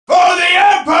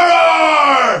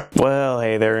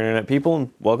people,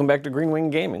 and welcome back to Green Wing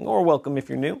Gaming, or welcome if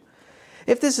you're new.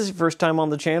 If this is your first time on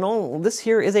the channel, this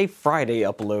here is a Friday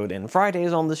upload, and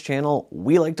Fridays on this channel,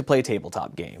 we like to play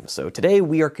tabletop games. So today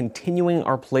we are continuing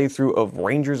our playthrough of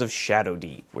Rangers of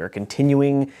Shadowdeep. We're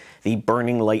continuing the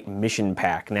Burning Light mission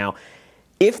pack. Now,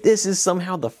 if this is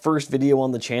somehow the first video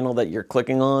on the channel that you're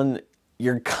clicking on,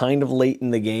 you're kind of late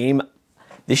in the game.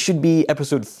 This should be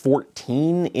episode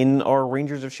 14 in our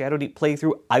Rangers of Shadowdeep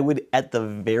playthrough. I would, at the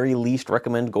very least,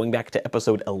 recommend going back to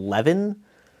episode 11,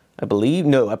 I believe.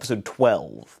 No, episode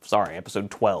 12. Sorry, episode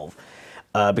 12.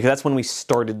 Because that's when we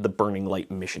started the Burning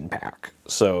Light mission pack.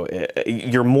 So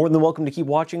you're more than welcome to keep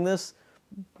watching this,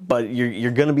 but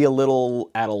you're going to be a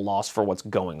little at a loss for what's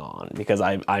going on, because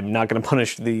I'm not going to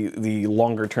punish the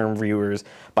longer-term viewers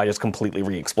by just completely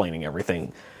re-explaining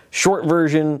everything. Short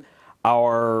version,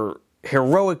 our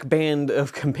heroic band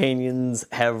of companions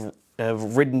have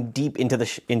ridden deep into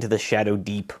the Shadow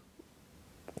Deep.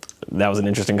 That was an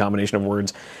interesting combination of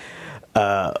words.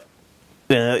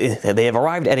 They have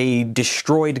arrived at a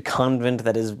destroyed convent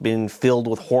that has been filled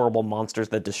with horrible monsters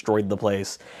that destroyed the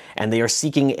place, and they are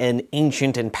seeking an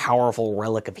ancient and powerful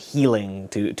relic of healing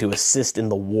to assist in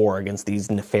the war against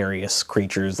these nefarious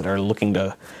creatures that are looking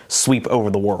to sweep over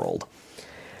the world.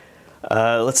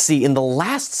 Let's see, in the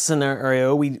last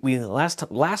scenario,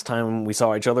 last time we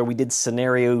saw each other, we did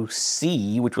scenario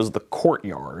C, which was the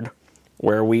courtyard,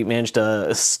 where we managed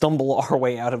to stumble our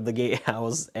way out of the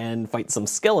gatehouse and fight some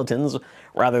skeletons,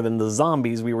 rather than the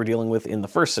zombies we were dealing with in the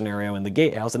first scenario in the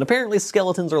gatehouse. And apparently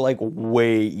skeletons are like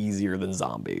way easier than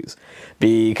zombies,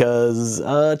 because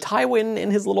Tywin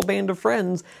and his little band of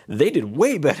friends, they did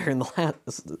way better in the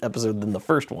last episode than the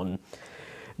first one.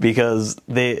 Because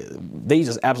they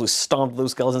just absolutely stomped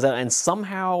those skeletons out and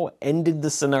somehow ended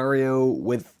the scenario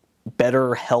with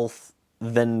better health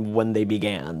than when they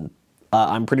began.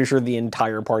 I'm pretty sure the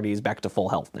entire party is back to full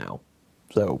health now.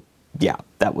 So, yeah,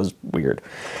 that was weird.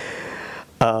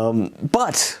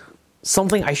 But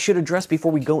something I should address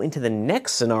before we go into the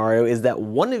next scenario is that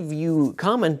one of you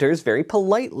commenters very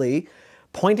politely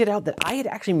pointed out that I had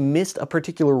actually missed a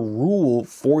particular rule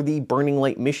for the Burning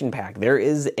Light mission pack. There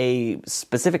is a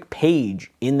specific page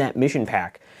in that mission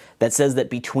pack that says that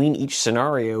between each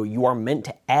scenario, you are meant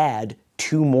to add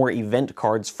 2 more event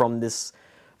cards from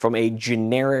a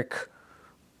generic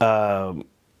Shadowdeep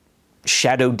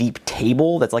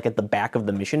table that's like at the back of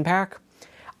the mission pack.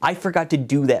 I forgot to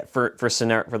do that for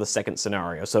the second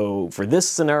scenario. So for this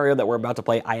scenario that we're about to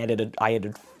play, I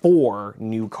added 4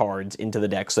 new cards into the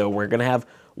deck. So we're gonna have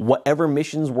whatever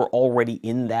missions were already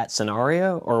in that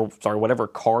scenario, or sorry, whatever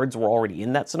cards were already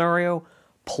in that scenario,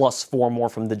 plus 4 more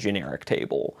from the generic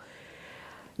table.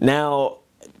 Now,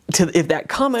 if that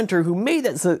commenter who made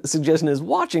that suggestion is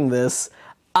watching this,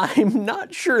 I'm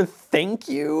not sure thank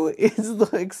you is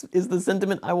the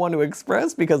sentiment I want to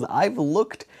express, because I've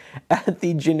looked at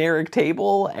the generic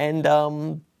table and,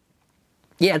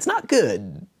 yeah, it's not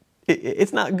good.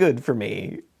 It's not good for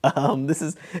me. This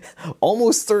is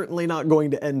almost certainly not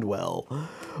going to end well,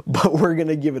 but we're going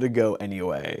to give it a go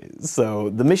anyway.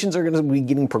 So the missions are going to be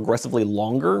getting progressively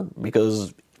longer,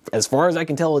 because as far as I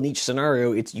can tell in each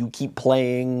scenario, it's you keep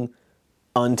playing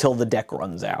until the deck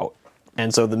runs out.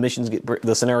 And so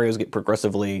the scenarios get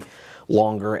progressively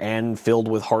longer and filled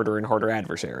with harder and harder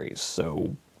adversaries.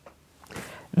 So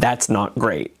that's not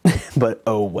great, but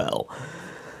oh well.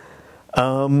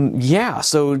 Yeah,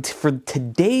 so for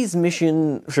today's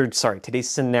today's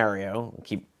scenario, I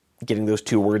keep getting those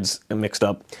 2 words mixed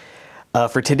up.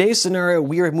 For today's scenario,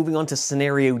 we are moving on to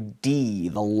scenario D,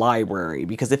 the library,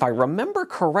 because if I remember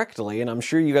correctly, and I'm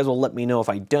sure you guys will let me know if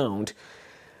I don't,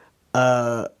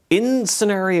 in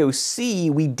scenario C,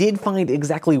 we did find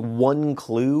exactly 1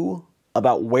 clue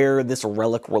about where this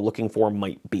relic we're looking for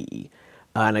might be.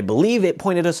 And I believe it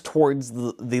pointed us towards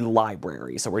the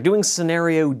library. So we're doing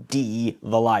scenario D,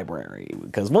 the library.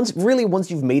 Because once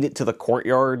you've made it to the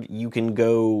courtyard, you can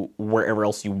go wherever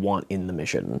else you want in the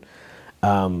mission.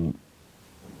 Yeah.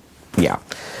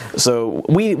 So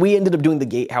we ended up doing the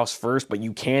gatehouse first, but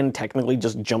you can technically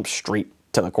just jump straight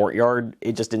to the courtyard.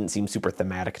 It just didn't seem super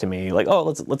thematic to me. Like,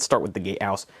 oh, let's start with the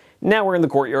gatehouse. Now we're in the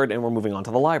courtyard and we're moving on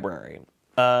to the library.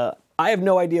 I have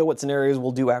no idea what scenarios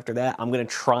we'll do after that. I'm gonna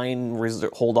try and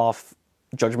hold off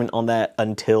judgment on that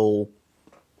until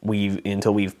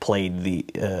we've played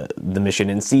the mission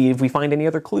and see if we find any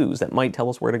other clues that might tell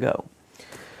us where to go.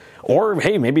 Or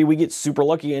hey, maybe we get super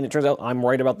lucky and it turns out I'm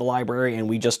right about the library and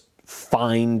we just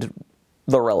find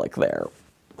the relic there.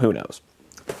 Who knows?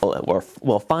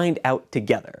 We'll find out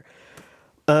together.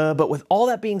 But with all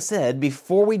that being said,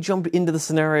 before we jump into the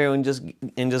scenario and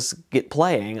just get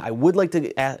playing, I would like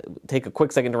to take a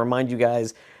quick second to remind you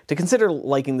guys to consider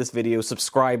liking this video,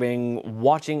 subscribing,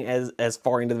 watching as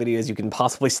far into the video as you can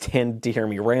possibly stand to hear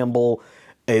me ramble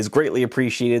is greatly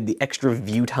appreciated. The extra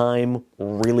view time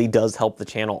really does help the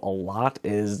channel a lot.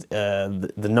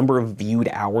 The number of viewed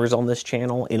hours on this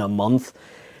channel in a month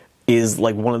is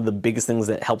like one of the biggest things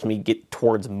that helps me get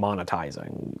towards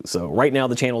monetizing. So right now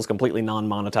the channel is completely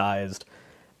non-monetized.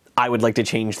 I would like to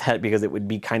change that because it would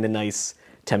be kind of nice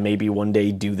to maybe one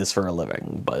day do this for a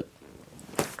living. But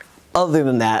other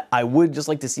than that, I would just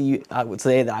like to see, I would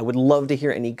say that I would love to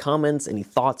hear any comments, any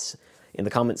thoughts in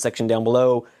the comment section down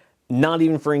below. Not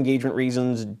even for engagement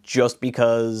reasons, just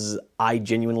because I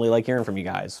genuinely like hearing from you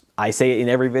guys. I say it in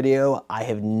every video, I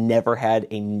have never had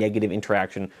a negative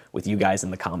interaction with you guys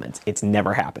in the comments. It's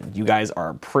never happened. You guys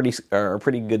are a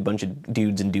pretty good bunch of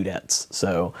dudes and dudettes.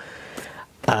 So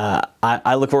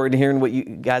I look forward to hearing what you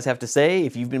guys have to say.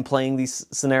 If you've been playing these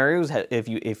scenarios,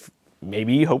 if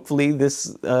maybe hopefully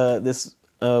this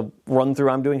run through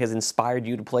I'm doing has inspired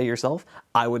you to play yourself,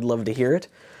 I would love to hear it.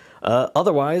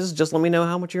 Otherwise, just let me know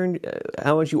how much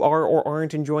you are or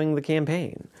aren't enjoying the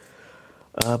campaign.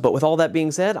 But with all that being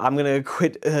said, I'm gonna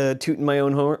quit tooting my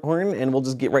own horn and we'll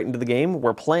just get right into the game.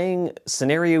 We're playing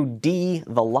Scenario D,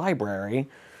 the library,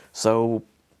 so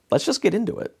let's just get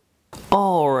into it.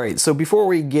 Alright, so before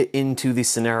we get into the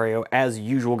scenario, as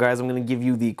usual guys, I'm gonna give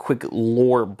you the quick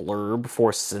lore blurb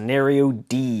for Scenario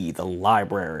D, the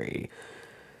library.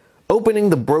 Opening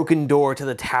the broken door to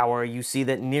the tower, you see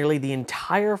that nearly the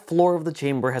entire floor of the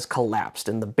chamber has collapsed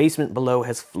and the basement below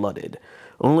has flooded.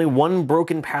 Only one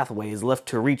broken pathway is left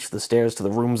to reach the stairs to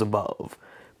the rooms above.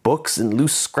 Books and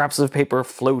loose scraps of paper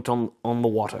float on the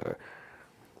water.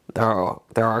 There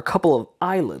are a couple of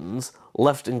islands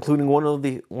left, including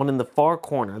one in the far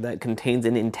corner that contains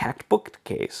an intact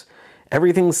bookcase.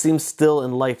 Everything seems still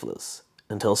and lifeless,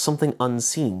 until something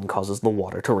unseen causes the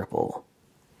water to ripple.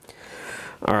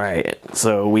 Alright,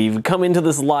 so we've come into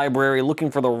this library looking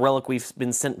for the relic we've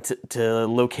been sent to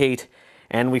locate,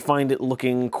 and we find it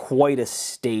looking quite a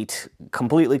state,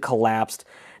 completely collapsed.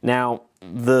 Now,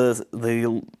 the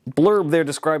blurb there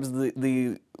describes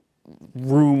the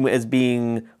room as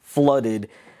being flooded,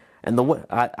 and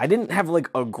I didn't have like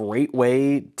a great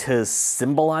way to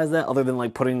symbolize that other than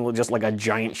like putting just like a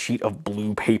giant sheet of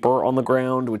blue paper on the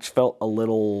ground, which felt a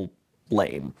little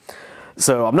lame.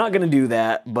 So I'm not going to do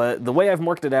that, but the way I've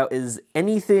marked it out is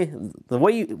anything,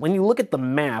 when you look at the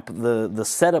map, the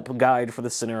setup guide for the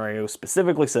scenario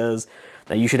specifically says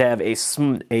that you should have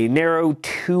a narrow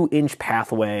 2-inch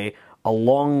pathway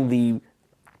along the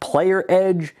player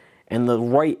edge and the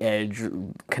right edge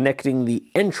connecting the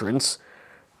entrance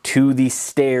to the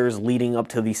stairs leading up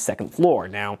to the second floor.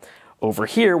 Now, over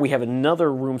here we have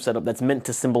another room setup that's meant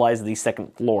to symbolize the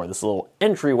second floor. This little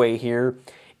entryway here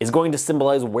is going to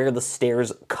symbolize where the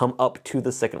stairs come up to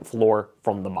the second floor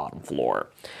from the bottom floor.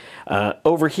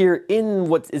 Over here in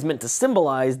what is meant to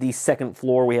symbolize the second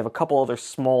floor, we have a couple other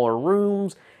smaller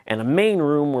rooms and a main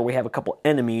room where we have a couple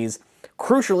enemies.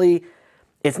 Crucially,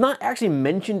 it's not actually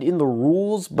mentioned in the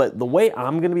rules, but the way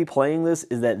I'm going to be playing this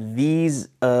is that these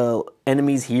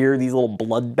enemies here, these little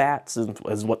blood bats,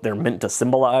 is what they're meant to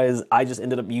symbolize. I just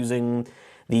ended up using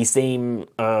the same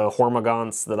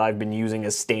Hormagaunts that I've been using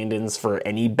as stand-ins for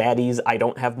any baddies I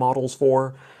don't have models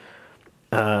for.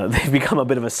 They've become a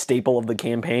bit of a staple of the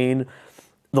campaign.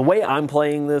 The way I'm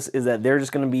playing this is that they're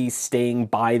just going to be staying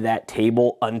by that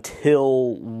table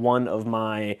until one of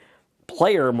my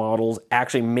player models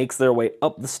actually makes their way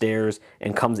up the stairs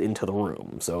and comes into the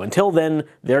room. So until then,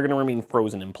 they're going to remain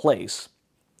frozen in place.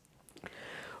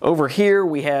 Over here,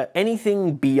 we have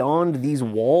anything beyond these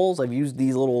walls. I've used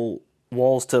these little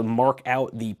walls to mark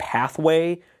out the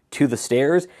pathway to the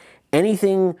stairs.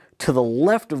 Anything to the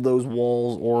left of those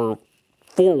walls or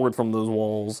forward from those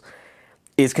walls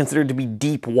is considered to be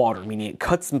deep water, meaning it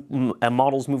cuts a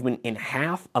model's movement in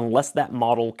half unless that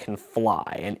model can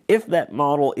fly. And if that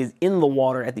model is in the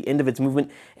water at the end of its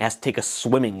movement, it has to take a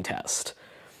swimming test.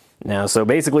 Now, so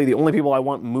basically the only people I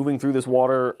want moving through this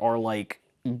water are like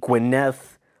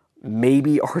Gwyneth,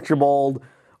 maybe Archibald,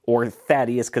 or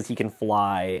Thaddeus, because he can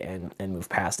fly and move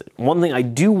past it. One thing I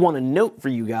do want to note for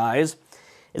you guys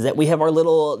is that we have our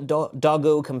little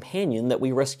doggo companion that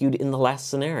we rescued in the last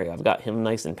scenario. I've got him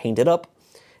nice and painted up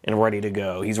and ready to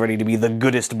go. He's ready to be the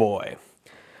goodest boy.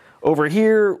 Over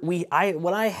here,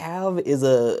 what I have is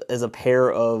a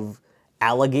pair of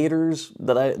alligators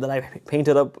that I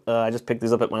painted up. I just picked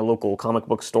these up at my local comic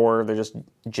book store. They're just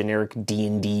generic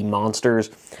D&D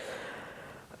monsters.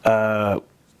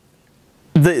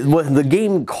 the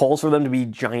game calls for them to be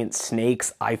giant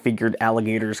snakes. I figured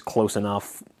alligators close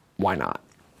enough. Why not?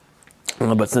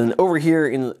 But then over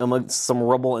here, amongst some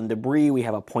rubble and debris, we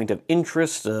have a point of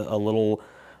interest, a little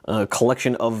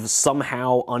collection of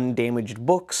somehow undamaged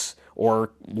books,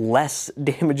 or less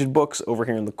damaged books over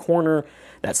here in the corner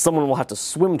that someone will have to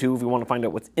swim to if we want to find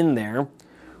out what's in there.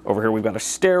 Over here we've got a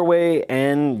stairway,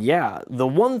 and yeah, the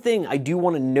one thing I do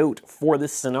want to note for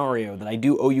this scenario that I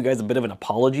do owe you guys a bit of an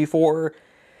apology for,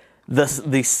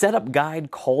 the setup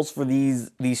guide calls for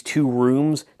these two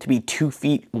rooms to be 2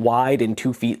 feet wide and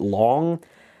 2 feet long.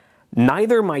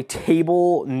 Neither my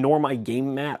table nor my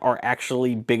game mat are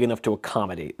actually big enough to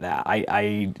accommodate that.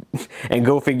 And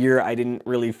go figure, I didn't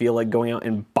really feel like going out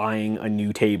and buying a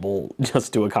new table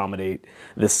just to accommodate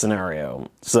this scenario.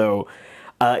 So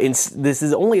this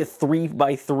is only a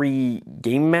 3x3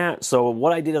 game mat, so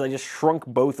what I did is I just shrunk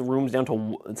both rooms down to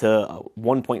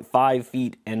 1.5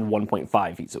 feet and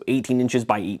 1.5 feet, so 18 inches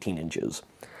by 18 inches.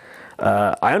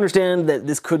 I understand that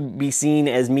this could be seen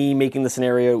as me making the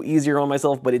scenario easier on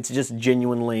myself, but it's just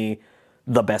genuinely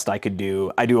the best I could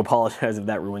do. I do apologize if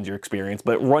that ruins your experience,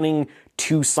 but running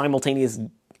 2 simultaneous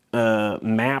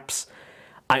maps,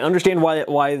 I understand why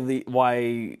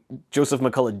Joseph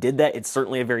McCullough did that. It's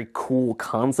certainly a very cool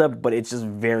concept, but it's just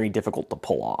very difficult to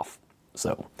pull off.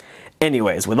 So,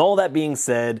 anyways, with all that being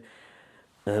said,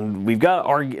 and we've got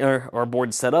our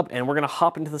board set up, and we're going to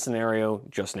hop into the scenario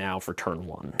just now for turn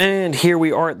 1. And here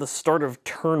we are at the start of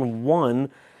turn 1,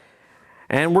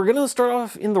 and we're going to start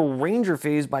off in the Ranger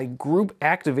phase by group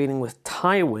activating with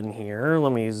Tywin here.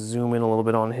 Let me zoom in a little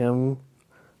bit on him.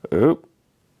 Oop.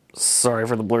 Sorry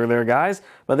for the blur there, guys.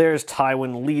 But there's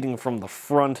Tywin leading from the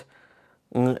front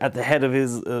at the head of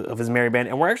his merry band,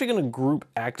 and we're actually going to group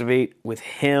activate with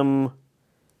him,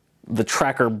 the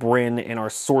tracker Bryn, and our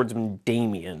swordsman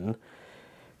Damien,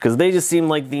 because they just seem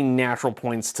like the natural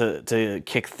points to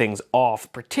kick things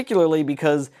off, particularly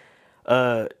because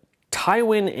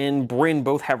Tywin and Bryn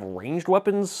both have ranged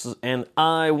weapons, and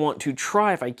I want to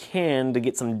try, if I can, to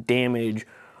get some damage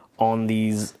on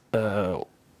these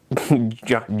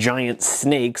giant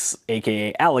snakes,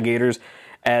 aka alligators,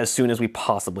 as soon as we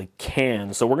possibly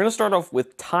can. So we're going to start off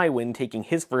with Tywin taking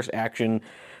his first action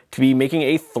to be making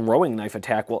a throwing knife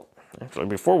attack. Well, actually,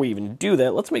 before we even do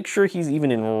that, let's make sure he's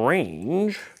even in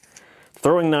range.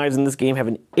 Throwing knives in this game have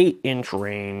an 8-inch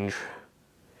range.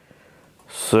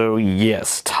 So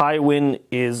yes, Tywin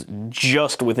is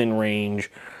just within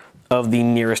range of the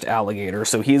nearest alligator.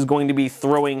 So he is going to be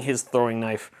throwing his throwing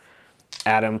knife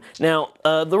at him. Now,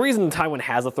 the reason Tywin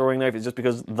has a throwing knife is just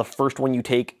because the first one you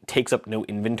take takes up no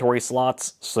inventory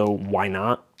slots, so why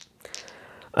not?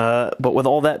 But with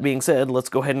all that being said, let's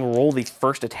go ahead and roll the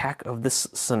first attack of this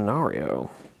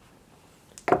scenario.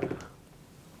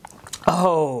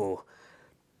 Oh!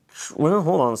 Well,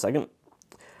 hold on a second.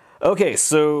 Okay,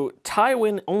 so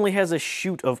Tywin only has a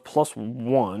shoot of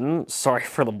 +1. Sorry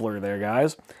for the blur there,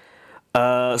 guys.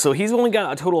 So he's only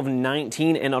got a total of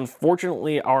 19, and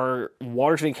unfortunately our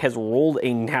water snake has rolled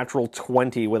a natural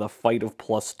 20 with a fight of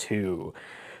 +2.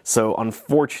 So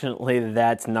unfortunately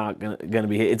that's not gonna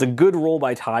be hit. It's a good roll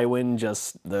by Tywin,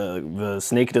 just the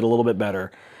snake did a little bit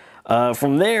better.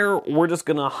 From there, we're just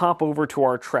gonna hop over to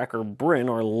our tracker Bryn,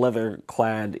 our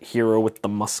leather-clad hero with the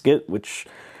musket, which,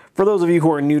 for those of you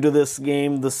who are new to this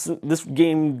game, this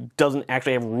game doesn't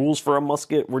actually have rules for a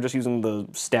musket. We're just using the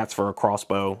stats for a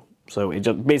crossbow. So it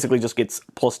basically just gets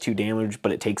 +2 damage,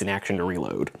 but it takes an action to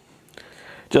reload.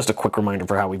 Just a quick reminder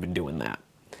for how we've been doing that.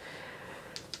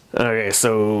 Okay,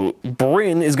 so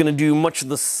Bryn is going to do much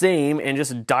the same and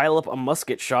just dial up a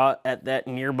musket shot at that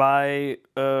nearby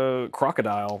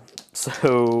crocodile.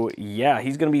 So yeah,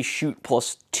 he's going to be shoot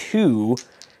 +2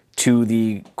 to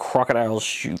the crocodile's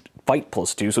shoot fight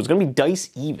 +2, so it's going to be dice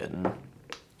even.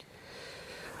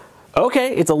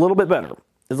 Okay, it's a little bit better.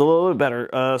 It's a little bit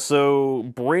better. So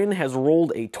Bryn has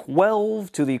rolled a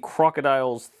 12 to the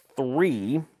crocodile's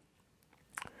 3.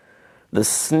 The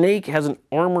snake has an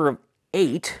armor of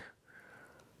 8.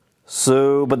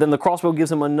 So, but then the crossbow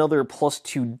gives him another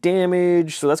 +2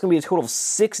 damage. So that's going to be a total of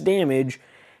 6 damage,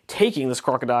 taking this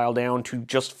crocodile down to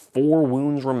just 4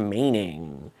 wounds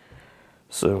remaining.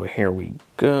 So here we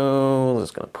go.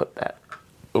 Just going to put that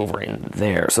over in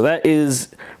there. So that is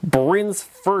Bryn's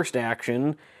first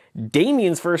action.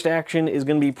 Damien's first action is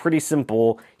going to be pretty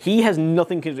simple. He has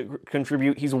nothing to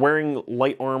contribute. He's wearing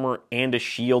light armor and a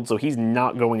shield, so he's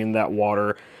not going in that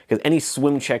water, because any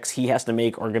swim checks he has to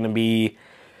make are going to be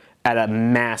at a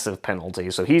massive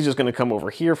penalty. So he's just going to come over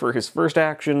here for his first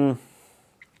action.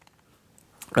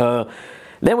 Then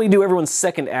we do everyone's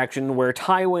second action, where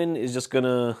Tywin is just going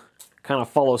to kind of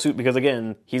follow suit, because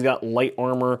again, he's got light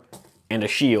armor and a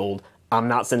shield, I'm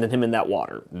not sending him in that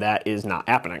water. That is not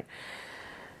happening.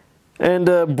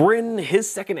 And Bryn, his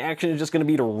second action is just going to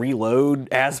be to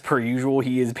reload. As per usual,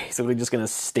 he is basically just going to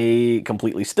stay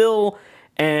completely still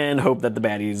and hope that the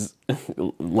baddies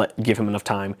give him enough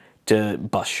time to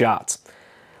bust shots.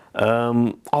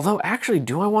 Although, actually,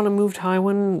 do I want to move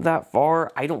Tywin that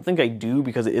far? I don't think I do,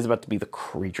 because it is about to be the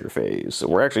creature phase. So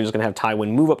we're actually just going to have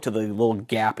Tywin move up to the little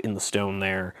gap in the stone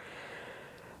there.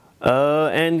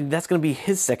 And that's going to be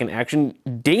his second action.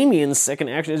 Damien's second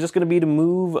action is just going to be to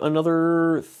move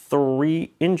another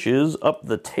 3 inches up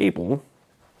the table.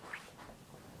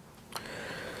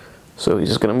 So he's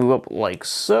just going to move up like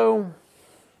so.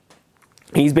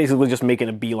 He's basically just making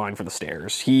a beeline for the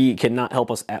stairs. He cannot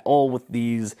help us at all with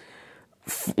this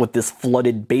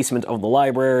flooded basement of the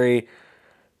library.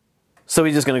 So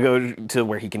he's just going to go to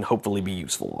where he can hopefully be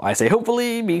useful. I say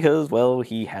hopefully because, well,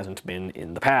 he hasn't been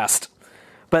in the past.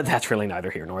 But that's really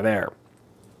neither here nor there.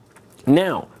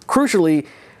 Now, crucially,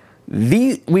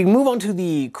 we move on to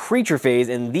the creature phase,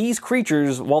 and these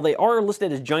creatures, while they are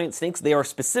listed as giant snakes, they are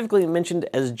specifically mentioned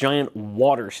as giant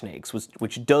water snakes,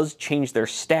 which does change their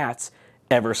stats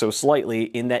ever so slightly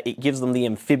in that it gives them the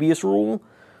amphibious rule.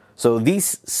 So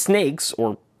these snakes,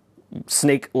 or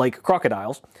snake-like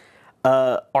crocodiles,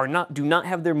 do not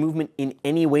have their movement in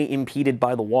any way impeded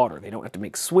by the water. They don't have to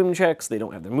make swim checks, they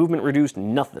don't have their movement reduced,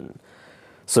 nothing.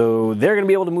 So they're going to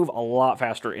be able to move a lot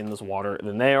faster in this water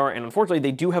than they are, and unfortunately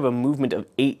they do have a movement of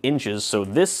 8 inches, so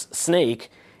this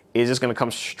snake is just going to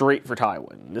come straight for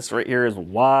Tywin. This right here is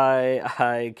why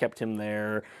I kept him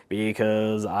there,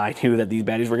 because I knew that these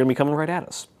baddies were going to be coming right at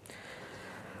us.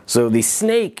 So the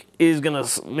snake is going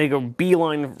to make a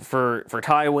beeline for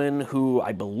Tywin, who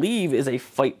I believe is a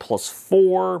fight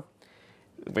 +4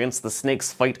 against the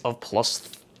snake's fight of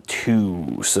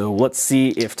 +2. So let's see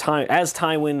if as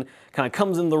Tywin kind of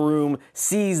comes in the room,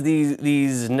 sees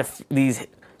these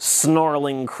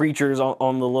snarling creatures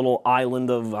on the little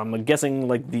island of, I'm guessing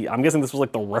this was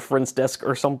like the reference desk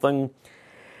or something.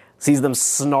 Sees them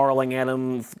snarling at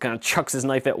him, kind of chucks his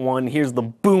knife at one. Here's the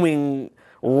booming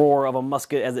roar of a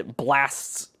musket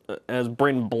as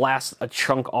Bryn blasts a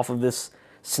chunk off of this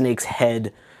snake's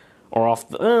head, or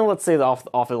off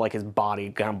of like his body.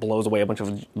 Kind of blows away a bunch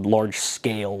of large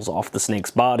scales off the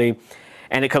snake's body.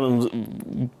 And it comes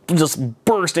just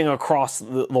bursting across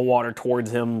the water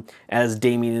towards him as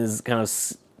Damien is kind of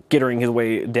skittering his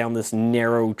way down this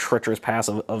narrow, treacherous path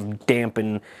of damp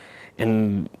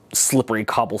and slippery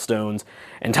cobblestones.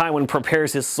 And Tywin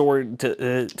prepares his sword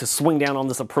to swing down on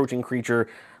this approaching creature.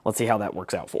 Let's see how that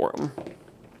works out for him.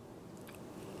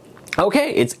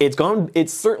 Okay,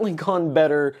 it's certainly gone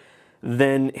better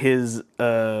than his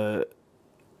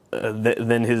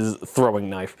throwing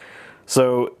knife.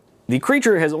 So the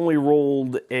creature has only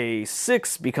rolled a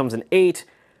 6, becomes an 8.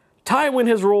 Tywin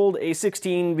has rolled a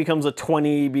 16, becomes a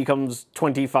 20, becomes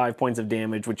 25 points of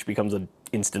damage, which becomes an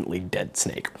instantly dead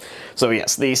snake. So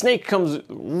yes, the snake comes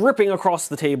ripping across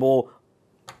the table,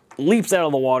 leaps out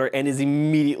of the water, and is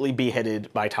immediately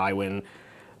beheaded by Tywin,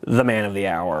 the man of the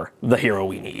hour, the hero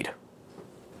we need.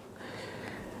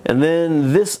 And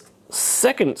then this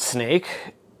second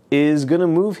snake is going to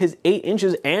move his 8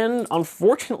 inches, and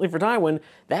unfortunately for Tywin,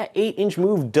 that 8-inch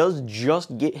move does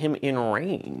just get him in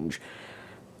range.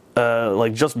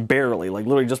 Like, just barely, like,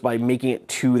 literally just by making it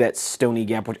to that stony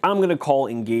gap, which I'm going to call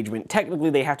engagement. Technically,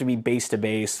 they have to be base to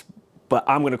base, but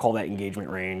I'm going to call that engagement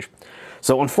range.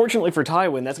 So, unfortunately for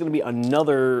Tywin, that's going to be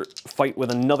another fight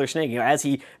with another snake. You know, as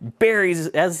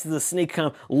the snake kind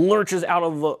of lurches out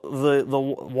of the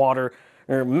water,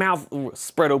 her mouth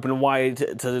spread open wide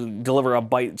to deliver a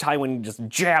bite, Tywin just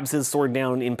jabs his sword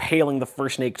down, impaling the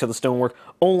first snake to the stonework,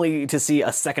 only to see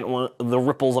a second one, the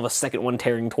ripples of a second one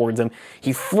tearing towards him.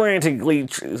 He frantically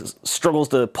struggles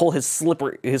to pull his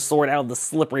sword out of the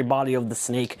slippery body of the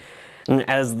snake,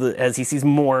 as he sees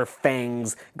more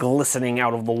fangs glistening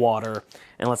out of the water.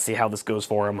 And let's see how this goes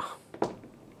for him.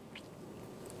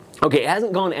 Okay, it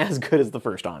hasn't gone as good as the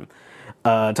first time.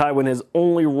 Tywin has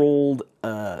only rolled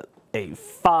a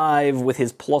 5, with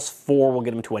his +4 will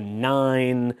get him to a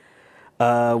 9,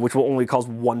 which will only cause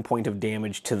 1 point of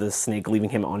damage to the snake, leaving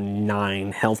him on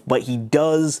 9 health. But he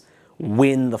does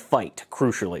win the fight,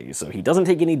 crucially, so he doesn't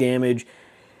take any damage.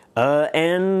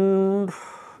 And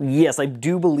yes, I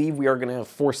do believe we are going to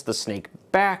force the snake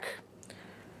back.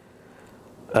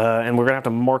 And we're going to have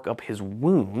to mark up his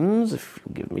wounds. If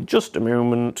you give me just a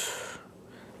moment.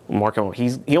 Mark him up.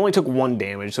 He only took 1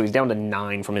 damage, so he's down to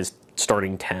 9 from his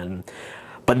starting 10.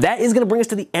 But that is going to bring us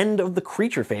to the end of the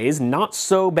creature phase. Not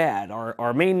so bad.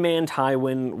 Our main man,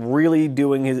 Tywin, really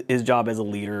doing his job as a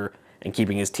leader and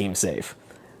keeping his team safe.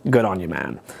 Good on you,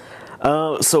 man.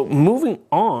 So moving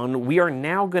on, we are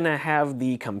now going to have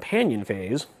the companion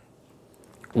phase,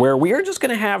 where we are just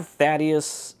going to have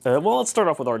Thaddeus, well, let's start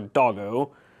off with our doggo,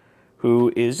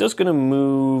 who is just going to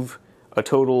move a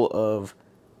total of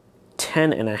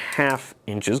 10.5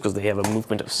 inches, because they have a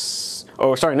movement of,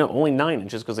 only 9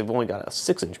 inches, because they've only got a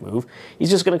 6-inch move.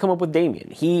 He's just going to come up with Damien.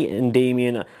 He and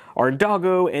Damien, our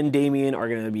doggo and Damien, are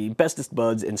going to be bestest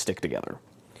buds and stick together.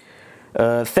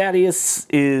 Thaddeus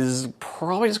is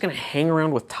probably just going to hang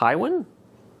around with Tywin.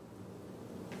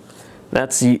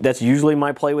 That's usually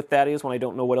my play with Thaddeus when I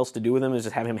don't know what else to do with him, is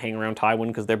just have him hang around Tywin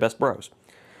because they're best bros.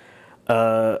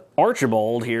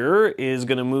 Archibald here is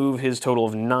going to move his total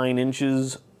of 9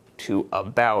 inches to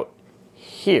about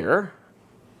here.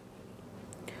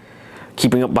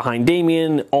 Keeping up behind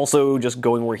Damien, also just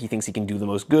going where he thinks he can do the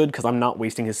most good, because I'm not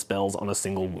wasting his spells on a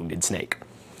single wounded snake.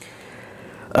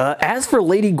 As for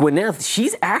Lady Gwyneth,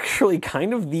 she's actually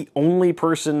kind of the only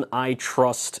person I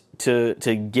trust to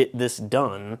get this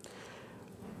done.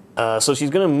 So she's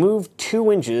going to move 2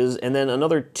 inches and then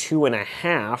another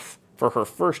 2.5 for her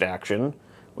first action,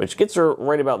 which gets her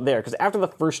right about there. Because after the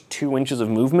first 2 inches of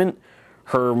movement,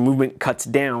 her movement cuts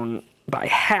down by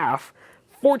half.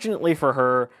 Fortunately for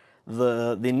her,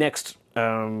 the next,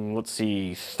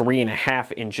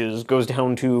 3.5 inches goes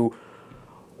down to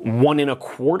 1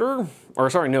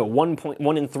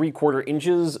 3/4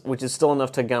 inches, which is still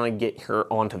enough to kind of get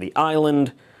her onto the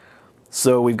island.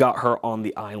 So we've got her on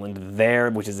the island there,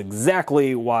 which is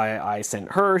exactly why I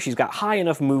sent her. She's got high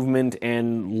enough movement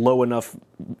and low enough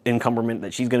encumberment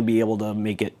that she's going to be able to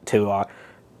make it to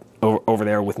over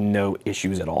there with no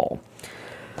issues at all.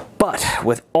 But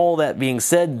with all that being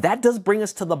said, that does bring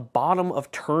us to the bottom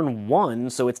of turn 1,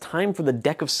 so it's time for the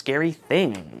deck of scary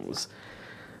things.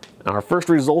 Our first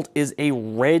result is a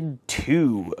red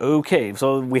 2. Okay,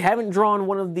 so we haven't drawn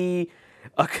one of the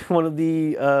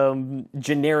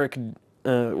generic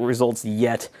results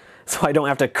yet, so I don't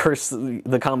have to curse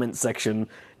the comment section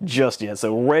just yet.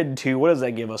 So red 2, what does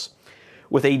that give us?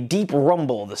 With a deep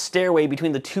rumble, the stairway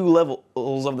between the 2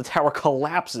 levels of the tower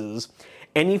collapses.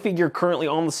 Any figure currently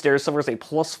on the stairs suffers a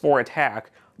 +4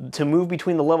 attack. To move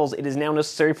between the levels, it is now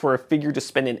necessary for a figure to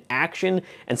spend an action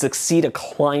and succeed a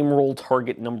climb roll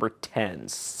target number 10.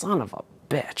 Son of a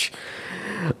bitch.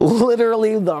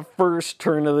 Literally the first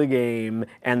turn of the game,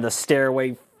 and the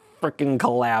stairway frickin'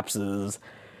 collapses.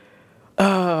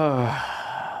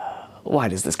 Why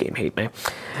does this game hate me?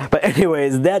 But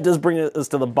anyways, that does bring us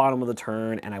to the bottom of the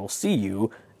turn, and I will see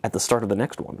you at the start of the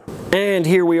next one. And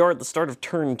here we are at the start of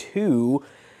turn 2.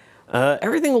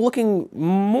 Everything looking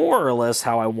more or less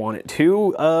how I want it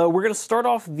to. We're going to start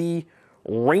off the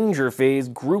Ranger phase,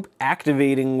 group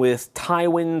activating with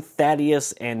Tywin,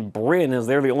 Thaddeus, and Bryn, as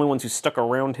they're the only ones who stuck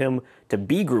around him to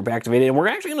be group activated. And we're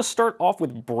actually going to start off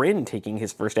with Bryn taking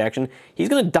his first action. He's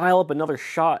going to dial up another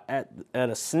shot at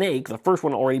a snake, the first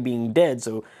one already being dead,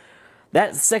 so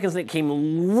that second snake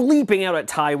came leaping out at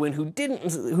Tywin, who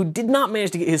did not manage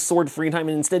to get his sword free in time,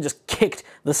 and instead just kicked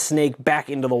the snake back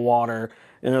into the water,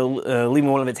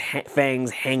 leaving one of its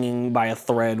fangs hanging by a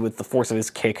thread with the force of his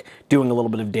kick, doing a little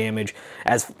bit of damage,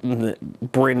 as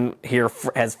Bryn here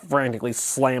has frantically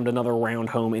slammed another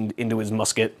round home into his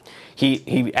musket.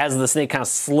 He as the snake kind of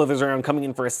slithers around, coming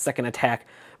in for a second attack,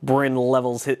 Bryn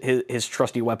levels his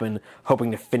trusty weapon,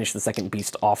 hoping to finish the second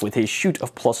beast off with his shoot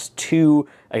of +2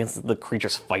 against the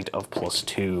creature's fight of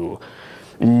 +2.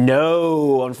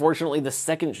 No, unfortunately, the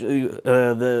second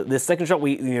shot,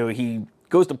 he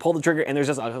goes to pull the trigger, and there's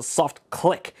just a soft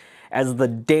click as the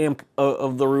damp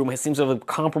of the room seems to have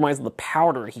compromised the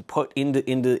powder he put in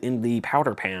the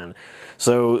powder pan.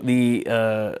 So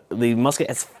the musket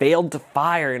has failed to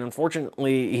fire, and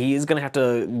unfortunately, he is going to have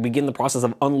to begin the process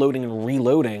of unloading and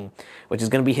reloading, which is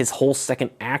going to be his whole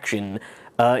second action.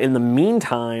 In the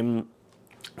meantime,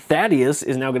 Thaddeus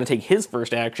is now going to take his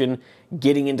first action,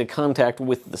 getting into contact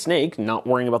with the snake, not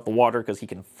worrying about the water because he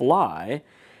can fly.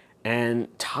 And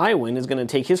Tywin is going to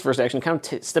take his first action,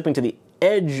 kind of stepping to the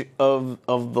edge of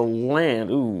the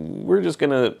land. Ooh, we're just going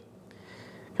to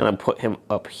kind of put him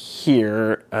up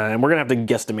here. And we're going to have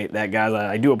to guesstimate that, guys.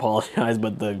 I do apologize,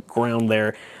 but the ground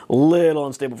there, a little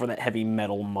unstable for that heavy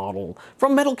metal model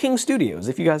from Metal King Studios,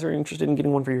 if you guys are interested in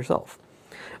getting one for yourself.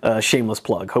 Shameless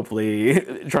plug. Hopefully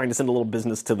trying to send a little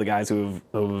business to the guys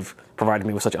who've provided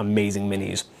me with such amazing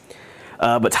minis.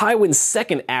 But Tywin's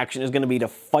second action is going to be to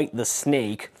fight the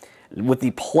snake with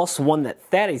the +1 that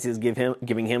Thaddeus is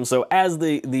giving him. So as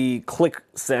the click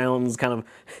sounds, kind of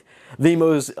the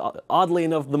most, oddly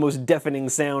enough, the most deafening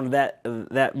sound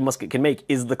that musket can make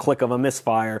is the click of a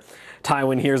misfire.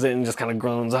 Tywin hears it and just kind of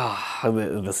groans,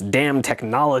 this damn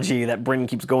technology that Bryn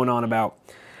keeps going on about.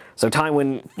 So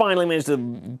Tywin finally managed to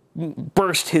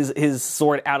burst his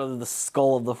sword out of the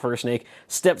skull of the first snake,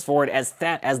 steps forward as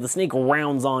the snake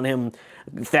rounds on him.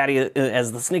 Thaddeus,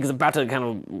 as the snake is about to kind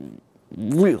of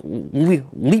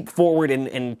leap forward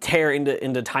and tear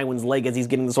into Tywin's leg as he's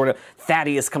getting the sword out,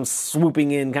 Thaddeus comes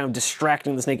swooping in, kind of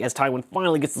distracting the snake as Tywin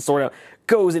finally gets the sword out,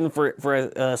 goes in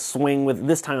for a swing with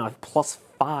this time a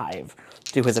 +5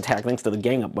 to his attack thanks to the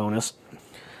gang up bonus.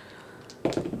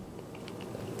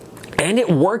 And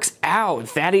it works out.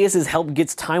 Thaddeus' help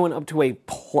gets Tywin up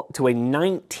to a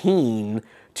 19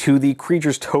 to the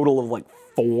creature's total of like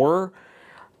 4.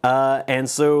 And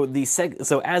so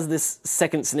as this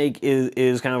second snake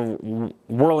is kind of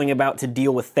whirling about to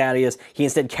deal with Thaddeus, he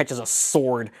instead catches a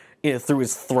sword through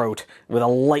his throat with a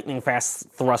lightning fast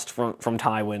thrust from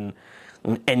Tywin,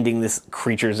 ending this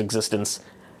creature's existence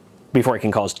before it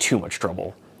can cause too much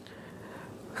trouble.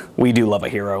 We do love a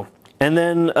hero. And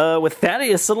then with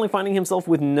Thaddeus suddenly finding himself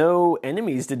with no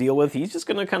enemies to deal with, he's just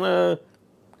gonna kind of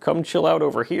come chill out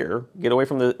over here, get away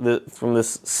from from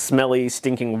this smelly,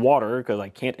 stinking water, because I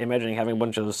can't imagine having a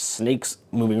bunch of snakes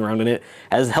moving around in it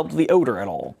has helped the odor at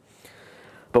all.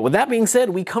 But with that being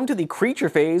said, we come to the creature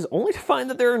phase, only to find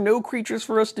that there are no creatures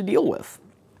for us to deal with.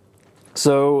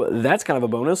 So that's kind of a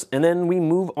bonus. And then we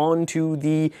move on to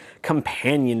the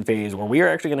companion phase, where we are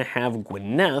actually going to have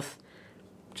Gwyneth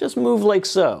just move like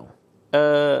so.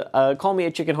 Call me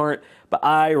a chicken heart, but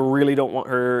I really don't want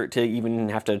her to even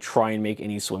have to try and make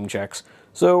any swim checks.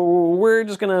 So we're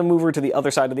just going to move her to the other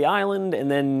side of the island,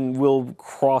 and then we'll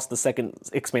cross the second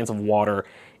expanse of water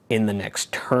in the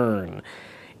next turn.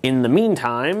 In the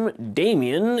meantime,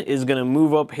 Damien is going to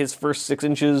move up his first 6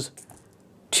 inches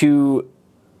to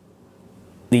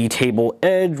the table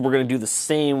edge. We're going to do the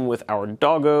same with our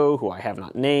doggo, who I have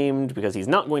not named because he's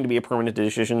not going to be a permanent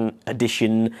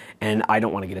addition, and I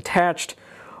don't want to get attached.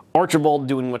 Archibald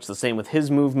doing much the same with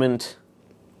his movement.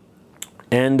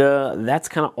 And that's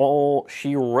kind of all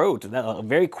she wrote. A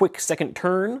very quick second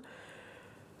turn,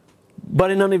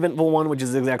 but an uneventful one, which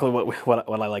is exactly what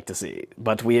I like to see.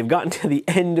 But we have gotten to the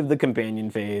end of the companion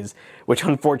phase, which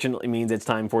unfortunately means it's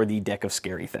time for the deck of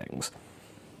scary things.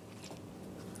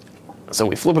 So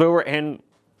we flip it over, and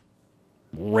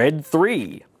red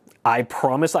 3. I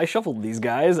promise I shuffled these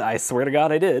guys. I swear to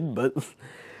God I did, but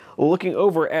looking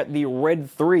over at the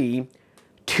red 3,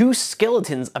 2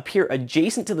 skeletons appear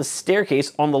adjacent to the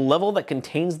staircase on the level that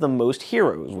contains the most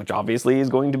heroes, which obviously is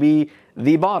going to be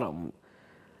the bottom.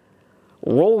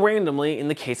 Roll randomly in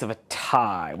the case of a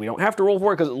tie. We don't have to roll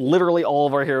for it because literally all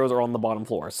of our heroes are on the bottom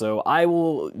floor. So I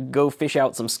will go fish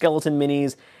out some skeleton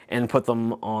minis and put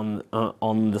them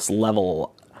on this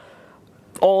level.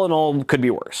 All in all, could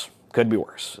be worse. Could be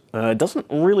worse. It doesn't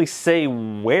really say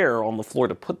where on the floor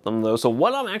to put them though. So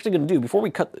what I'm actually going to do before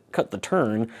we cut the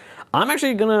turn, I'm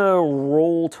actually going to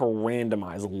roll to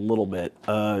randomize a little bit.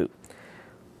 We're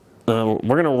going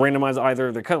to randomize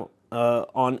either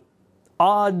on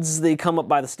odds, they come up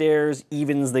by the stairs.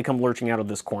 Evens, they come lurching out of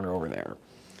this corner over there.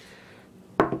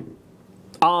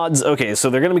 Odds, okay,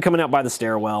 so they're going to be coming out by the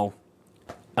stairwell,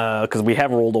 because we have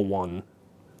rolled a 1.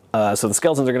 So the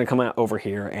skeletons are going to come out over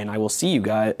here, and I will see you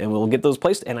guys, and we'll get those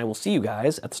placed, and I will see you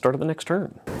guys at the start of the next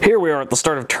turn. Here we are at the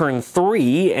start of turn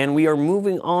 3, and we are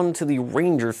moving on to the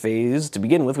ranger phase. To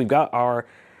begin with, we've got our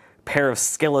pair of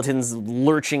skeletons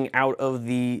lurching out of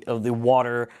the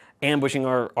water, ambushing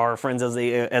our friends as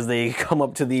they come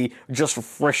up to the just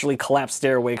freshly collapsed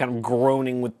stairway, kind of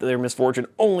groaning with their misfortune,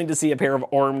 only to see a pair of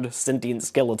armed sentient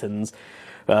skeletons.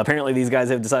 Apparently these guys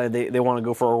have decided they want to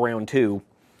go for a round 2.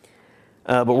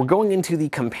 But we're going into the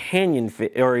companion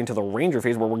or into the ranger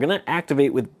phase, where we're going to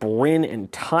activate with Bryn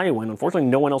and Tywin. Unfortunately,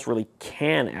 no one else really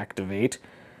can activate.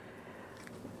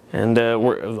 And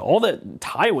all that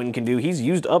Tywin can do, he's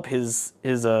used up his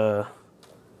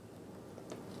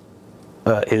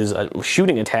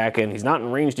shooting attack, and he's not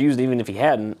in range to use it even if he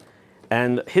hadn't.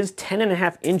 And his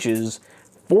 10.5 inches,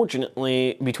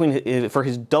 fortunately, for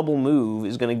his double move,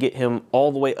 is going to get him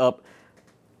all the way up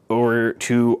over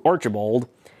to Archibald.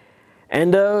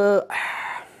 And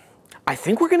I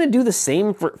think we're going to do the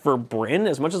same for Bryn.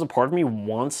 As much as a part of me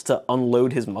wants to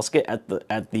unload his musket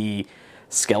at the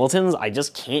skeletons, I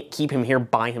just can't keep him here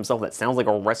by himself. That sounds like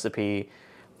a recipe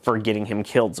for getting him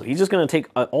killed. So he's just going to take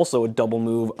also a double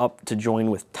move up to join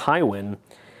with Tywin.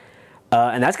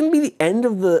 And that's going to be the end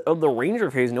of the ranger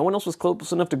phase. No one else was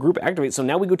close enough to group activate. So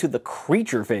now we go to the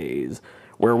creature phase,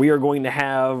 where we are going to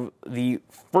have the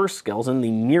first skeleton, the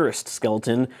nearest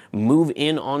skeleton, move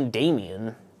in on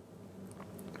Damien.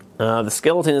 The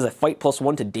skeleton is a fight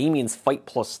 +1 to Damien's fight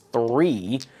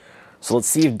 +3. So let's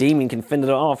see if Damien can fend it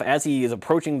off as he is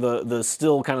approaching the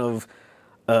still kind of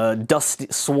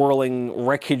dust swirling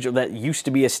wreckage that used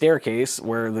to be a staircase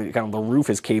where the kind of the roof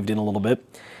is caved in a little bit.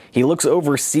 He looks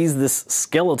over, sees this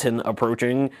skeleton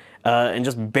approaching, and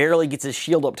just barely gets his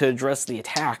shield up to address the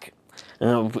attack,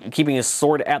 keeping his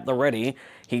sword at the ready.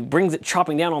 He brings it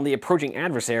chopping down on the approaching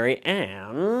adversary,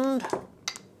 and...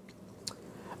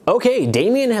 Okay,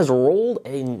 Damien has rolled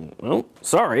a... Oh,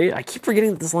 sorry, I keep forgetting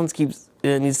that this lens needs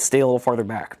to stay a little farther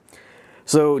back.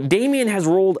 So Damien has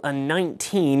rolled a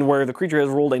 19, where the creature has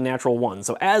rolled a natural 1.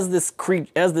 So as this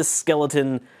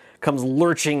skeleton comes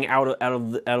lurching out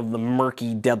of the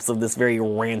murky depths of this very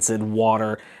rancid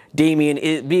water,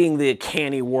 Damien, being the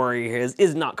canny warrior he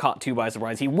is not caught too by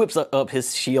surprise. He whips up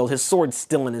his shield, his sword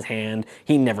still in his hand.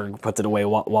 He never puts it away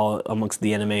while amongst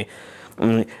the enemy.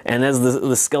 And as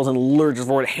the skeleton lurches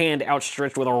forward, hand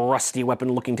outstretched with a rusty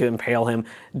weapon looking to impale him,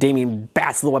 Damien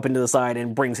bats the weapon to the side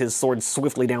and brings his sword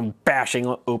swiftly down,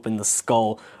 bashing open the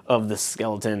skull of the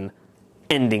skeleton,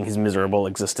 ending his miserable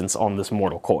existence on this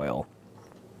mortal coil.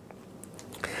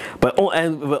 But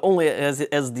only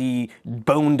as the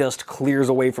bone dust clears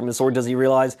away from his sword does he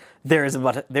realize there is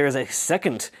a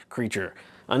second creature.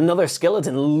 Another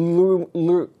skeleton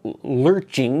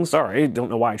lurching, sorry, don't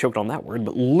know why I choked on that word,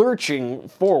 but lurching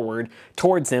forward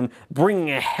towards him,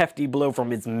 bringing a hefty blow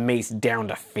from its mace down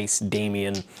to face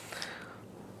Damien.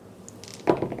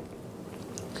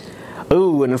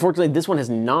 Oh, and unfortunately this one has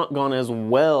not gone as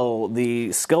well.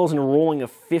 The skeleton rolling a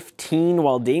 15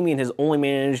 while Damien has only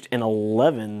managed an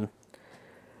 11.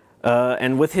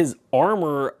 And with his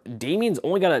armor, Damien's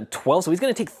only got a 12, so he's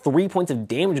going to take 3 points of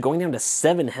damage, going down to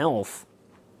 7 health.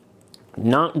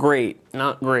 Not great,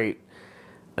 not great.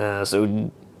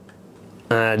 So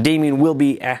Damien will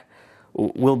be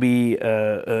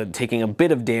taking a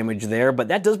bit of damage there, but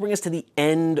that does bring us to the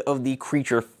end of the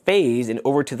creature phase and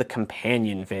over to the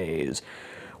companion phase,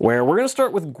 where we're going to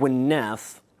start with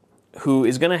Gwyneth, who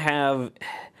is going to have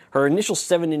her initial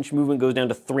 7-inch movement goes down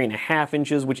to 3.5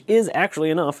 inches, which is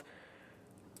actually enough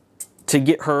to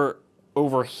get her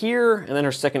over here, and then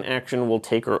her second action will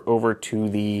take her over to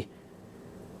the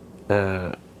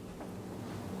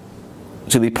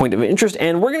point of interest,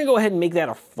 and we're going to go ahead and make that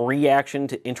a free action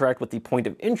to interact with the point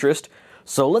of interest.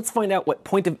 So let's find out what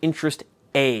point of interest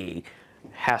A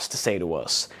has to say to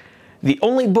us. The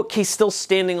only bookcase still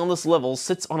standing on this level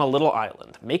sits on a little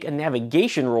island. Make a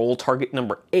navigation roll, target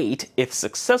number 8. If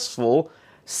successful,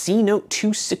 see note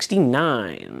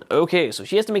 269. Okay, so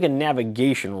she has to make a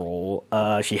navigation roll.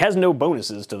 She has no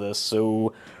bonuses to this,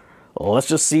 so let's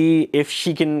just see if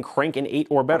she can crank an 8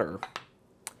 or better.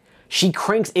 She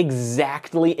cranks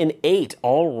exactly an 8.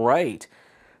 All right.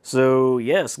 So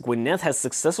yes, Gwyneth has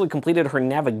successfully completed her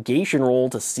navigation roll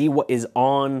to see what is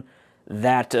on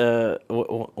that,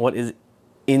 what is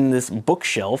in this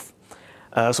bookshelf.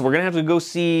 So we're going to have to go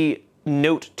see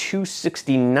note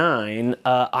 269.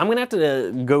 I'm going to have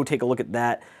to go take a look at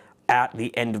that at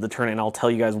the end of the turn, and I'll tell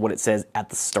you guys what it says at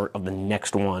the start of the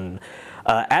next one.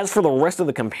 As for the rest of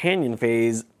the companion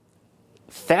phase,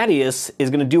 Thaddeus is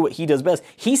going to do what he does best.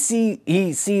 He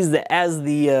sees that as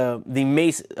the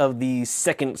mace of the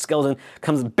second skeleton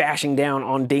comes bashing down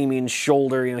on Damien's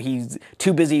shoulder, you know, he's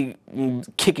too busy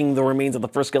kicking the remains of the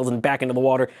first skeleton back into the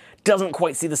water, doesn't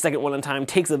quite see the second one in time,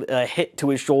 takes a hit to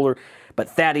his shoulder, but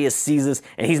Thaddeus sees this,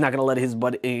 and he's not going to let his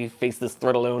buddy face this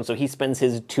threat alone, so he spends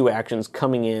his 2 actions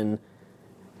coming in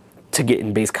to get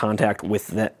in base contact with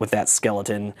that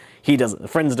skeleton.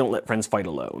 Friends don't let friends fight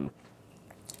alone.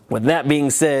 With that being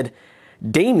said,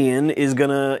 Damien is going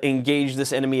to engage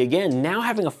this enemy again, now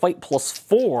having a fight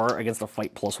 +4 against a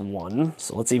fight +1.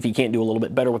 So let's see if he can't do a little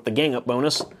bit better with the gang up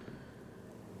bonus.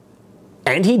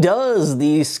 And he does!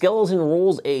 The skeleton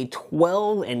rolls a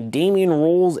 12, and Damien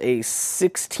rolls a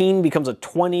 16, becomes a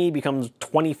 20, becomes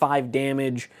 25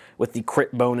 damage with the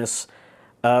crit bonus.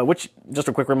 Which, just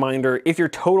a quick reminder, if your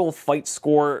total fight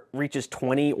score reaches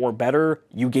 20 or better,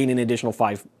 you gain an additional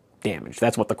 5 damage.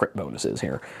 That's what the crit bonus is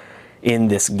here in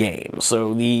this game.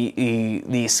 So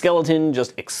the skeleton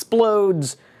just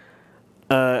explodes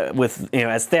with, you know,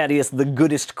 as Thaddeus, the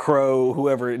goodest crow,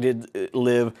 whoever did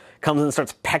live, comes and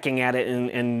starts pecking at it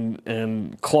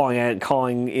and clawing at it,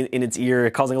 calling in its ear,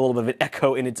 causing a little bit of an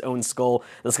echo in its own skull.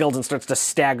 The skeleton starts to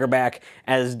stagger back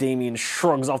as Damien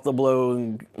shrugs off the blow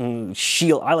and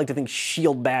I like to think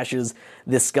shield bashes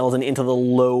this skeleton into the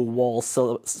low wall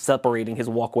separating his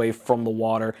walkway from the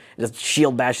water. Just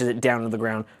shield bashes it down to the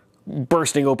ground,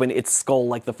 bursting open its skull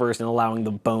like the first and allowing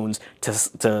the bones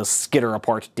to skitter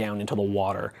apart down into the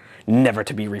water, never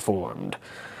to be reformed.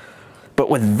 But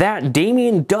with that,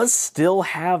 Damien does still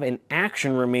have an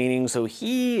action remaining, so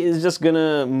he is just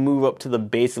gonna move up to the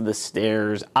base of the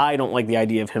stairs. I don't like the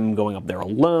idea of him going up there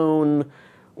alone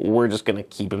we're just going to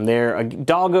keep him there.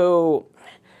 Doggo,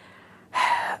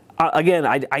 again,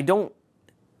 I don't...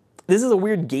 This is a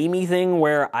weird gamey thing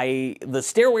where the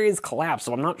stairways collapse,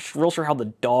 so I'm not real sure how the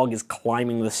dog is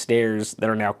climbing the stairs that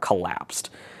are now collapsed.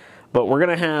 But we're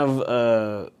going to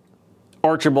have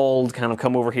Archibald kind of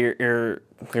come over here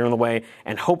clear in the way,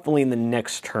 and hopefully in the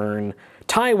next turn,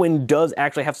 Tywin does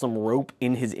actually have some rope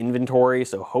in his inventory,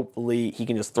 so hopefully he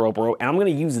can just throw up rope. And I'm going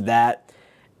to use that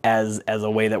as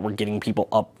a way that we're getting people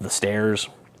up the stairs.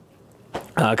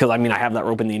 Because, I mean, I have that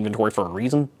rope in the inventory for a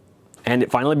reason. And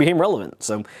it finally became relevant.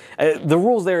 So the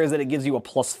rules there is that it gives you a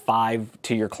 +5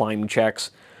 to your climb checks.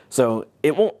 So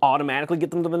it won't automatically get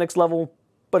them to the next level,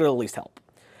 but it'll at least help.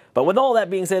 But with all that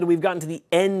being said, we've gotten to the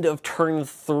end of turn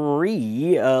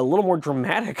 3, a little more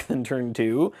dramatic than turn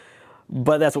 2,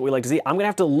 but that's what we like to see. I'm going to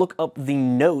have to look up the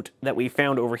note that we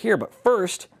found over here, but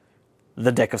first,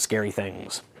 the deck of scary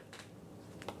things.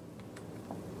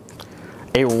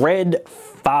 A red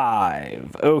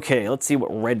 5. Okay, let's see what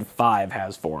red 5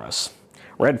 has for us.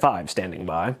 Red 5 standing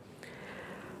by.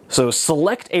 So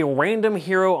select a random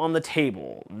hero on the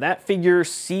table. That figure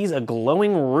sees a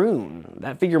glowing rune.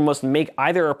 That figure must make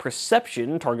either a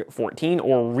perception, target 14,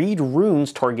 or read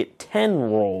runes, target 10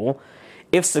 roll.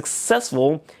 If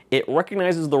successful, it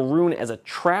recognizes the rune as a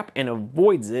trap and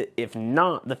avoids it. If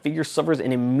not, the figure suffers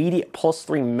an immediate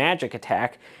 +3 magic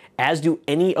attack, as do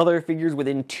any other figures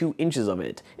within 2 inches of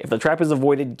it. If the trap is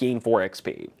avoided, gain 4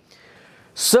 XP.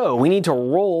 So we need to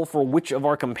roll for which of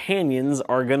our companions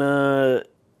are gonna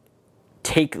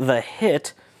take the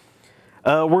hit.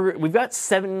 We've got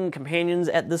 7 companions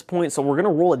at this point, so we're going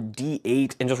to roll a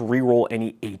d8 and just re-roll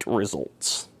any 8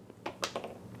 results.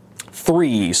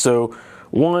 3, so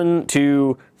 1,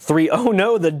 2, 3. Oh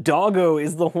no, the doggo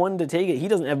is the one to take it. He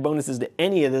doesn't have bonuses to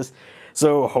any of this,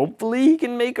 so hopefully he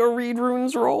can make a read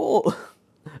runes roll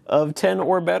of 10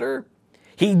 or better.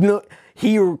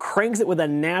 He cranks it with a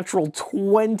natural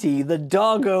 20. The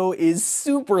doggo is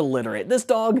super literate. This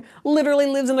dog literally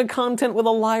lives in a content with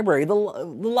a library. The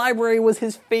library was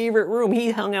his favorite room. He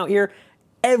hung out here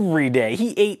every day.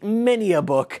 He ate many a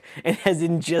book and has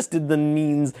ingested the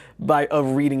means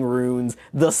of reading runes.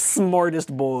 The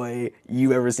smartest boy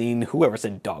you ever seen. Whoever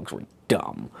said dogs were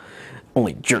dumb.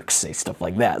 Only jerks say stuff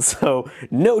like that. So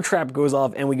no trap goes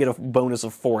off and we get a bonus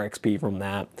of 4 XP from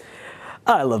that.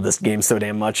 I love this game so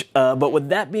damn much. But with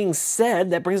that being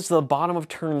said, that brings us to the bottom of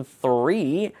turn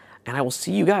 3, and I will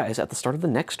see you guys at the start of the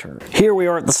next turn. Here we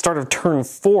are at the start of turn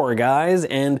 4, guys,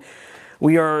 and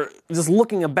we are just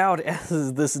looking about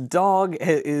as this dog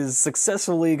is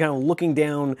successfully kind of looking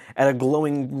down at a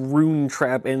glowing rune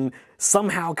trap and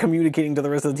somehow communicating to the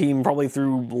rest of the team, probably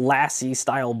through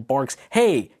Lassie-style barks.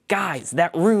 Hey, guys,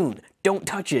 that rune, don't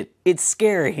touch it. It's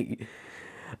scary.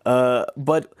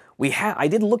 But I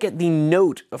did look at the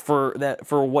note for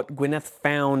what Gwyneth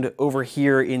found over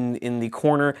here in the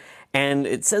corner, and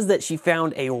it says that she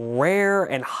found a rare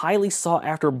and highly sought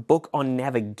after book on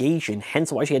navigation,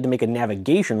 hence why she had to make a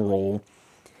navigation roll.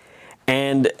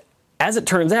 And as it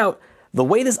turns out, the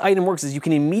way this item works is you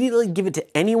can immediately give it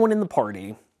to anyone in the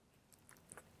party,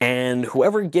 and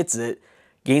whoever gets it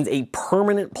gains a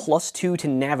permanent +2 to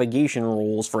navigation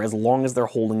rolls for as long as they're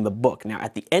holding the book. Now,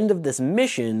 at the end of this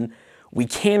mission, we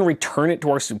can return it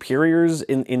to our superiors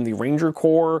in the Ranger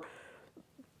Corps,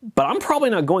 but I'm probably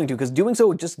not going to, because doing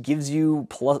so just gives you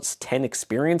 +10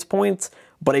 experience points,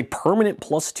 but a permanent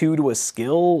 +2 to a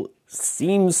skill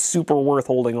seems super worth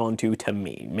holding on to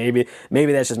me. Maybe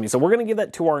that's just me. So we're going to give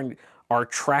that to our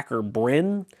tracker,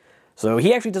 Bryn. So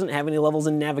he actually doesn't have any levels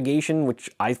in navigation, which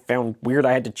I found weird.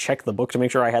 I had to check the book to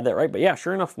make sure I had that right. But yeah,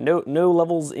 sure enough, no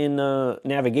levels in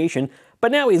navigation.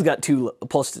 But now he's got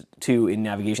 +2 in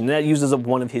navigation. That uses up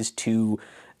one of his 2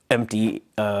 empty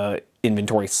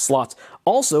inventory slots.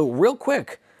 Also, real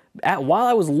quick, while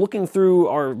I was looking through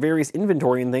our various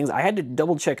inventory and things, I had to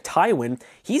double check Tywin.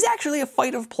 He's actually a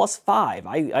fight of +5.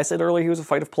 I said earlier he was a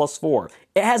fight of +4.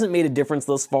 It hasn't made a difference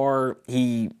thus far.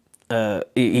 He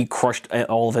crushed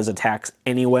all of his attacks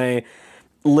anyway.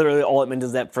 Literally, all it meant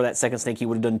is that for that second snake, he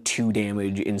would have done 2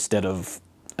 damage instead of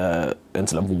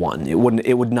 1. It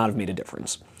would not have made a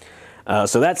difference.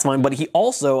 So that's fine. But he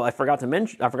also, I forgot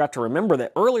to remember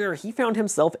that earlier he found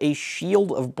himself a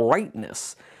shield of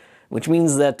brightness, which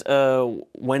means that a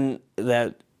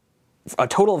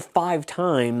total of 5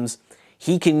 times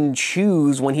he can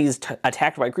choose when he's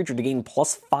attacked by a creature to gain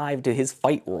 +5 to his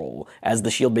fight roll, as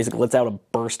the shield basically lets out a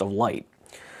burst of light.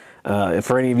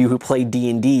 For any of you who play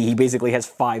D&D, he basically has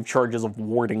 5 charges of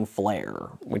warding flare,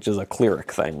 which is a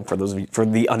cleric thing for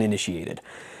the uninitiated.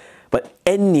 But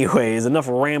anyways, enough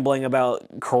rambling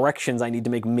about corrections I need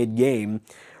to make mid-game.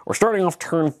 We're we're starting off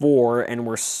turn 4, and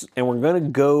we're going to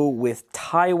go with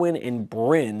Tywin and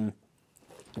Bryn.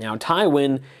 Now,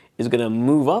 Tywin is going to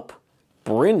move up.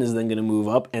 Bryn is then going to move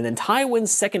up, and then Tywin's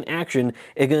second action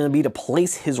is going to be to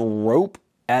place his rope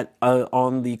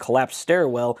on the collapsed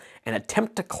stairwell and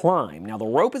attempt to climb. Now, the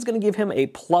rope is going to give him a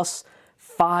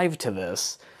 +5 to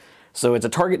this. So it's a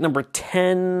target number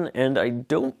 10, and I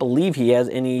don't believe he has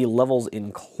any levels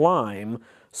in climb.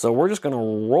 So we're just going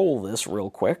to roll this real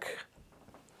quick.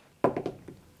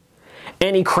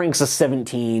 And he cranks a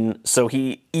 17, so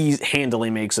he handily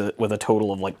makes it with a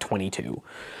total of like 22.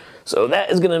 So that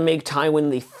is going to make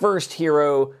Tywin the first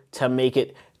hero to make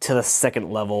it to the second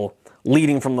level,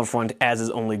 leading from the front as is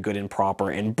only good and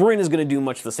proper. And Bryn is going to do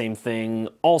much the same thing,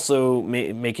 also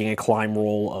making a climb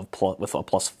roll with a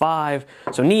 +5,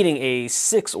 so needing a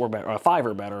 6 or better, a 5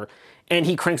 or better. And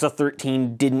he cranks a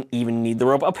 13, didn't even need the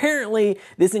rope. Apparently,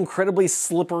 this incredibly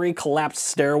slippery collapsed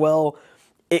stairwell,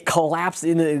 it collapsed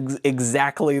in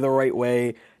exactly the right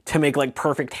way to make like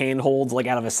perfect handholds, like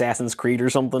out of Assassin's Creed or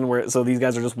something, so these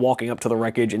guys are just walking up to the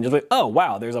wreckage and just like, oh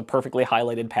wow, there's a perfectly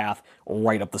highlighted path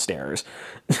right up the stairs.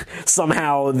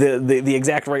 Somehow the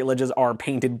exact right ledges are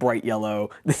painted bright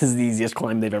yellow. This is the easiest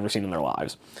climb they've ever seen in their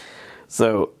lives.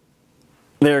 So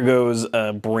there goes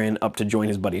Bryn up to join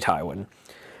his buddy Tywin.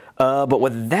 But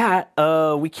with that,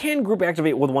 we can group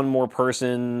activate with one more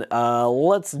person.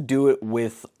 Let's do it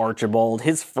with Archibald.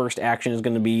 His first action is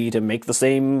going to be to make the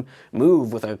same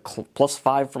move with a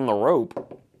 +5 from the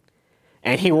rope.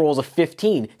 And he rolls a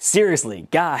 15. Seriously,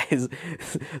 guys,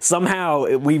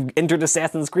 somehow we've entered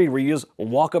Assassin's Creed where you just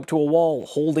walk up to a wall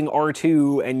holding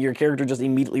R2 and your character just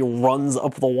immediately runs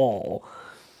up the wall.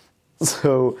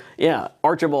 So, yeah,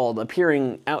 Archibald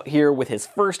appearing out here with his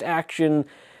first action,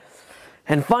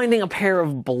 and finding a pair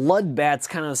of blood bats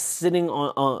kind of sitting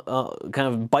on, kind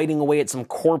of biting away at some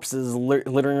corpses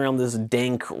littering around this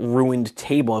dank, ruined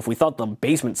table. If we thought the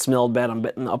basement smelled bad, I'm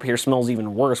betting up here smells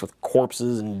even worse with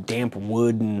corpses and damp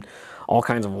wood and all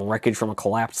kinds of wreckage from a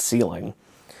collapsed ceiling.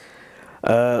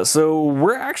 So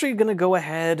we're actually going to go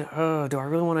ahead, do I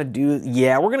really want to do,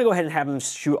 yeah, we're going to go ahead and have him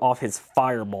shoot off his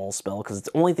fireball spell, because it's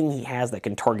the only thing he has that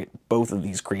can target both of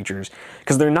these creatures.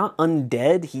 Because they're not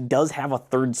undead, he does have a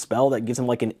third spell that gives him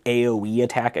like an AoE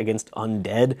attack against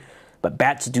undead, but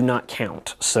bats do not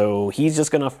count. So he's just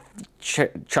going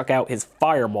to chuck out his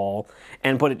fireball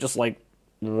and put it just like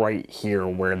right here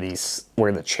where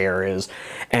the chair is,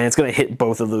 and it's going to hit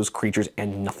both of those creatures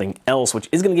and nothing else, which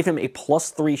is going to give him a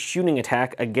 +3 shooting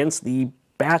attack against the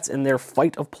bats and their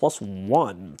fight of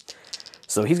 +1.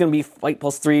 So he's going to be fight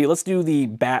 +3. Let's do the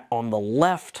bat on the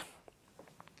left.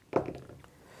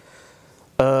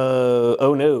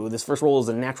 Oh no, this first roll is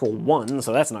a natural 1,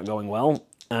 so that's not going well.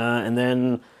 And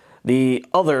then the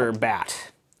other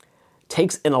bat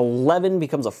takes an 11,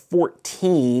 becomes a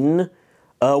 14,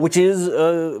 which is,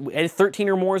 13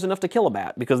 or more is enough to kill a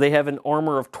bat, because they have an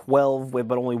armor of 12 with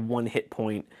but only 1 hit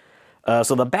point.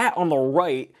 So the bat on the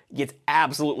right gets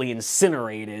absolutely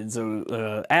incinerated.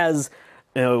 So as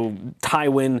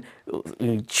Tywin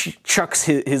chucks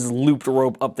his looped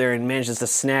rope up there and manages to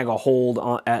snag a hold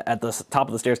at the top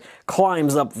of the stairs,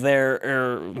 climbs up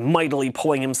there, mightily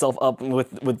pulling himself up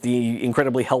with the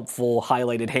incredibly helpful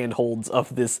highlighted handholds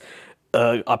of this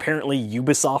apparently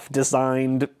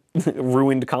Ubisoft-designed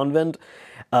ruined convent,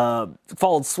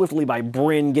 followed swiftly by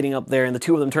Bryn getting up there, and the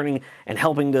two of them turning and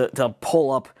helping to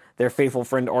pull up their faithful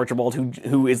friend Archibald,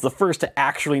 who is the first to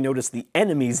actually notice the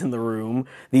enemies in the room.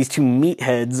 These two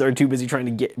meatheads are too busy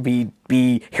trying to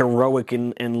be heroic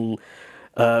and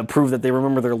prove that they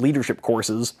remember their leadership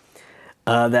courses.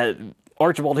 That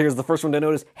Archibald here is the first one to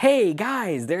notice, hey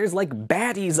guys, there's like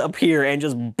baddies up here, and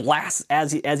just blasts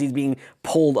as he's being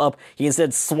pulled up. He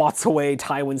instead swats away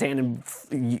Tywin's hand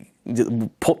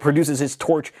and produces his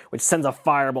torch, which sends a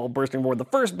fireball bursting forward. The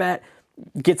first bat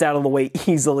gets out of the way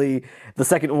easily. The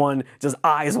second one, just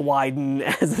eyes widen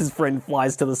as his friend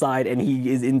flies to the side, and he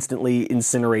is instantly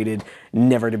incinerated,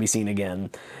 never to be seen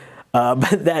again.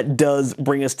 But that does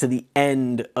bring us to the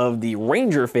end of the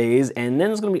Ranger phase, and then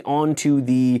it's going to be on to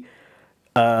the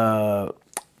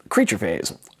creature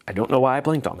phase. I don't know why I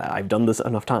blanked on that. I've done this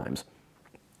enough times.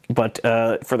 But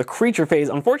for the creature phase,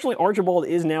 unfortunately, Archibald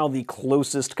is now the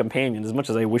closest companion, as much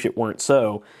as I wish it weren't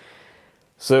so.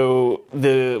 So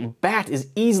the bat is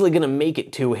easily going to make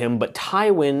it to him, but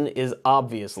Tywin is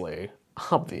obviously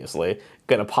going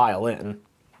to pile in.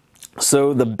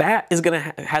 So the bat is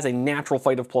has a natural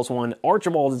fight of +1.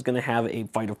 Archibald is going to have a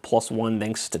fight of +1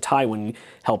 thanks to Tywin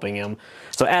helping him.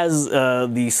 So as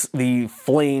the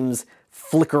flames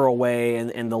flicker away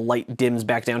and the light dims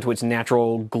back down to its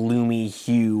natural gloomy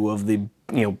hue of the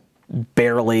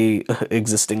barely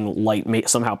existing light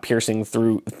somehow piercing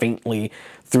through faintly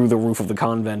through the roof of the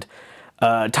convent.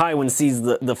 Tywin sees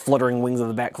the fluttering wings of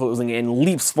the bat closing and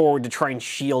leaps forward to try and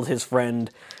shield his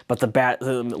friend, but the bat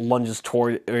lunges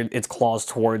toward its claws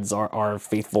towards our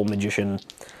faithful magician.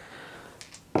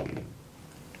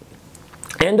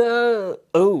 And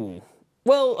oh,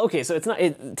 well, okay, so it's not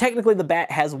technically the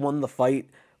bat has won the fight,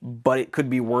 but it could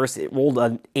be worse. It rolled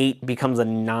an 8, becomes a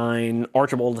 9.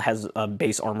 Archibald has a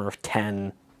base armor of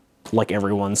 10, like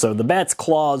everyone. So the bat's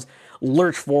claws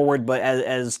lurch forward, but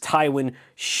as Tywin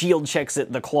shield checks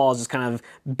it, the claws just kind of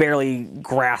barely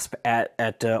grasp at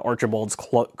Archibald's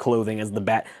clothing as the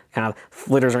bat kind of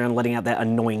flitters around, letting out that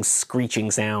annoying screeching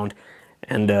sound,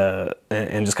 and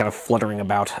just kind of fluttering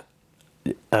about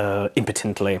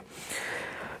impotently.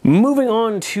 Moving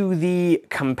on to the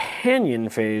companion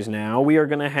phase now, we are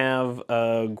going to have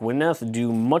Gwyneth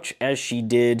do much as she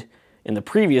did in the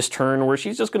previous turn, where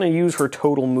she's just going to use her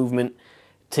total movement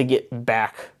to get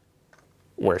back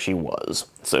where she was.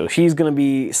 So she's going to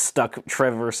be stuck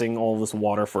traversing all this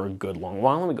water for a good long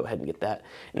while. Let me go ahead and get that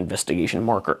investigation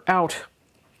marker out.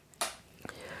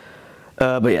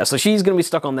 But yeah, so she's going to be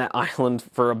stuck on that island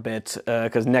for a bit,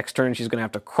 because next turn she's going to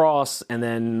have to cross, and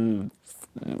then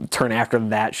turn after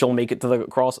that she'll make it to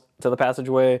the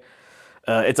passageway.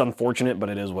 It's unfortunate, but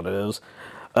it is what it is.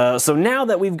 So now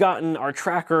that we've gotten our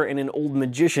tracker and an old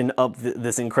magician up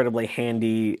this incredibly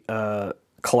handy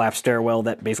collapsed stairwell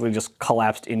that basically just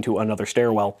collapsed into another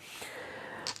stairwell,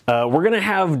 we're gonna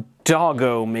have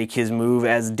Doggo make his move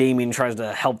as Damien tries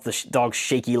to help the dog's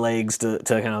shaky legs to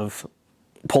kind of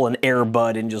pull an air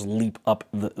bud and just leap up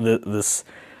this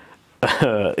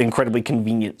incredibly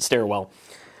convenient stairwell.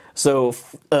 So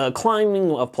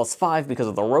climbing of +5 because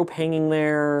of the rope hanging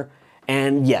there,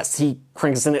 and yes, he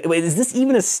cranks us in. Wait, is this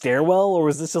even a stairwell, or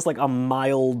is this just like a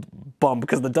mild bump?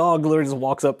 Because the dog literally just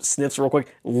walks up, sniffs real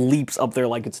quick, leaps up there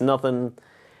like it's nothing,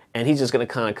 and he's just going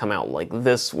to kind of come out like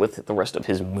this with the rest of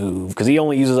his move, because he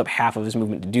only uses up half of his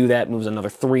movement to do that, moves another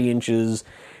 3 inches,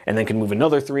 and then can move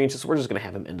another 3 inches, so we're just going to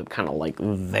have him end up kind of like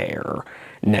there,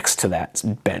 next to that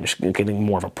bench, getting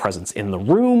more of a presence in the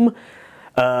room.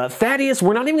 Thaddeus,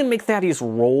 we're not even going to make Thaddeus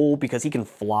roll because he can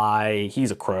fly,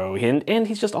 he's a crow, and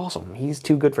he's just awesome. He's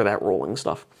too good for that rolling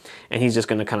stuff. And he's just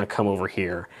going to kind of come over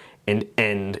here and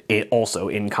end it also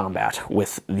in combat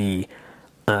with the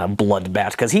blood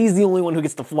bat, because he's the only one who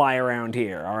gets to fly around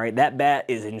here, alright? That bat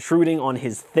is intruding on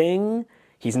his thing,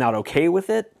 he's not okay with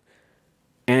it,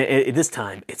 and this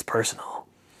time, it's personal.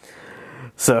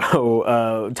 So,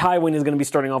 Tywin is going to be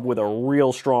starting off with a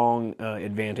real strong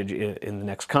advantage in the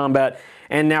next combat.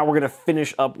 And now we're going to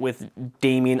finish up with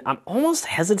Damien. I'm almost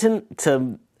hesitant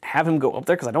to have him go up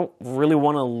there because I don't really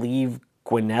want to leave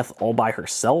Gwyneth all by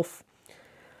herself.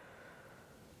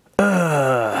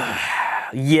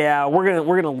 Yeah, we're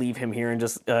gonna leave him here and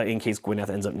just in case Gwyneth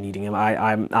ends up needing him.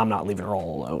 I'm not leaving her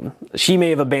all alone. She may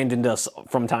have abandoned us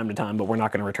from time to time, but we're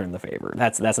not going to return the favor.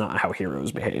 That's not how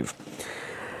heroes behave.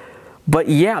 But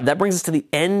yeah, that brings us to the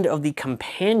end of the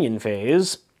companion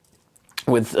phase,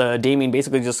 with Damien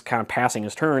basically just kind of passing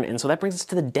his turn, and so that brings us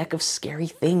to the deck of scary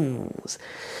things,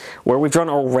 where we've drawn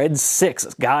a red 6.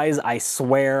 Guys, I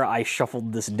swear I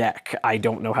shuffled this deck. I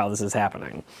don't know how this is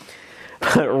happening.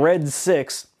 Red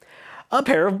 6. A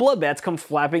pair of blood bats come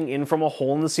flapping in from a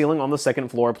hole in the ceiling on the 2nd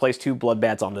floor. Place 2 blood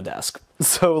bats on the desk.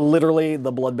 So literally,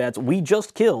 the blood bats we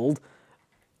just killed,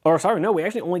 or sorry, no, we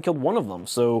actually only killed one of them,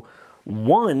 so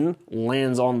 1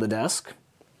 lands on the desk,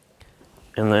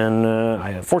 and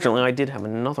then fortunately I did have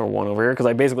another one over here because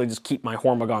I basically just keep my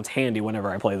Hormagaunts handy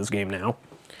whenever I play this game now.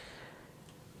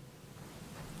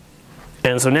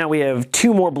 And so now we have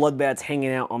 2 more blood bats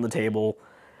hanging out on the table.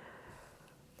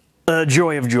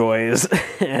 Joy of joys.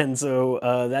 And so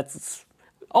that's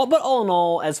all. But all in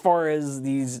all, as far as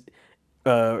these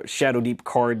Shadowdeep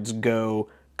cards go,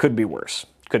 could be worse.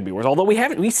 Could be worse. Although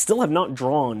we still have not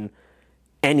drawn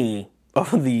any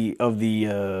of the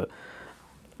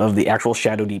actual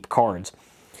Shadowdeep cards.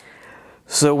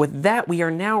 So with that, we are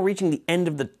now reaching the end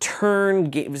of the turn.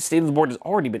 The state of the board has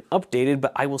already been updated,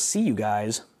 but I will see you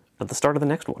guys at the start of the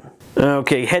next one.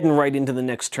 Okay, heading right into the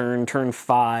next turn, turn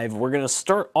 5. We're going to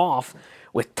start off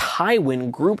with Tywin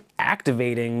group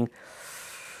activating.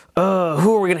 Who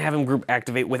are we going to have him group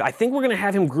activate with? I think we're going to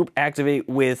have him group activate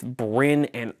with Bryn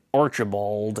and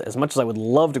Archibald, as much as I would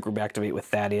love to group activate with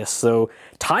Thaddeus. So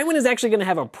Tywin is actually going to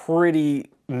have a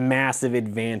pretty massive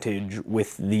advantage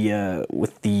with the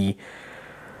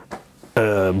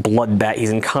blood bat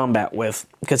he's in combat with,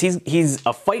 because he's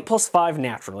a fight +5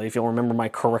 naturally, if you'll remember my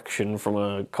correction from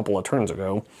a couple of turns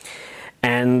ago,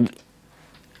 and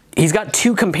he's got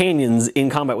 2 companions in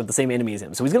combat with the same enemy as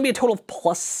him, so he's going to be a total of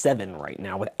 +7 right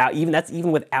now.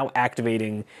 Even without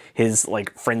activating his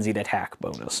like frenzied attack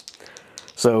bonus.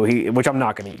 So which I'm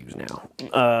not going to use now.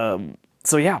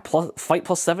 So yeah, fight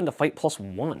 +7 to fight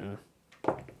 +1.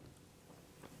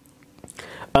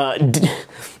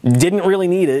 Didn't really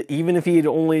need it. Even if he'd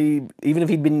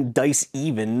been dice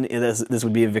even, this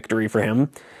would be a victory for him.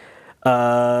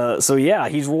 So yeah,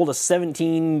 he's rolled a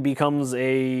 17, becomes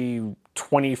a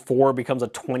 24, becomes a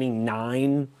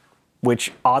 29,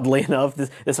 which oddly enough,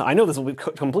 this I know this will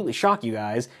completely shock you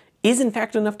guys, is in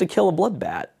fact enough to kill a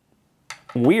bloodbat.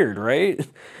 Weird, right?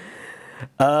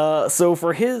 So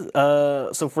for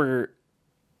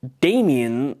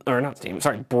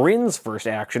Bryn's first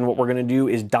action, what we're going to do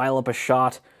is dial up a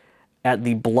shot at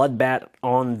the bloodbat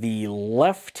on the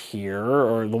left here,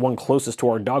 or the one closest to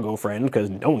our doggo friend, because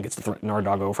no one gets to threaten our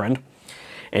doggo friend.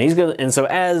 And so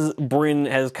as Bryn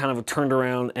has kind of turned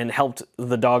around and helped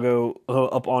the doggo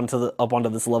up onto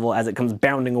this level, as it comes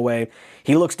bounding away,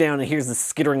 he looks down and hears the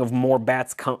skittering of more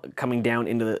bats coming down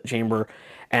into the chamber,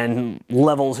 and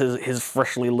levels his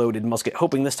freshly loaded musket,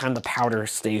 hoping this time the powder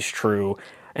stays true,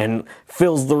 and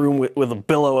fills the room with a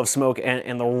billow of smoke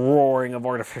and the roaring of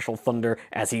artificial thunder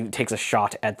as he takes a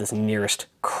shot at this nearest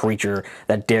creature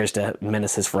that dares to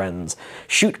menace his friends.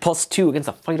 Shoot +2 against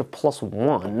a fight of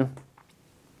 +1.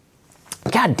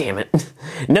 God damn it.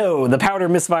 No, the powder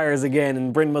misfires again,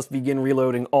 and Bryn must begin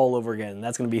reloading all over again.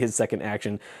 That's going to be his second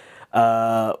action.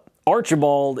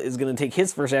 Archibald is going to take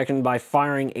his first action by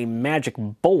firing a magic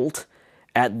bolt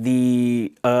at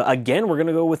the, again, we're going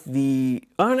to go with the,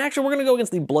 actually, we're going to go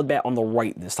against the bloodbat on the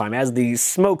right this time, as the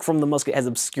smoke from the musket has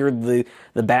obscured the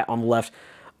bat on the left.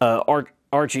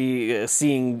 Archie,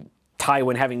 seeing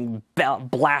Tywin having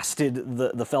blasted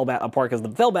the Fellbat apart, because the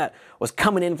Fellbat was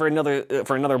coming in for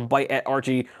another bite at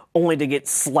Archie, only to get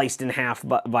sliced in half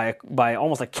by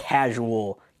almost a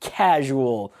casual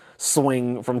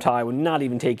swing from Tywin, not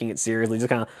even taking it seriously, just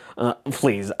kind of,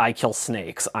 please, I kill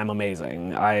snakes, I'm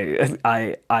amazing,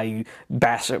 I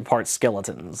bash apart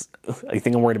skeletons, I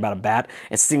think I'm worried about a bat,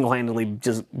 and single-handedly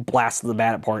just blast the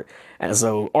bat apart. And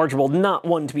so Archibald, not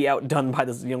one to be outdone by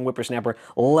this young whippersnapper,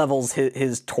 levels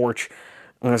his torch,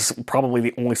 and it's probably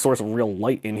the only source of real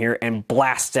light in here, and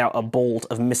blasts out a bolt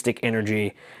of mystic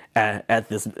energy at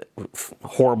this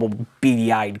horrible,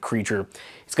 beady-eyed creature.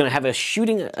 It's going to have a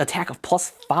shooting attack of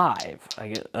 +5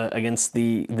 against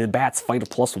the bat's fight of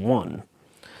 +1.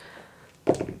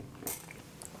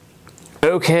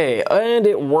 Okay, and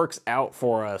it works out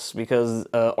for us, because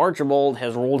Archibald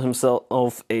has rolled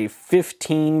himself a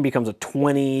 15, becomes a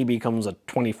 20, becomes a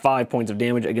 25 points of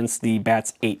damage against the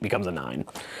bat's 8, becomes a 9.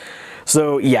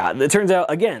 So yeah, it turns out,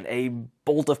 again, a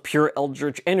bolt of pure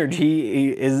eldritch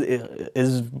energy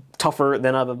is tougher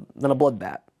than a blood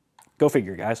bat. Go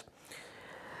figure, guys.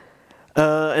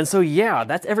 And so yeah,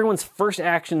 that's everyone's first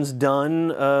actions done.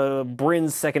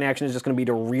 Bryn's second action is just going to be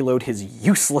to reload his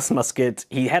useless musket.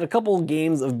 He had a couple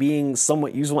games of being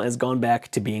somewhat useful and has gone back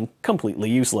to being completely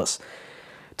useless.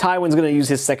 Tywin's going to use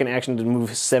his second action to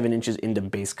move 7 inches into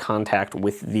base contact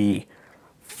with the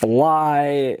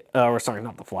fly,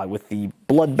 with the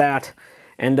bloodbat.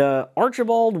 And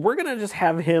Archibald, we're going to just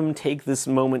have him take this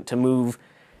moment to move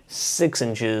 6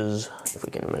 inches, if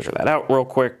we can measure that out real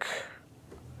quick.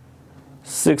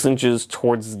 6 inches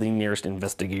towards the nearest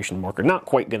investigation marker. Not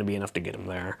quite going to be enough to get him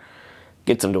there.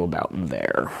 Gets him to about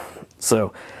there.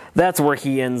 So that's where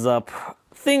he ends up.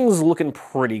 Things looking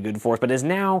pretty good for us, but is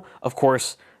now, of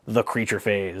course, the creature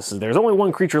phase. There's only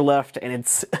one creature left, and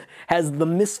it's has the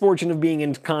misfortune of being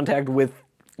in contact with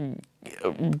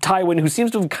Tywin, who seems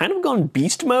to have kind of gone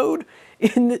beast mode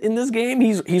in this game.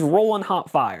 He's rolling hot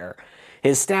fire.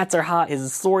 His stats are hot.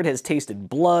 His sword has tasted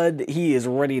blood. He is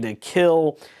ready to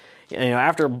kill. You know,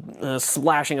 after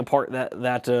splashing apart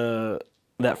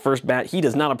that first bat, he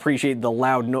does not appreciate the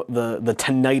loud the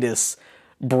tinnitus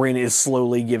Bryn is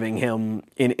slowly giving him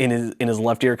in his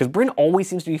left ear, because Bryn always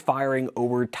seems to be firing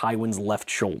over Tywin's left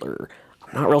shoulder.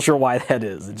 I'm not real sure why that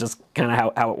is. It's just kind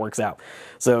of how it works out.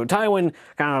 So Tywin,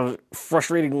 kind of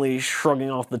frustratingly shrugging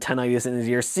off the tinnitus in his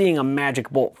ear, seeing a magic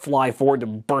bolt fly forward to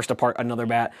burst apart another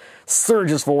bat,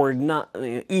 surges forward, not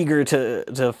eager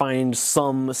to find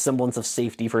some semblance of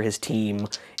safety for his team,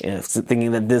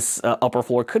 thinking that this upper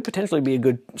floor could potentially be a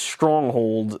good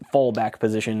stronghold fallback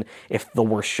position if the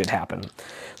worst should happen.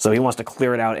 So he wants to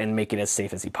clear it out and make it as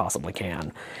safe as he possibly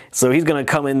can. So he's going to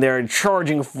come in there,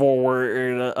 charging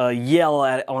forward, yell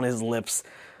on his lips,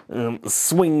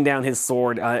 swing down his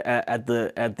sword at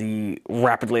the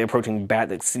rapidly approaching bat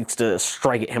that seeks to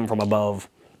strike at him from above.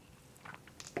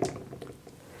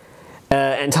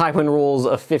 And Tywin rolls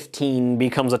a 15,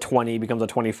 becomes a 20, becomes a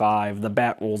 25. The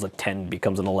bat rolls a 10,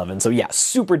 becomes an 11. So yeah,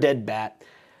 super dead bat.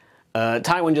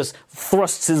 Tywin just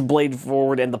thrusts his blade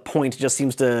forward, and the point just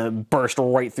seems to burst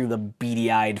right through the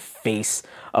beady-eyed face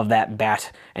of that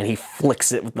bat, and he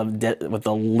flicks it with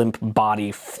the limp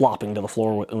body flopping to the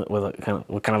floor with a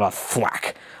kind of a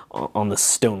thwack on the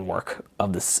stonework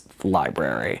of this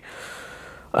library.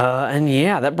 And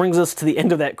yeah, that brings us to the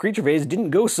end of that creature phase. Didn't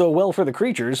go so well for the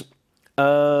creatures.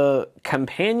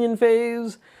 Companion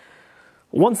phase.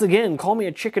 Once again, call me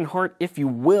a chicken heart if you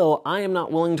will. I am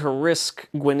not willing to risk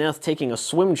Gwyneth taking a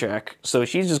swim check, so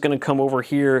she's just going to come over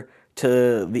here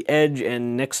to the edge,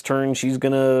 and next turn she's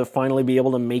going to finally be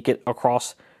able to make it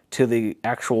across to the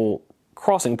actual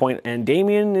crossing point, and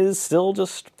Damien is still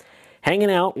just hanging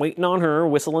out, waiting on her,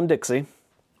 whistling Dixie.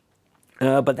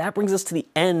 But that brings us to the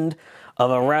end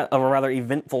of a rather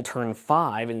eventful turn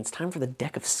 5, and it's time for the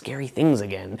deck of scary things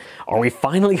again. Are we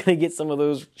finally going to get some of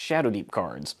those Shadowdeep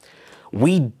cards?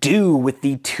 We do, with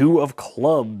the 2 of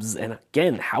clubs, and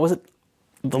again, how is it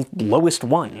the lowest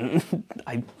one?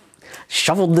 I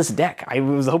shoveled this deck. I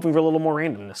was hoping for a little more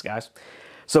randomness, guys.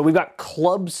 So we've got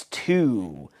clubs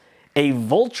 2. A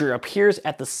vulture appears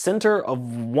at the center of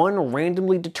one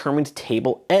randomly determined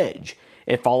table edge.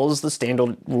 It follows the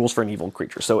standard rules for an evil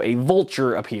creature. So a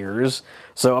vulture appears.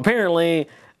 So apparently,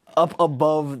 up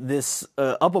above this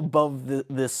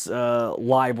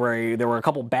library, there were a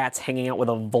couple bats hanging out with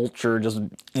a vulture just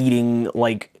eating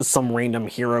like some random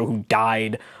hero who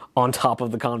died on top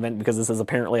of the convent, because this is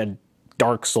apparently a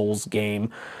Dark Souls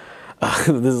game.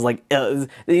 This is like, you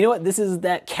know what? This is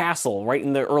that castle right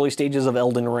in the early stages of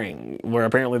Elden Ring, where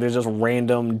apparently there's just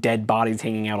random dead bodies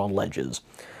hanging out on ledges.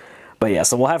 But yeah,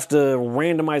 so we'll have to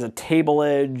randomize a table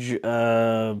edge.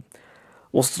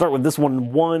 We'll start with this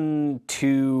one. 1,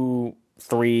 2,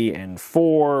 3, and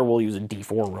 4. We'll use a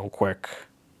D4 real quick.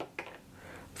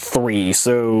 3.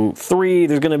 So 3,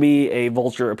 there's going to be a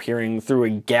vulture appearing through a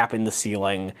gap in the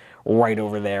ceiling right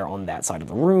over there on that side of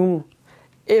the room.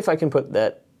 If I can put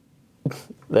that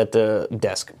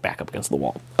desk back up against the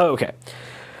wall. Okay.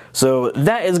 So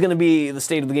that is going to be the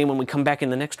state of the game when we come back in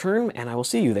the next turn, and I will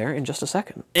see you there in just a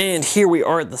second. And here we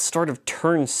are at the start of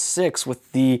turn 6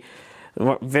 with the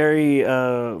very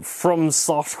From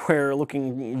Software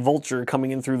looking vulture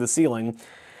coming in through the ceiling.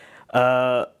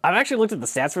 I've actually looked at the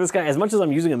stats for this guy. As much as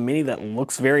I'm using a mini that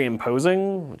looks very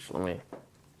imposing, which let me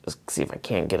just see if I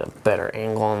can't get a better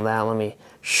angle on that. Let me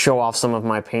show off some of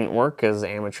my paintwork, as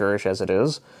amateurish as it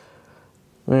is.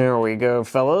 There we go,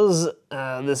 fellas.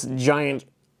 This giant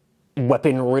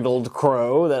weapon-riddled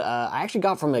crow that I actually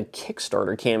got from a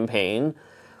Kickstarter campaign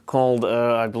called,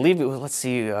 I believe it was, let's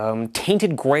see,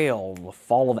 Tainted Grail, The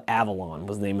Fall of Avalon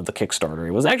was the name of the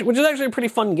Kickstarter. Which is actually a pretty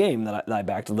fun game that I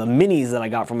backed. The minis that I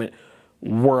got from it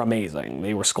were amazing.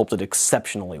 They were sculpted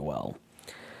exceptionally well.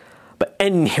 But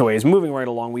anyways, moving right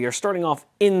along, we are starting off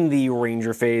in the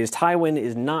Ranger phase. Tywin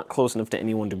is not close enough to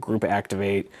anyone to group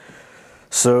activate.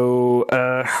 So,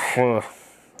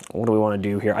 what do we want to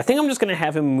do here? I think I'm just going to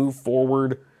have him move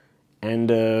forward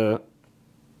and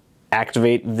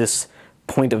activate this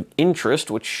point of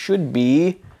interest, which should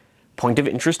be point of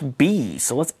interest B.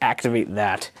 So let's activate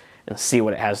that and see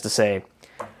what it has to say.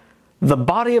 The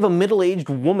body of a middle-aged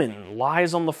woman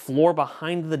lies on the floor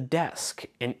behind the desk,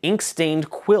 an ink-stained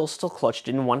quill still clutched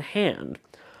in one hand.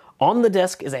 On the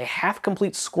desk is a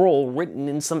half-complete scroll written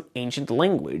in some ancient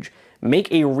language.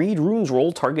 Make a read runes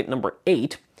roll, target number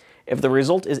 8. If the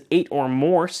result is 8 or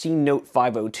more, see note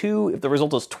 502. If the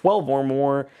result is 12 or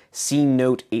more, see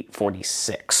note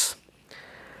 846.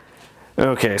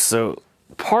 Okay, so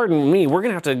pardon me, we're going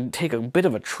to have to take a bit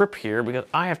of a trip here because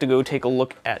I have to go take a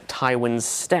look at Tywin's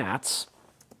stats.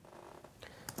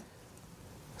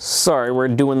 Sorry, we're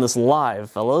doing this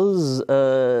live, fellas.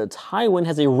 Tywin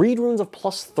has a read runes of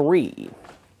 +3.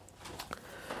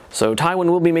 So Tywin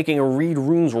will be making a read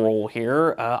runes roll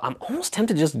here. I'm almost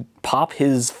tempted to just pop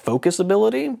his focus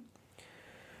ability.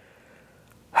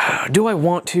 Do I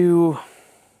want to?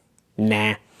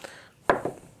 Nah.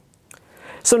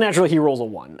 So naturally he rolls a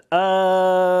 1.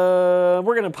 We're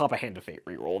going to pop a Hand of Fate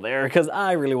reroll there because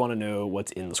I really want to know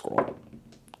what's in the scroll.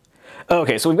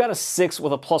 Okay, so we've got a 6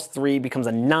 with a +3 becomes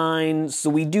a 9. So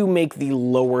we do make the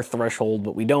lower threshold,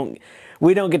 but we don't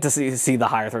get to see the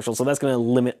higher threshold, so that's going to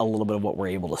limit a little bit of what we're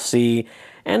able to see.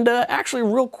 And actually,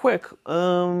 real quick,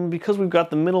 because we've got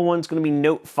the middle one, it's going to be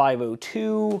note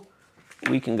 502.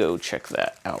 We can go check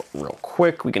that out real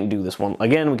quick. We can do this one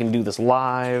again. We can do this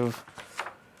live.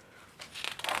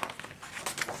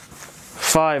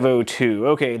 502.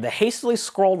 Okay, the hastily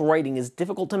scrawled writing is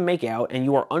difficult to make out, and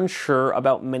you are unsure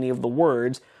about many of the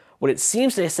words. What it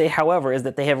seems to say, however, is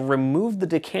that they have removed the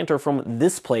decanter from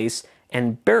this place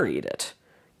and buried it.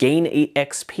 Gain 8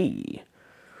 XP.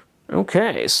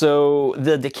 Okay, so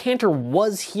the decanter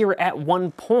was here at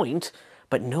one point,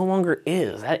 but no longer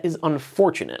is. That is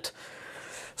unfortunate.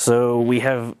 So we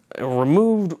have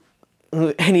removed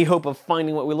any hope of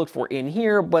finding what we looked for in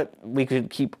here, but we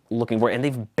could keep looking for it, and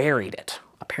they've buried it.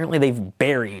 Apparently they've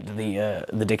buried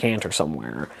the decanter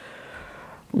somewhere.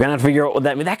 We're gonna have to figure out what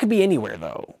that means. That could be anywhere,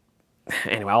 though.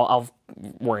 Anyway, I'll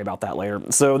worry about that later.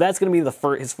 So that's gonna be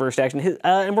his first action,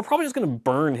 and we're probably just gonna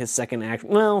burn his second action.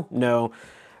 Well, no.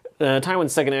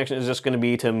 Tywin's second action is just gonna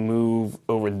be to move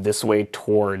over this way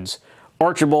towards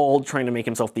Archibald, trying to make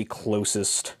himself the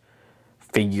closest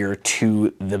figure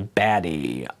to the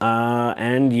baddie.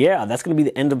 And yeah, that's going to be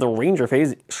the end of the ranger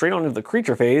phase. Straight on to the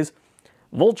creature phase.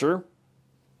 Vulture,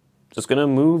 just going to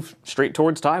move straight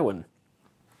towards Tywin.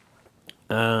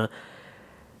 And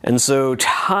so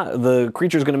the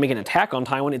creature is going to make an attack on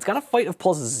Tywin. It's got a fight of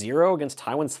 +0 against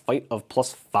Tywin's fight of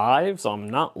 +5, so I'm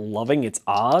not loving its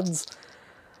odds.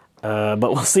 But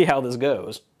we'll see how this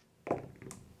goes.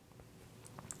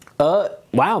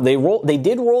 Wow, they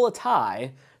did roll a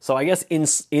tie. So I guess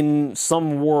in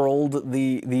some world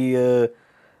the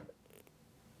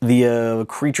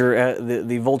creature,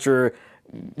 the vulture,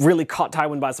 really caught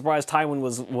Tywin by surprise. Tywin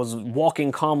was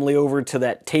walking calmly over to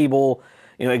that table,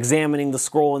 examining the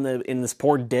scroll in this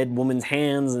poor dead woman's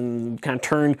hands, and kind of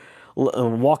turned,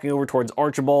 walking over towards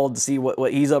Archibald to see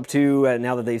what he's up to.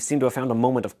 Now that they seem to have found a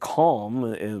moment of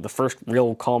calm, the first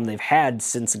real calm they've had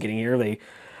since getting here.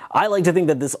 I like to think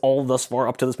that this all thus far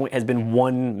up to this point has been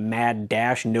one mad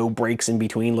dash, no breaks in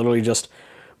between. Literally just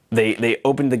they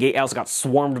opened the gatehouse, got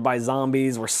swarmed by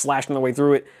zombies, were slashing their way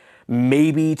through it.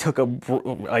 Maybe took a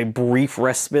brief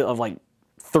respite of like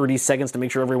 30 seconds to make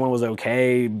sure everyone was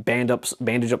okay.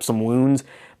 Bandage up some wounds,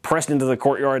 pressed into the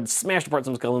courtyard, smashed apart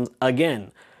some skeletons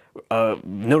again.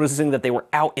 Noticing that they were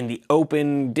out in the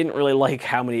open, didn't really like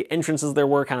how many entrances there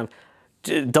were. Kind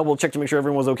of double checked to make sure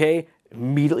everyone was okay.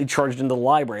 Immediately charged into the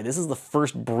library. This is the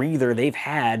first breather they've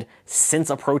had since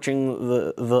approaching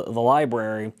the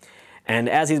library. And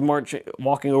as he's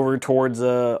walking over towards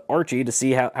Archie to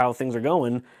see how things are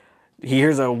going, he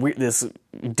hears this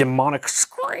demonic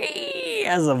scream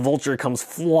as a vulture comes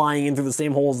flying in through the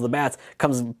same hole as the bats,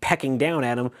 comes pecking down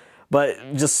at him. But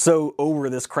just so over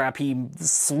this crap, he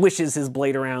swishes his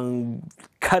blade around,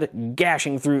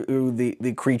 gashing through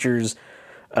the creature's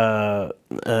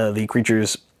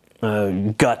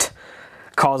gut,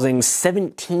 causing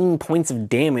 17 points of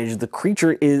damage. The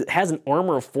creature has an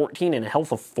armor of 14 and a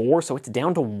health of 4, so it's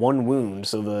down to 1 wound.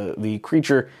 So the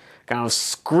creature kind of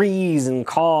screams and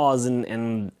caws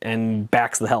and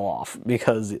backs the hell off,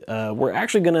 because we're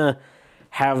actually gonna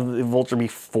have the vulture be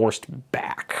forced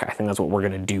back. I think that's what we're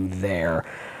gonna do there.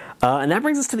 And that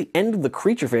brings us to the end of the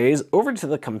creature phase. Over to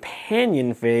the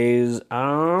companion phase.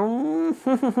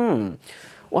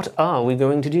 What are we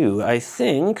going to do? I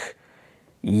think,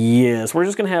 yes, we're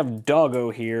just going to have Doggo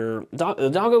here.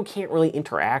 Doggo can't really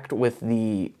interact with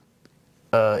the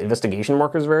investigation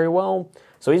markers very well,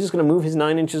 so he's just going to move his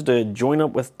 9 inches to join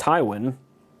up with Tywin.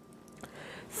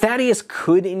 Thaddeus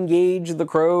could engage the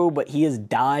crow, but he has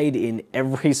died in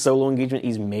every solo engagement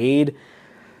he's made.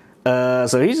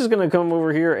 So he's just going to come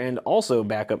over here and also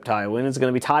back up Tywin. It's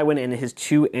going to be Tywin and his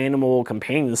 2 animal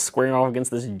companions squaring off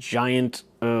against this giant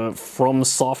From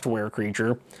Software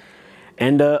creature.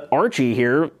 And Archie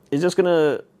here is just going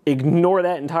to ignore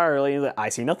that entirely. He's like, I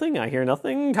see nothing, I hear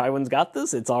nothing, Tywin's got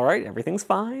this, it's alright, everything's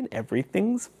fine,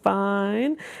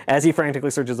 as he frantically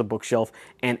searches a bookshelf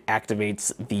and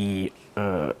activates the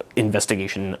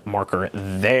investigation marker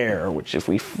there, which if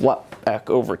we flop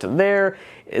back over to there,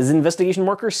 is investigation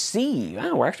marker C.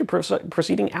 Wow, we're actually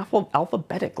proceeding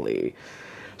alphabetically.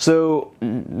 So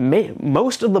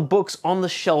most of the books on the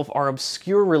shelf are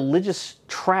obscure religious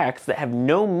tracts that have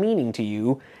no meaning to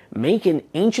you. Make an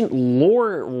ancient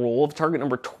lore roll of target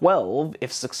number 12.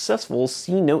 If successful,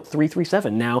 see note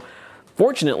 337. Now,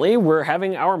 fortunately, we're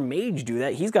having our mage do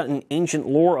that. He's got an ancient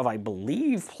lore of, I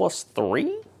believe,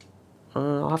 +3?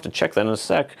 I'll have to check that in a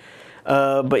sec.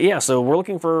 But yeah, so we're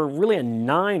looking for really a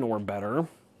 9 or better.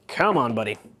 Come on,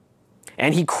 buddy.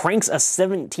 And he cranks a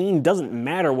 17, doesn't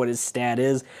matter what his stat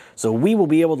is, so we will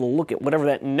be able to look at whatever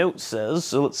that note says.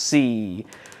 So let's see.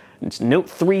 It's note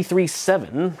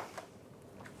 337.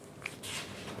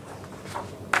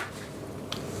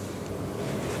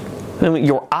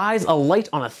 Your eyes alight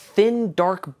on a thin,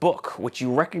 dark book, which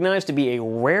you recognize to be a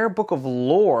rare book of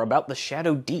lore about the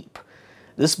Shadowdeep.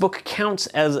 This book counts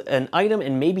as an item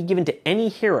and may be given to any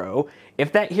hero.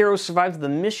 If that hero survives the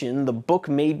mission, the book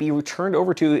may be returned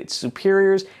over to its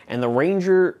superiors and the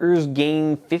Rangers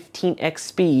gain 15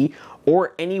 XP,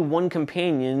 or any one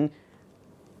companion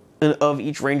of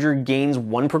each Ranger gains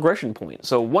 1 progression point.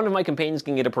 So one of my companions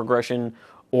can get a progression,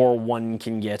 or one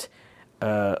can get,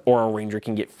 or a Ranger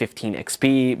can get 15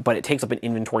 XP, but it takes up an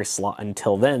inventory slot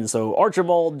until then. So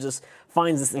Archibald just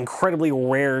finds this incredibly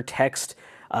rare text.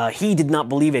 He did not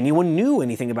believe anyone knew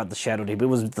anything about the Shadowdeep. It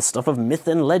was the stuff of myth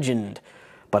and legend.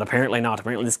 But apparently not.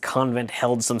 Apparently this convent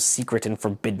held some secret and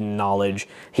forbidden knowledge.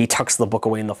 He tucks the book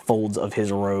away in the folds of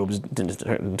his robes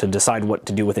to decide what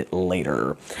to do with it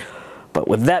later. But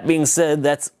with that being said,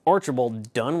 that's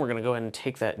Archibald done. We're going to go ahead and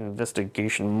take that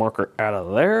investigation marker out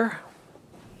of there.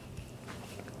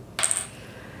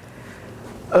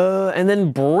 And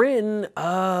then Bryn,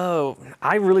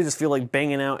 I really just feel like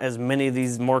banging out as many of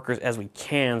these markers as we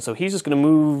can. So he's just going to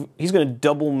move, he's going to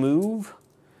double move,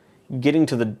 getting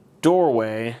to the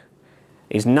doorway.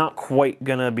 He's not quite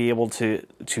going to be able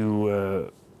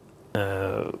to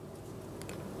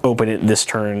open it this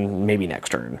turn, maybe next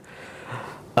turn.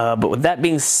 But with that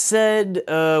being said,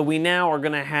 we now are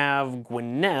going to have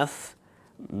Gwyneth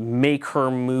make her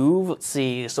move. Let's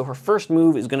see, so her first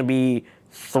move is going to be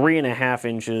 3.5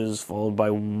 inches, followed by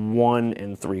 1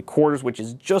 3/4, which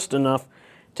is just enough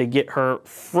to get her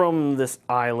from this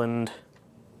island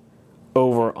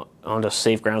over onto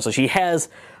safe ground. So she has,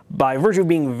 by virtue of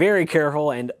being very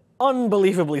careful and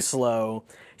unbelievably slow,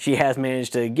 she has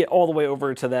managed to get all the way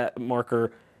over to that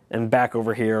marker and back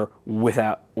over here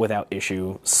without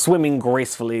issue, swimming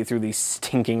gracefully through these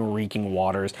stinking, reeking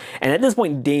waters. And at this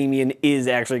point, Damien is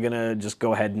actually going to just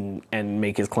go ahead and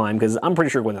make his climb, because I'm pretty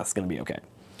sure Gwyneth's going to be okay.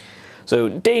 So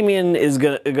Damien is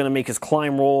going to make his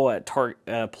climb roll at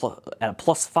a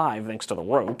 +5 thanks to the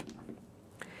rope.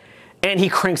 And he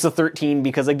cranks a 13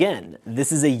 because, again,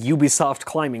 this is a Ubisoft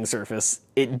climbing surface.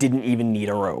 It didn't even need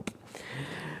a rope.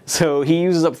 So he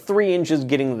uses up 3 inches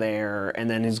getting there, and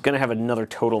then he's going to have another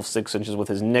total of 6 inches with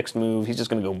his next move. He's just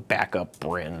going to go back up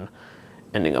Bryn,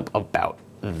 ending up about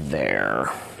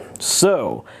there.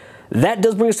 So that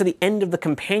does bring us to the end of the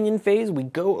companion phase. We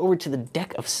go over to the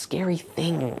deck of scary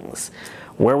things,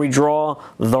 where we draw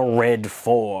the red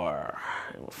 4.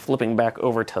 Flipping back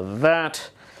over to that.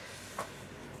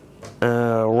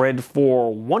 Red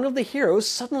 4. One of the heroes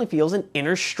suddenly feels an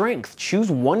inner strength. Choose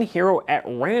one hero at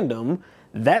random.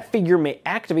 That figure may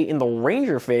activate in the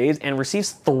Ranger phase and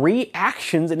receives 3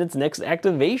 actions in its next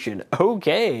activation.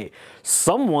 Okay,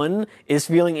 someone is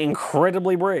feeling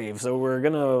incredibly brave, so we're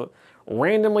gonna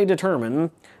randomly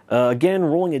determine, again,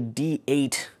 rolling a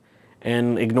D8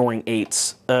 and ignoring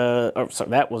 8s. So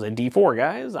that was a D4,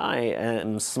 guys. I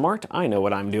am smart, I know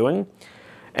what I'm doing.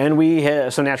 And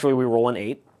so naturally we roll an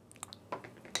 8.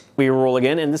 We roll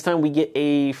again, and this time we get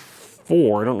a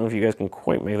 4. I don't know if you guys can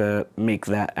quite make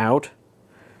that out.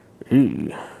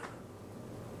 Ooh.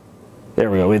 There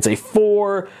we go. It's a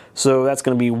 4, so that's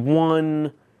going to be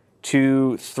 1,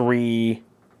 2, 3,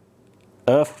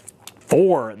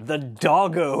 4. The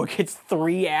doggo gets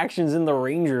 3 actions in the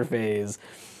Ranger phase.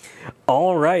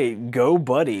 All right, go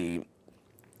buddy.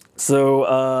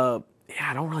 So, yeah,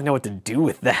 I don't really know what to do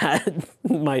with that.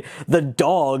 The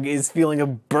dog is feeling a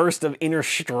burst of inner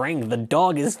strength. The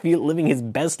dog is living his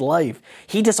best life.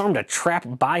 He disarmed a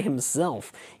trap by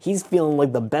himself. He's feeling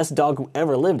like the best dog who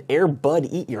ever lived. Air Bud,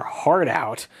 eat your heart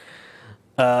out.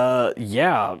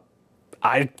 Yeah,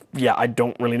 I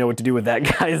don't really know what to do with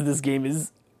that, guys. This game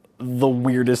is the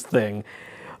weirdest thing.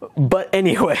 But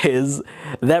anyways,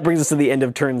 that brings us to the end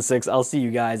of turn 6. I'll see you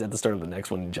guys at the start of the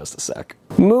next one in just a sec.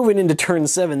 Moving into turn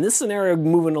 7, this scenario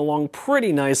moving along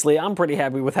pretty nicely. I'm pretty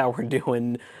happy with how we're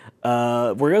doing.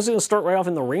 We're just going to start right off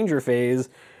in the Ranger phase,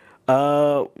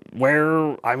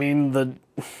 where, I mean,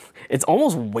 it's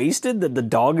almost wasted that the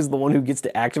dog is the one who gets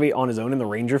to activate on his own in the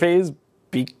Ranger phase,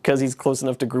 because he's close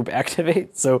enough to group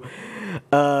activate. So,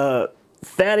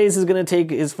 Thaddeus is going to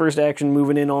take his first action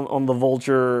moving in on the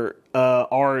Vulture.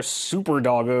 Our Super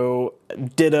Doggo,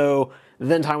 ditto.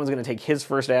 Then Tywin's going to take his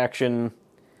first action.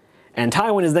 And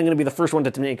Tywin is then going to be the first one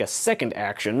to make a second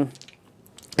action.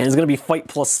 And it's going to be fight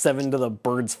 +7 to the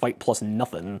bird's fight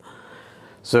 +0.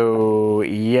 So,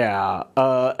 yeah.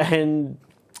 And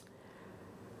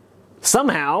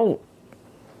somehow,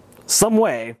 some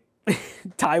way,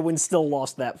 Tywin still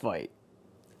lost that fight.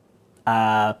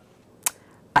 I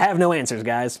have no answers,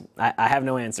 guys. I have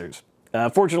no answers.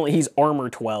 Fortunately, he's armor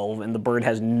 12, and the bird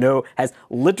has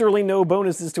literally no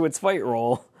bonuses to its fight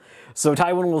roll, so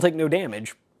Tywin will take no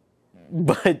damage.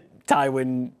 But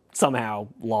Tywin somehow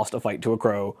lost a fight to a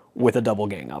crow with a double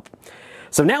gang up.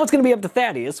 So now it's going to be up to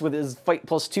Thaddeus with his fight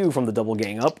 +2 from the double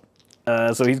gang up.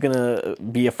 So he's going to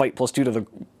be a fight +2 to the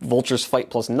Vulture's fight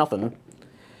 +0.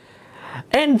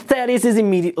 And Thaddeus is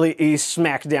immediately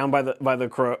smacked down by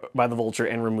the Vulture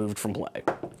and removed from play.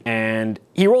 And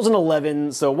he rolls an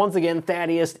 11, so once again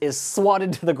Thaddeus is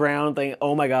swatted to the ground, thinking,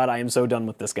 "Oh my god, I am so done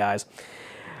with this, guys."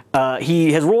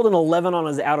 He has rolled an 11 on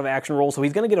his out of action roll, so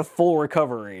he's going to get a full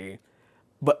recovery.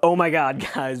 But oh my god,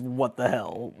 guys, what the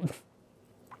hell?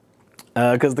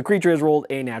 Because the creature has rolled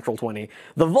a natural 20.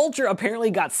 The Vulture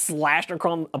apparently got slashed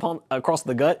across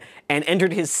the gut and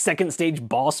entered his second stage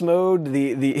boss mode.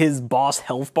 His boss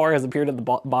health bar has appeared at the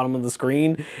bottom of the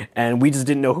screen, and we just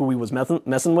didn't know who he was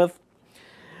messing with.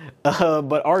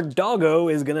 But our doggo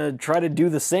is going to try to do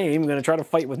the same. Going to try to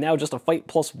fight with now just a fight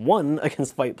 +1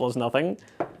 against fight +0.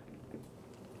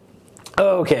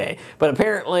 Okay, but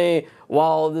apparently,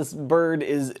 while this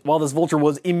Vulture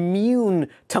was immune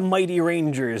to mighty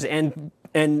rangers and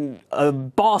a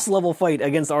boss level fight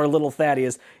against our little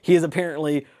Thaddeus, he is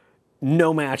apparently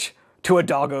no match to a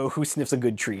doggo who sniffs a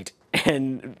good treat.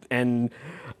 And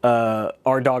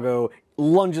our doggo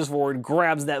lunges forward,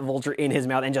 grabs that Vulture in his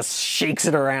mouth, and just shakes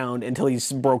it around until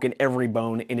he's broken every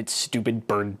bone in its stupid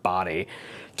bird body,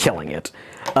 killing it.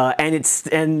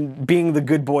 And being the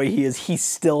good boy he is, he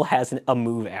still has a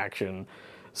move action.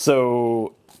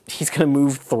 So he's gonna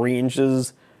move 3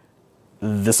 inches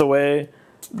this away,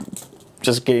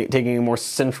 just taking a more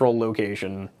central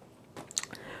location.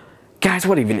 Guys,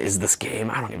 what even is this game?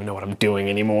 I don't even know what I'm doing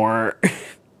anymore.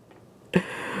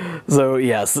 So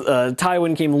yes,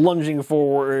 Tywin came lunging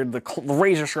forward, the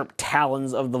razor-sharp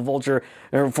talons of the Vulture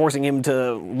forcing him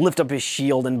to lift up his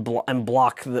shield and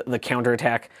block the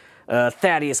counterattack.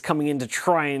 Thaddeus coming in to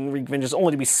try and wreak vengeance,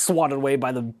 only to be swatted away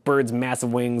by the bird's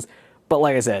massive wings. But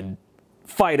like I said,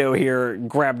 Fido here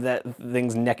grabbed that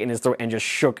thing's neck in his throat and just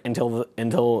shook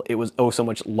until it was oh so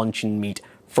much luncheon meat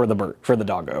for the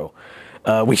doggo.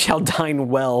 We shall dine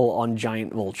well on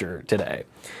giant Vulture today.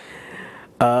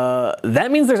 That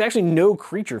means there's actually no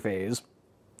creature phase.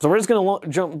 So we're just going to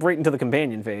jump right into the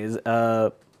companion phase.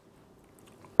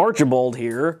 Archibald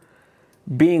here,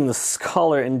 being the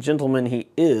scholar and gentleman he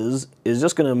is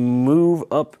just going to move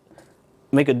up,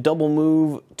 make a double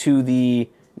move to the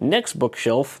next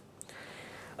bookshelf.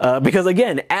 Because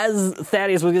again, as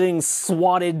Thaddeus was getting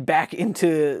swatted back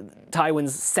into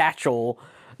Tywin's satchel,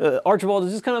 Archibald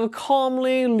is just kind of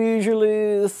calmly,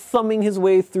 leisurely thumbing his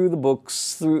way through the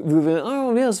books, through the,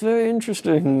 oh yes, very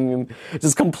interesting, and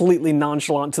just completely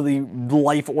nonchalant to the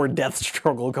life or death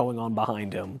struggle going on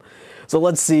behind him. So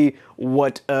let's see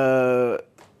what,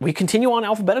 we continue on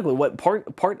alphabetically, what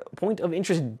point of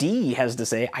interest D has to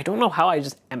say. I don't know how I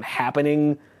just am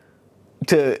happening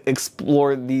to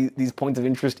explore these points of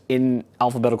interest in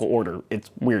alphabetical order. It's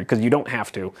weird, because you don't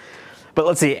have to. But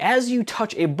let's see, as you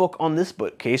touch a book on this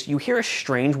bookcase, you hear a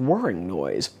strange whirring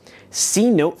noise. See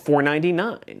note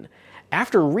 499.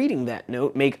 After reading that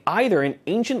note, make either an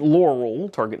ancient lore roll,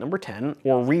 target number 10,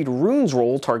 or read runes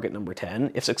roll, target number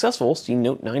 10. If successful, see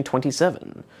note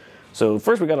 927. So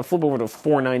first we gotta flip over to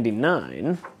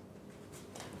 499.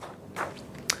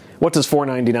 What does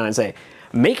 499 say?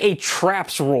 Make a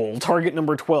traps roll, target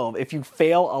number 12. If you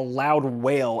fail, a loud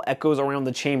wail echoes around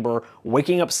the chamber,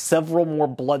 waking up several more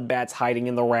blood bats hiding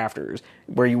in the rafters,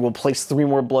 where you will place 3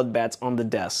 more blood bats on the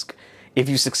desk. If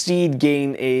you succeed,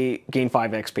 gain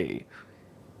 5 XP.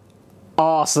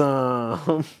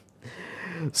 Awesome.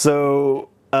 So,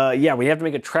 yeah, we have to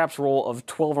make a traps roll of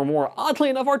 12 or more. Oddly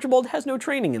enough, Archibald has no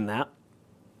training in that.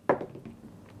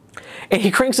 And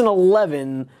he cranks an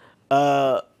 11,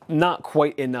 not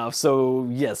quite enough, so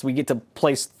yes, we get to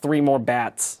place 3 more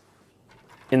bats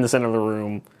in the center of the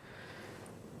room.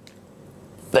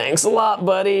 Thanks a lot,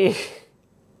 buddy.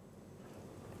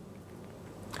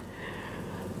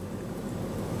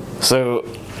 So,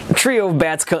 a trio of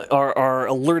bats are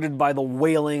alerted by the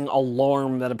wailing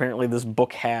alarm that apparently this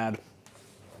book had.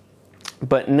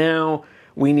 But now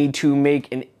we need to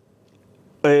make an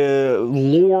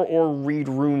lore or read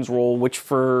runes roll, which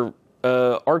for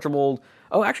Archibald...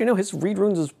 Oh, actually, no, his read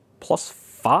runes is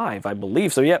 +5, I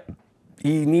believe. So, yep,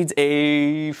 he needs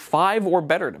a 5 or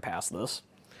better to pass this.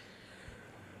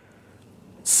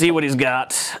 See what he's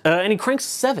got. And he cranks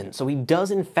 7, so he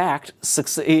does, in fact,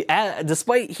 succeed.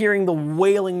 Despite hearing the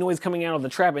wailing noise coming out of the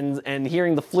trap and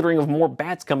hearing the flittering of more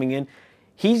bats coming in,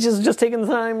 he's just taking the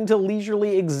time to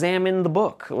leisurely examine the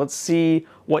book. Let's see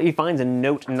what he finds in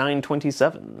note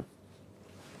 927.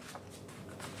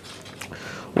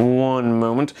 One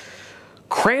moment.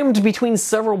 Crammed between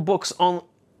several books on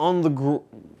the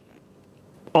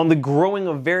growing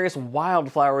of various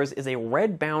wildflowers is a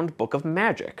red-bound book of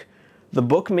magic. The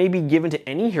book may be given to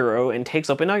any hero and takes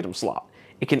up an item slot.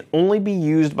 It can only be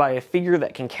used by a figure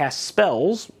that can cast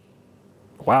spells.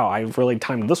 Wow, I really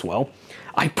timed this well.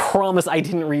 I promise I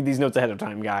didn't read these notes ahead of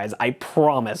time, guys. I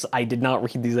promise I did not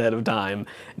read these ahead of time.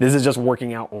 This is just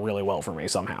working out really well for me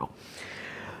somehow.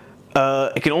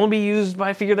 It can only be used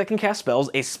by a figure that can cast spells.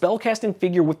 A spell-casting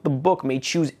figure with the book may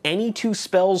choose any 2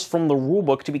 spells from the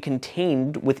rulebook to be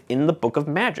contained within the Book of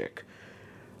Magic.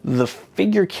 The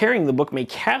figure carrying the book may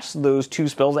cast those 2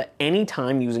 spells at any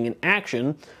time using an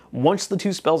action. Once the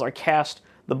 2 spells are cast,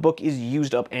 the book is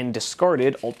used up and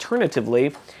discarded.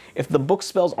 Alternatively, if the book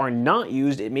spells are not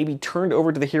used, it may be turned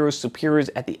over to the hero's superiors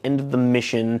at the end of the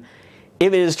mission.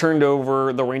 If it is turned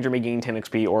over, the ranger may gain 10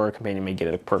 XP or a companion may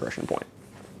get a progression point.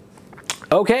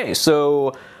 Okay,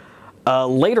 so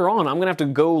later on, I'm going to have to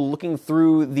go looking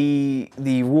through the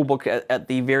rulebook at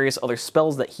the various other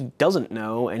spells that he doesn't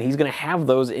know, and he's going to have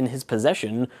those in his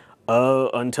possession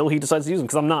until he decides to use them,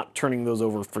 because I'm not turning those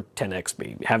over for 10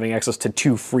 XP. Having access to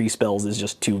 2 free spells is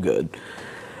just too good.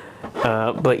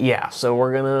 But yeah, so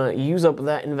we're going to use up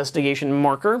that investigation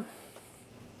marker.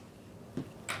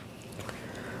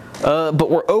 But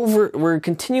we're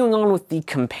continuing on with the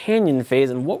companion phase,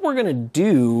 and what we're going to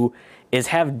do is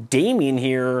have Damien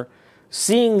here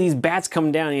seeing these bats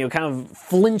come down, you know, kind of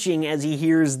flinching as he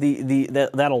hears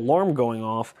that alarm going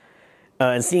off,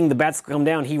 and seeing the bats come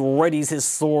down, he readies his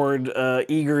sword,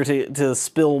 eager to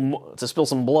spill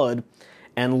some blood,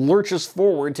 and lurches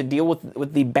forward to deal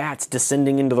with the bats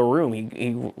descending into the room.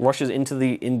 He rushes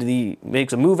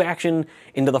makes a move action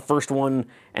into the first one,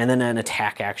 and then an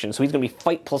attack action. So he's going to be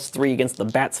fight +3 against the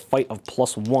bats' fight of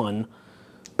 +1.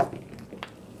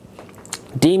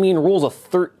 Damien rolls a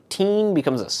 13,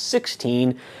 becomes a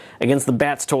 16 against the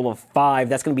bat's total of 5.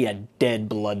 That's going to be a dead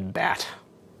blood bat.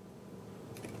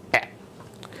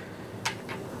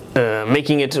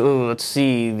 Making it, let's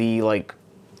see, the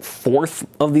 4th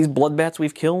of these blood bats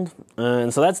we've killed.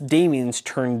 And so that's Damien's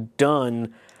turn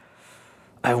done.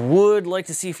 I would like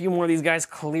to see a few more of these guys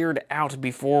cleared out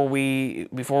before we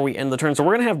end the turn. So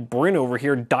we're going to have Bryn over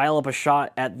here dial up a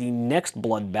shot at the next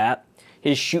blood bat.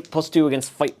 His shoot +2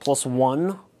 against fight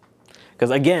 +1.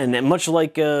 Because again, much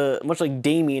like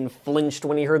Damien flinched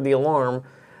when he heard the alarm,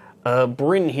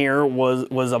 Bryn here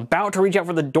was about to reach out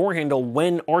for the door handle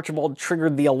when Archibald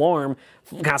triggered the alarm,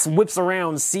 kind of whips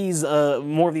around, sees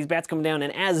more of these bats come down,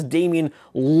 and as Damien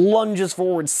lunges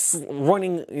forward,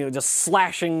 running, just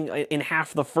slashing in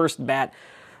half the first bat,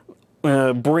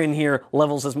 Bryn here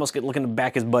levels his musket, looking to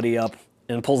back his buddy up,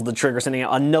 and pulls the trigger, sending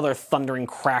out another thundering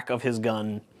crack of his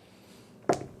gun.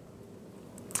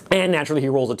 And naturally he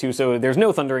rolls a 2, so there's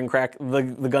no thundering crack. The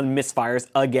gun misfires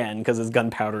again because his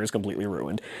gunpowder is completely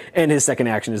ruined. And his second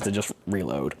action is to just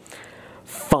reload.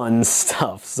 Fun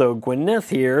stuff. So Gwyneth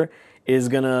here is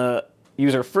going to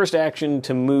use her first action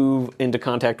to move into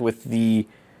contact with the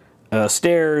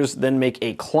stairs, then make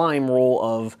a climb roll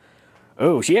of...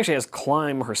 Oh, she actually has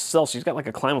climb herself. She's got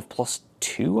a climb of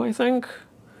 +2, I think?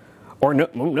 Or no,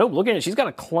 look at it. She's got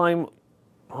a climb...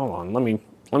 Hold on, let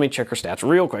me check her stats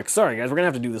real quick. Sorry, guys, we're going to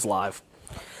have to do this live.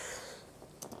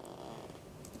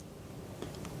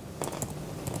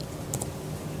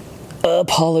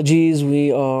 Apologies,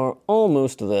 we are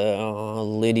almost there.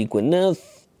 Lady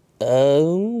Gwyneth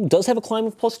does have a climb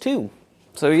of +2.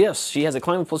 So yes, she has a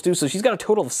climb of +2, so she's got a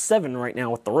total of 7 right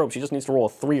now with the rope. She just needs to roll a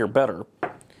 3 or better.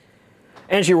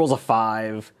 And she rolls a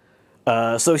 5.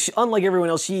 So she, unlike everyone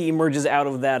else, she emerges out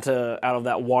of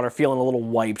that water feeling a little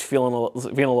wiped, feeling a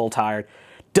little tired.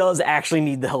 Does actually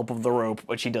need the help of the rope,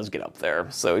 but she does get up there.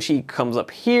 So she comes up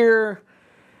here,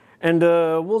 and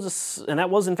and that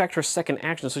was in fact her second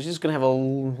action, so she's gonna have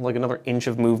another inch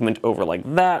of movement over like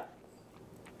that.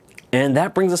 And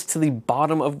that brings us to the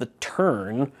bottom of the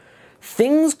turn.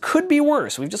 Things could be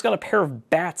worse. We've just got a pair of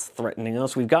bats threatening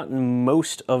us. We've gotten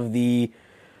most of the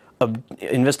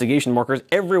investigation markers.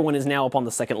 Everyone is now up on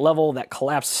the second level. That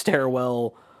collapsed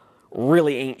stairwell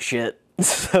really ain't shit.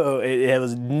 So it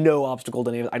has no obstacle to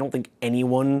any of it. I don't think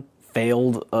anyone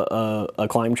failed a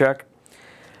climb check.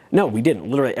 No, we didn't.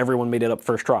 Literally everyone made it up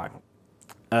first try.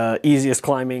 Easiest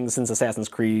climbing since Assassin's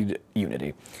Creed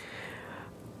Unity.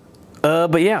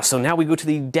 But yeah, so now we go to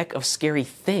the deck of scary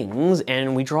things,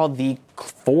 and we draw the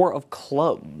 4 of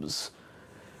clubs.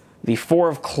 The 4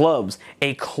 of clubs.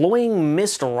 A cloying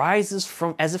mist rises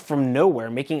as if from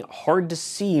nowhere, making it hard to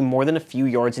see more than a few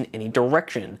yards in any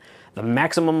direction. The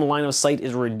maximum line of sight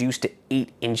is reduced to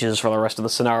 8 inches for the rest of the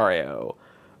scenario.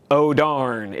 Oh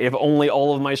darn, if only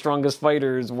all of my strongest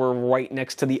fighters were right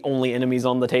next to the only enemies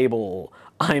on the table.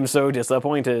 I'm so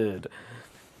disappointed.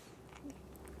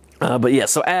 But yeah,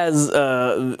 so as,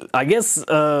 I guess,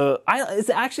 I'm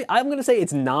going to say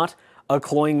it's not a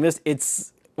cloying mist.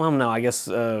 It's, well, no, I guess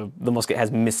the musket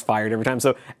has misfired every time.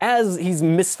 So as he's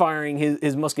misfiring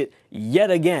his musket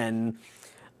yet again,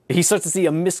 he starts to see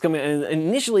a mist coming, and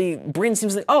initially Bryn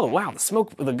seems like, oh wow, the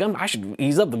smoke, the gun, I should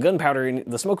ease up the gunpowder, and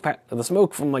the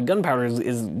smoke from my gunpowder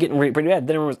is getting pretty bad.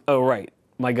 Then everyone's, oh right,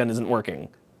 my gun isn't working.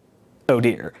 Oh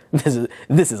dear,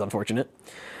 this is unfortunate.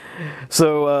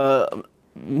 So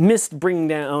mist bringing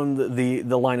down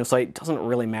the line of sight doesn't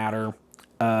really matter.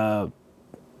 A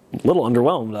little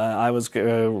underwhelmed. I was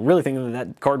really thinking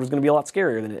that card was going to be a lot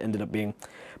scarier than it ended up being.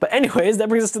 But anyways, that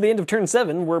brings us to the end of turn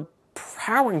 7. We're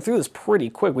powering through this pretty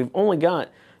quick. We've only got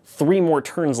 3 more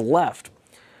turns left.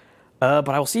 But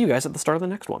I will see you guys at the start of the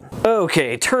next one.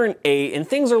 Okay, turn 8, and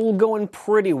things are going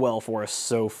pretty well for us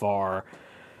so far.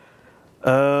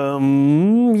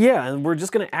 Yeah, and we're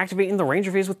just going to activate in the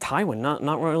Ranger phase with Tywin.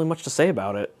 Not really much to say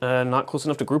about it. Not close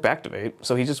enough to group activate.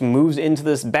 So he just moves into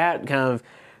this bat, kind of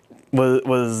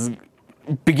was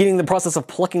beginning the process of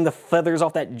plucking the feathers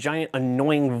off that giant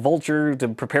annoying vulture to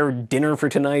prepare dinner for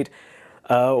tonight.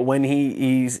 When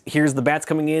he hears the bats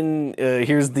coming in,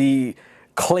 hears the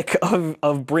click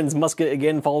of Bryn's musket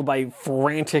again, followed by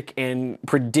frantic and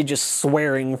prodigious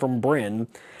swearing from Bryn.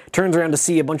 Turns around to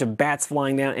see a bunch of bats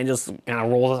flying down and just kind of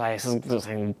rolls his eyes,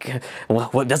 saying, well,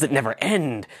 what does it never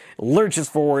end? Lurches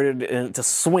forward to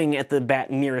swing at the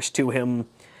bat nearest to him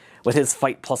with his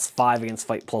fight +5 against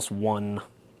fight +1.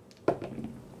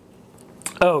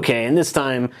 Okay, and this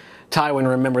time Tywin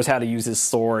remembers how to use his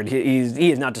sword. He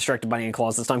is not distracted by any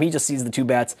claws this time. He just sees the 2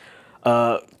 bats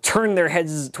turn their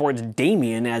heads towards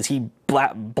Damien as he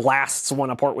blasts one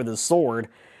apart with his sword.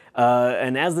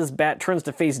 And as this bat turns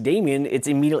to face Damien, it's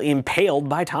immediately impaled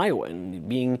by Tywin,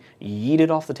 being yeeted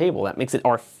off the table. That makes it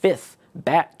our 5th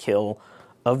bat kill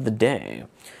of the day.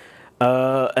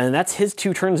 And that's his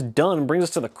 2 turns done. Brings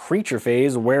us to the creature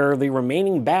phase, where the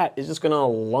remaining bat is just going to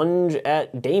lunge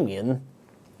at Damien.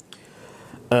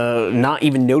 Not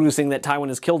even noticing that Tywin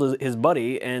has killed his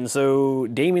buddy, and so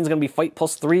Damien's going to be fight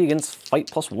 +3 against fight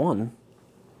 +1.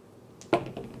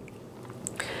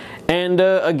 And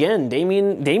again,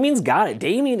 Damien's got it.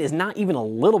 Damien is not even a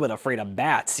little bit afraid of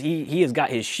bats. He has got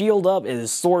his shield up,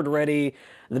 his sword ready.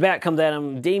 The bat comes at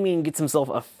him. Damien gets himself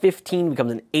a 15,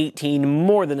 becomes an 18,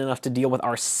 more than enough to deal with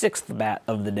our 6th bat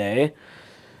of the day.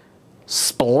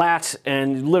 Splat,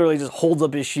 and literally just holds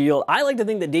up his shield. I like to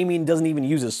think that Damien doesn't even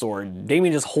use his sword.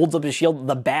 Damien just holds up his shield.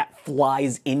 The bat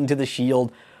flies into the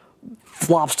shield,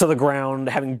 flops to the ground,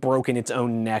 having broken its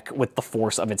own neck with the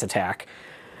force of its attack.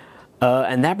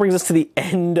 And that brings us to the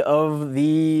end of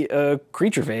the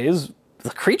creature phase.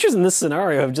 The creatures in this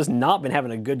scenario have just not been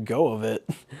having a good go of it.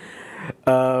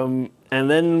 And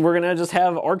then we're going to just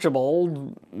have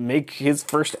Archibald make his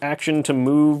first action to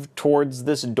move towards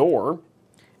this door.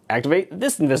 Activate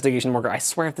this investigation marker. I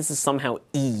swear if this is somehow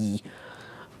E,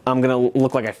 I'm going to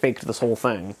look like I faked this whole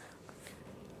thing.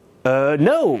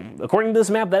 No! According to this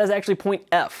map, that is actually point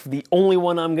F, the only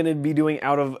one I'm going to be doing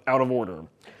out of order.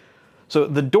 So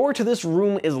the door to this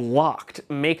room is locked.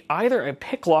 Make either a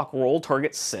pick lock roll,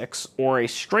 target 6, or a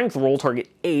strength roll, target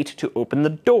 8, to open the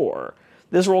door.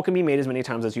 This roll can be made as many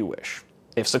times as you wish.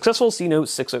 If successful, see note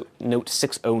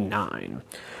 609.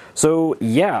 So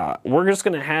yeah, we're just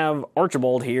going to have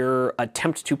Archibald here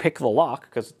attempt to pick the lock,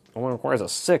 because it only requires a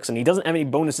 6, and he doesn't have any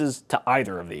bonuses to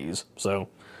either of these, so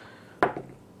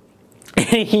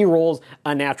he rolls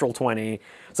a natural 20.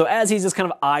 So as he's just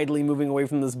kind of idly moving away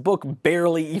from this book,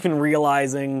 barely even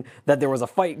realizing that there was a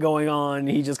fight going on,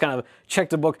 he just kind of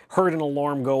checked a book, heard an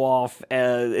alarm go off,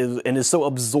 and is so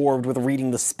absorbed with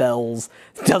reading the spells,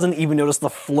 doesn't even notice the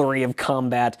flurry of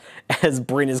combat as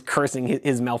Bryn is cursing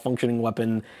his malfunctioning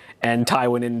weapon, and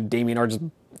Tywin and Damien are just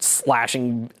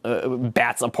slashing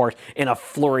bats apart in a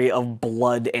flurry of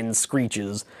blood and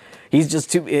screeches. He's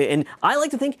just too... And I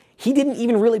like to think he didn't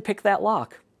even really pick that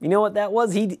lock. You know what that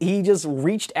was? He just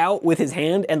reached out with his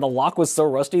hand, and the lock was so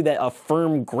rusty that a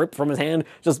firm grip from his hand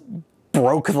just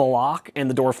broke the lock, and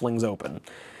the door flings open.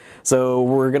 So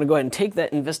we're going to go ahead and take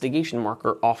that investigation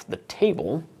marker off the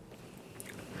table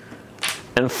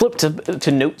and flip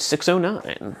to note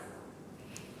 609.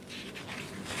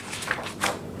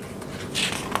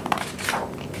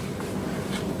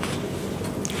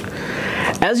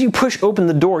 As you push open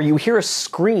the door, you hear a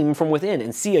scream from within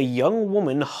and see a young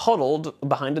woman huddled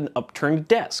behind an upturned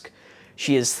desk.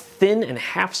 She is thin and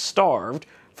half-starved.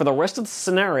 For the rest of the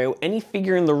scenario, any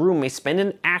figure in the room may spend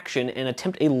an action and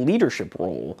attempt a leadership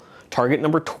role. Target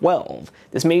number 12.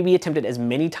 This may be attempted as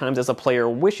many times as a player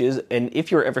wishes, and if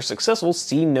you're ever successful,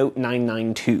 see note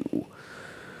 992.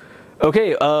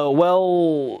 Okay,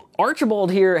 well,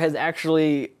 Archibald here has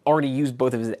actually already used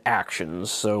both of his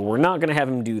actions, so we're not going to have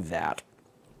him do that.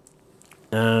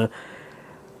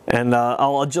 And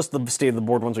I'll adjust the state of the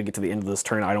board once we get to the end of this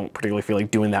turn. I don't particularly feel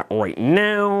like doing that right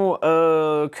now.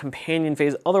 Companion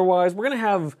phase. Otherwise, we're going to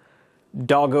have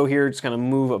Doggo here just kind of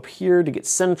move up here to get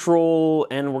central.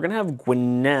 And we're going to have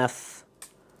Gwyneth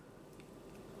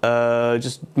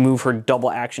just move her double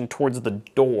action towards the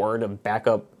door to back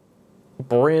up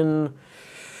Bryn.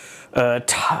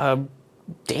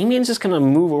 Damien's just going to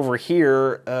move over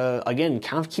here, again,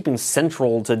 kind of keeping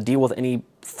central to deal with any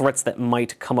threats that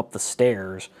might come up the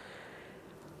stairs.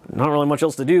 Not really much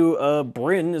else to do.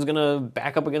 Bryn is going to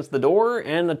back up against the door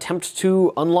and attempt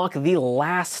to unlock the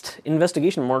last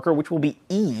investigation marker, which will be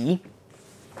E.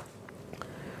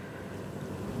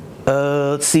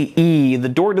 Let's see, E. The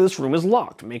door to this room is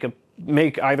locked.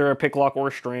 Make either a pick lock or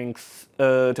a strength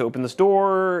to open this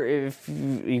door. If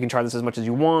you can try this as much as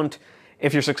you want.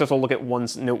 If you're successful, look at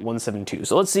note 172.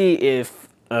 So let's see if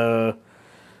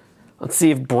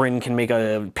Bryn can make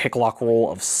a pick lock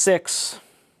roll of 6.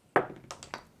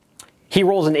 He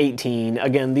rolls an 18.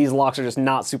 Again, these locks are just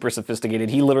not super sophisticated.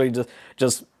 He literally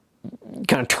just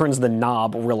kind of turns the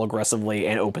knob real aggressively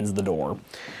and opens the door.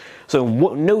 So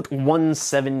note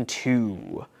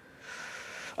 172.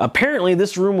 Apparently,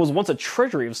 this room was once a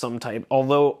treasury of some type,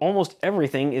 although almost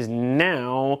everything is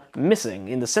now missing.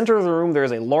 In the center of the room, there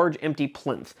is a large empty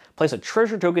plinth. Place a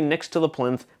treasure token next to the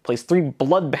plinth, place 3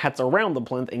 blood bats around the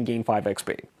plinth, and gain 5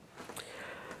 XP.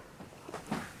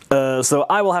 So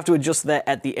I will have to adjust that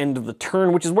at the end of the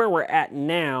turn, which is where we're at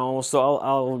now, so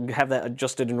I'll have that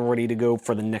adjusted and ready to go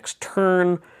for the next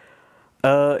turn.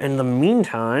 In the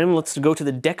meantime, let's go to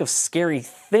the deck of scary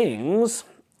things,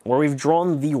 where we've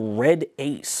drawn the red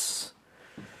ace.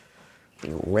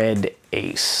 The red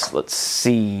ace. Let's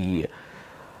see.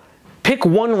 Pick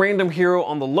one random hero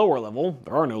on the lower level.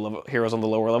 There are no heroes on the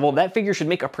lower level. That figure should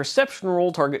make a perception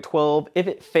roll, target 12. If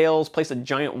it fails, place a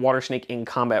giant water snake in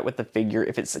combat with the figure.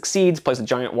 If it succeeds, place a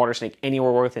giant water snake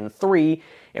anywhere within 3.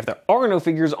 If there are no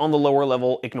figures on the lower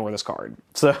level, ignore this card.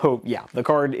 So yeah, the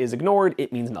card is ignored.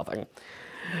 It means nothing.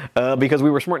 Because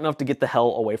we were smart enough to get the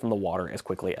hell away from the water as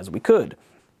quickly as we could.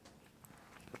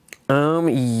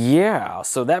 Yeah,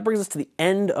 so that brings us to the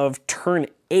end of turn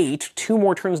 8. 2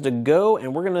 more turns to go,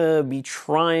 and we're gonna be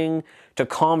trying to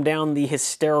calm down the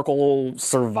hysterical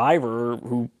survivor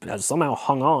who has somehow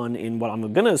hung on in what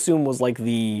I'm gonna assume was like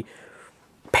the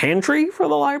pantry for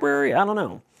the library? I don't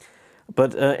know.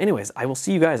 But anyways, I will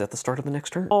see you guys at the start of the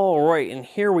next turn. All right, and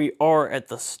here we are at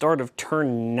the start of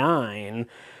turn 9.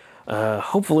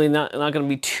 Hopefully not gonna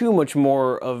be too much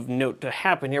more of note to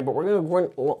happen here, but we're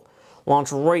gonna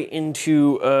launch right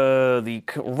into the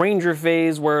Ranger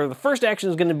phase, where the first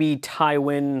action is going to be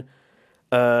Tywin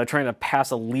trying to pass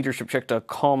a leadership check to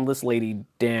calm this lady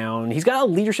down. He's got a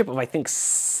leadership of, I think,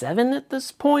 7 at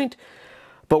this point,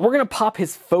 but we're going to pop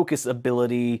his focus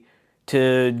ability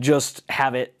to just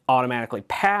have it automatically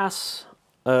pass.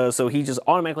 So he just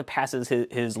automatically passes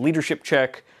his leadership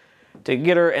check to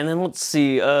get her, and then let's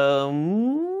see.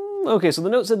 Okay, so the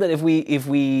note said that if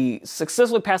we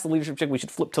successfully pass the leadership check, we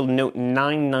should flip to note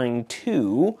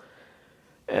 992.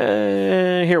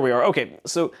 Here we are. Okay,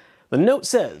 so the note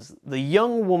says the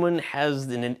young woman was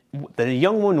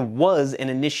an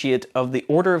initiate of the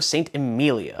Order of Saint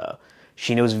Emilia.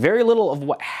 She knows very little of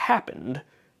what happened.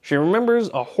 She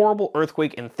remembers a horrible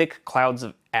earthquake and thick clouds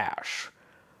of ash.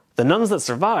 The nuns that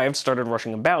survived started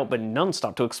rushing about, but none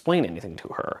stopped to explain anything to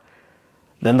her.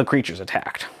 Then the creatures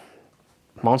attacked.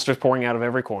 Monsters pouring out of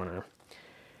every corner.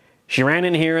 She ran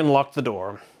in here and locked the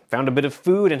door, found a bit of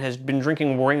food, and has been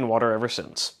drinking rainwater ever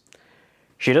since.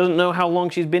 She doesn't know how long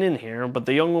she's been in here, but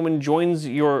the young woman joins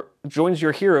your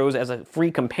heroes as a free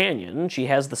companion. She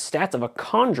has the stats of a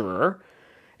conjurer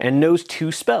and knows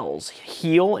 2 spells,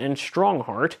 Heal and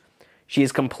Strongheart. She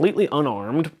is completely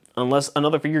unarmed, unless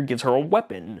another figure gives her a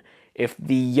weapon. If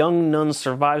the young nun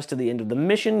survives to the end of the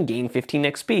mission, gain 15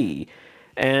 XP.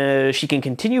 She can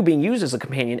continue being used as a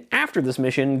companion after this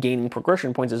mission, gaining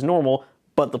progression points as normal,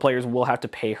 but the players will have to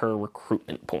pay her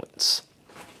recruitment points.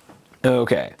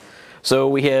 Okay, so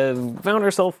we have found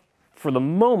ourselves, for the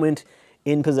moment,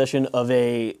 in possession of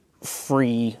a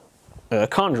free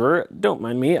conjurer. Don't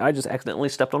mind me, I just accidentally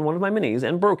stepped on one of my minis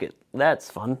and broke it.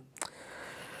 That's fun.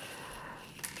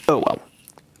 Oh well.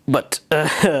 But,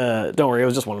 don't worry, it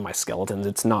was just one of my skeletons.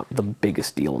 It's not the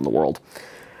biggest deal in the world.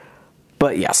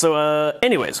 But yeah, so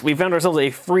anyways, we found ourselves a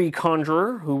free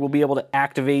conjurer who will be able to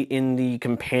activate in the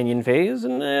companion phase,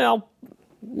 and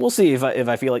we'll see if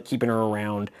I feel like keeping her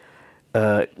around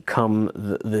come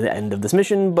the end of this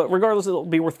mission. But regardless, it'll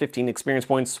be worth 15 experience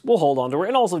points. We'll hold on to her,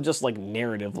 and also just like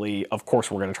narratively, of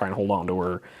course, we're going to try and hold on to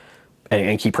her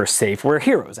and keep her safe. We're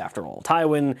heroes, after all.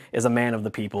 Tywin is a man of the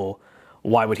people.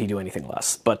 why would he do anything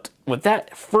less? But with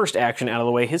that first action out of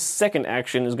the way, his second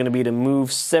action is going to be to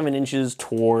move 7 inches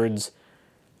towards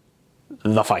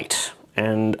the fight.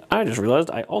 And I just realized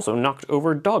I also knocked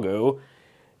over Doggo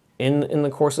in the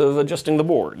course of adjusting the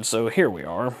board. So here we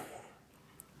are.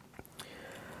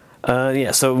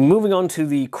 Yeah, so moving on to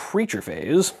the creature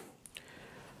phase,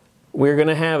 we're going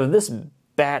to have this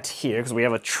bat here, because we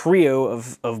have a trio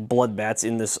of blood bats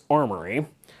in this armory,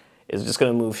 is just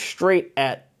going to move straight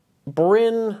at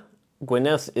Bryn.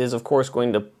 Gwyneth is, of course,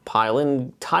 going to pile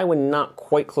in. Tywin not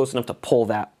quite close enough to pull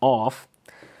that off.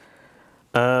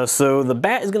 So the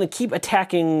bat is going to keep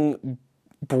attacking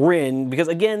Bryn, because,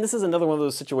 again, this is another one of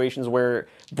those situations where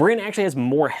Bryn actually has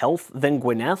more health than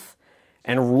Gwyneth,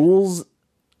 and rules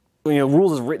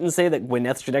as written say that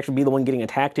Gwyneth should actually be the one getting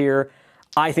attacked here.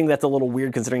 I think that's a little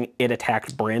weird considering it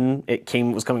attacked Bryn.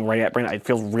 Was coming right at Bryn. It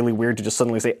feels really weird to just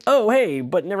suddenly say, oh, hey,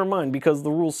 but never mind, because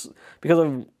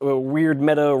of weird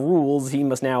meta rules, he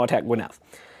must now attack Gwyneth.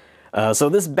 So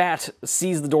this bat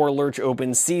sees the door lurch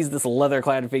open, sees this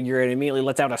leather-clad figure, and immediately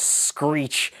lets out a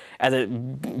screech as it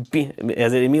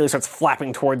immediately starts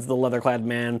flapping towards the leather-clad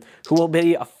man, who will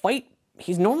be a fight.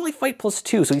 He's normally fight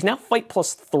 +2, so he's now fight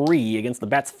 +3 against the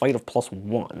bat's fight of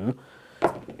 +1.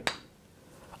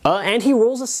 And he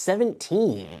rolls a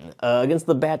 17 against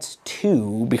the bat's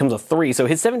 2, becomes a 3, so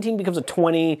his 17 becomes a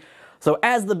 20. So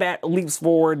as the bat leaps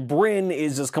forward, Bryn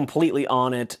is just completely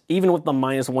on it. Even with the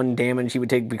 -1 damage he would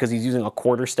take because he's using a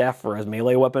quarterstaff for his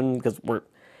melee weapon, because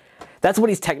that's what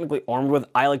he's technically armed with.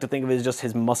 I like to think of it as just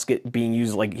his musket being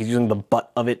used, like he's using the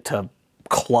butt of it to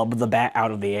club the bat out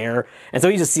of the air. And so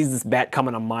he just sees this bat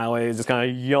coming a mile away, just kind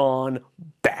of yawn,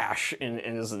 bash, and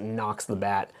just knocks the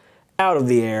bat out of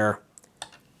the air,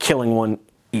 killing one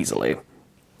easily.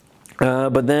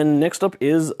 But then next up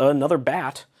is another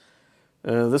bat.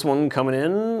 This one coming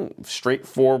in straight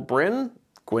for Bryn.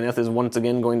 Gwyneth is once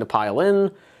again going to pile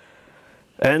in.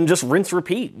 And just rinse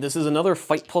repeat. This is another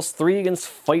fight +3 against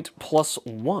fight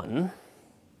 +1.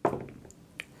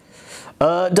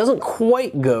 Doesn't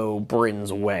quite go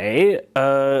Bryn's way.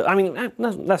 I mean,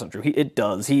 that's not true. It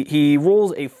does. He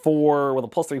rolls a 4 with a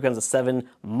 +3 becomes a 7.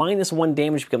 -1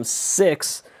 damage becomes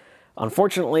 6.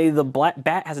 Unfortunately, the black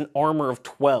bat has an armor of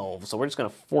 12, so we're just going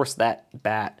to force that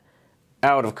bat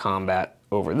out of combat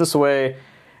over this way.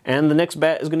 And the next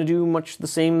bat is going to do much the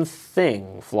same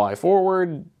thing. Fly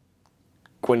forward.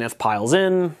 Gwyneth piles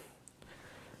in.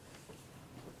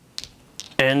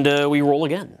 And we roll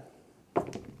again.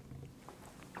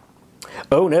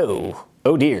 Oh no.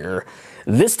 Oh dear.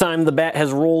 This time the bat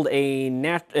has rolled a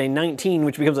 19,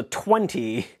 which becomes a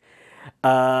 20.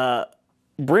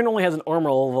 Bryn only has an armor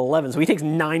level of 11, so he takes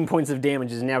 9 points of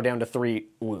damage, is now down to 3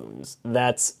 wounds.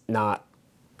 That's not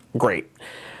great.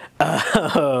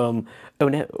 Oh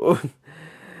no.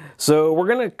 So we're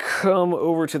going to come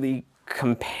over to the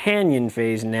companion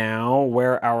phase now,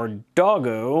 where our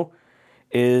doggo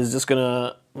is just going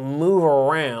to move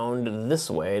around this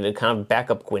way to kind of back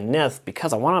up Gwyneth,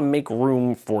 because I want to make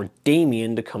room for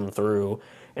Damien to come through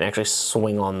and actually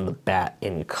swing on the bat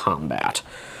in combat.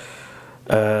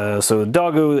 So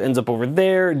Doggo ends up over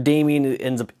there, Damien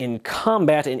ends up in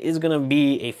combat, and is going to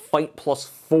be a fight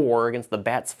 +4 against the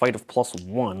bat's fight of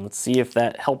 +1. Let's see if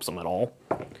that helps him at all.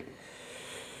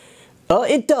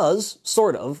 It does,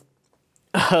 sort of.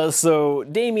 So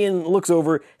Damien looks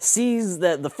over, sees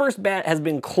that the first bat has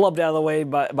been clubbed out of the way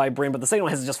by Bryn, but the second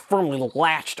one has just firmly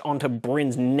latched onto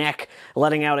Bryn's neck,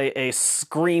 letting out a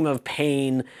scream of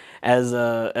pain as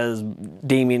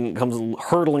Damien comes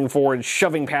hurtling forward,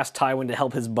 shoving past Tywin to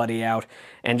help his buddy out,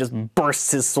 and just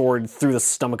bursts his sword through the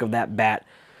stomach of that bat,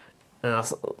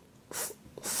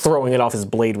 throwing it off his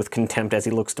blade with contempt as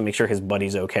he looks to make sure his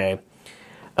buddy's okay.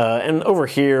 And over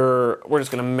here, we're just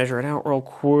going to measure it out real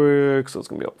quick. So it's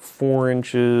going to be about 4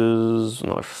 inches,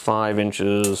 another 5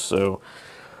 inches. So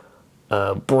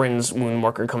Bryn's wound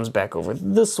marker comes back over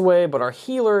this way, but our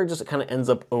healer just kind of ends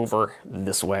up over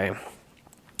this way.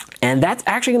 And that's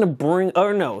actually going to bring...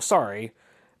 Oh, no, sorry.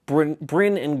 Bryn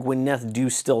and Gwyneth do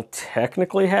still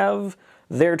technically have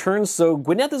their turns. So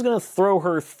Gwyneth is going to throw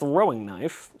her throwing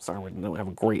knife. Sorry, we don't have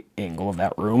a great angle of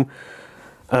that room.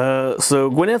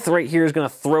 So Gwyneth right here is going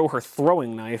to throw her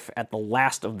throwing knife at the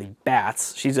last of the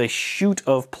bats. She's a shoot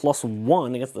of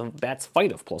 +1 against the bat's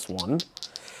fight of +1.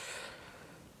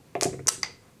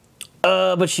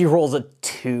 But she rolls a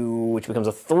 2, which becomes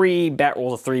a 3. Bat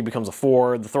rolls a 3, becomes a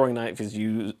 4. The throwing knife is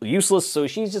useless, so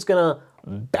she's just going to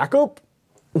back up.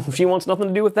 She wants nothing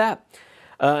to do with that.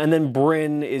 And then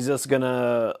Bryn is just going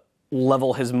to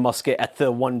level his musket at the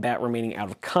one bat remaining out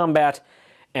of combat,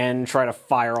 and try to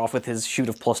fire off with his shoot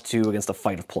of +2 against a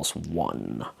fight of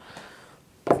 +1.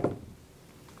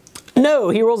 No,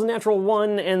 he rolls a natural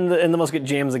 1, and the musket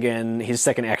jams again. His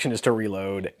second action is to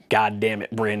reload. God damn it,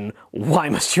 Bryn. Why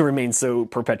must you remain so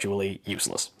perpetually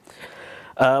useless?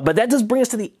 But that does bring us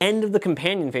to the end of the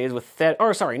companion phase with that.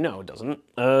 Or, sorry, no, it doesn't.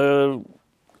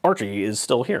 Archie is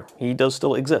still here. He does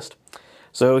still exist.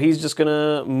 So he's just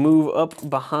gonna move up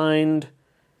behind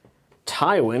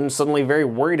Tywin, suddenly very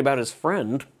worried about his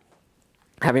friend.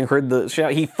 Having heard the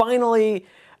shout, he finally...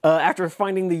 after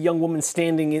finding the young woman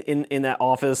standing in that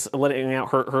office, letting out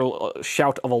her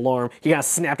shout of alarm, he kind of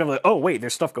snapped up like, oh wait,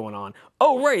 there's stuff going on.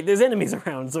 Oh right, there's enemies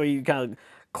around. So he kind of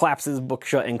claps his book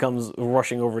shut and comes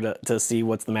rushing over to see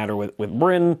what's the matter with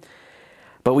Bryn.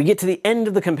 But we get to the end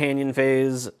of the companion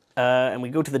phase, and we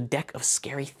go to the deck of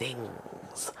scary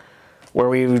things, where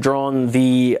we've drawn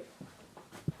the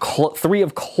 3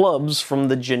 of clubs from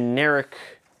the generic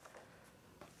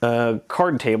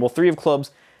card table. 3 of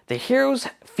clubs. The heroes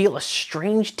feel a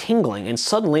strange tingling, and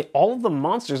suddenly all of the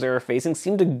monsters they are facing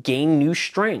seem to gain new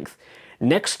strength.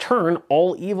 Next turn,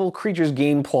 all evil creatures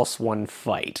gain +1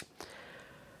 fight.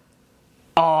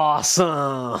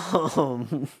 Awesome!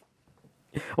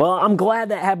 Well, I'm glad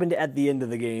that happened at the end of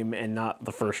the game and not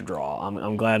the first draw.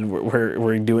 I'm glad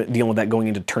we're dealing with that going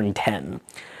into turn 10.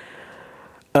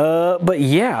 But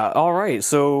yeah, alright,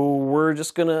 so we're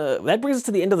just gonna... That brings us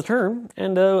to the end of the turn,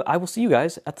 and I will see you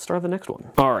guys at the start of the next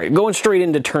one. Alright, going straight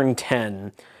into turn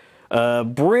 10.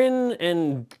 Bryn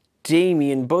and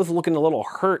Damien both looking a little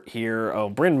hurt here. Oh,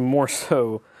 Bryn more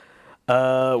so.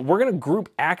 We're gonna group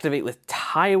activate with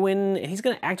Tywin, and he's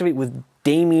gonna activate with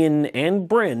Damien and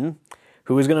Bryn,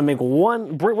 who is gonna make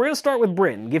one... We're gonna start with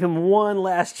Bryn, give him one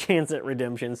last chance at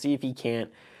redemption, see if he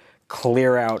can't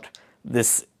clear out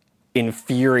this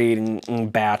infuriating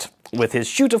bat with his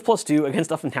shoot of +2 against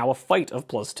now a fight of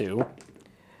 +2.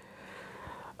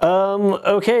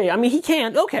 Okay, I mean, he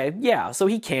can. Okay, yeah, so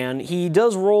he can. He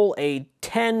does roll a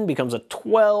 10, becomes a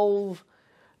 12.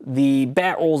 The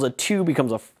bat rolls a 2,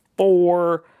 becomes a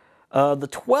 4. The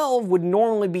 12 would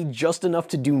normally be just enough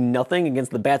to do nothing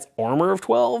against the bat's armor of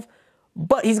 12,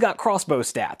 but he's got crossbow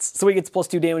stats, so he gets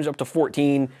 +2 damage up to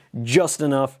 14, just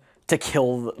enough to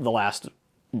kill the last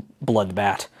blood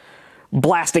bat.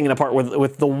 Blasting it apart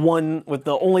with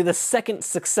only the second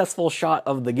successful shot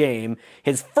of the game.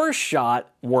 His first shot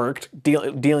worked,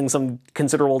 dealing some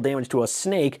considerable damage to a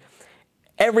snake.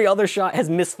 Every other shot has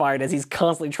misfired as he's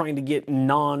constantly trying to get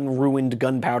non-ruined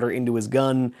gunpowder into his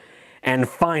gun. And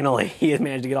finally, he has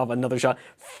managed to get off another shot,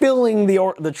 filling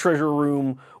the treasure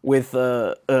room with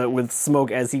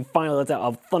smoke as he finally lets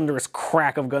out a thunderous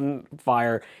crack of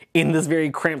gunfire in this very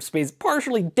cramped space,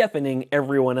 partially deafening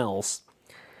everyone else.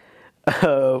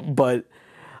 But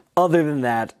other than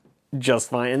that, just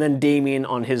fine. And then Damien,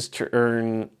 on his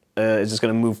turn, is just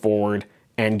going to move forward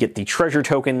and get the treasure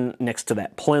token next to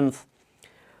that plinth.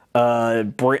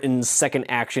 Britain's second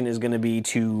action is going to be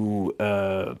to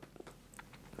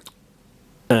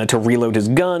reload his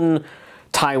gun.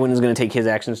 Tywin is going to take his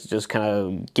actions to just kind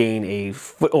of gain a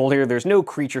foothold here. There's no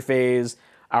creature phase.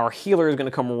 Our healer is going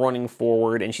to come running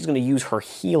forward, and she's going to use her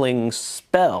healing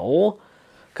spell,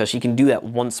 because she can do that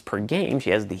once per game. She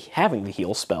has having the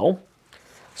heal spell.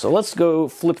 So let's go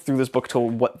flip through this book to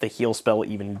what the heal spell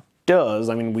even does.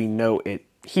 I mean, we know it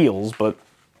heals, but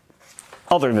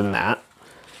other than that...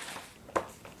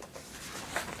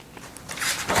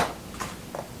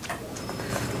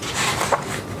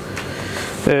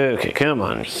 Okay, come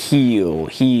on. Heal,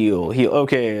 heal, heal.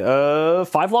 Okay,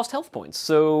 5 lost health points.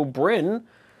 So Bryn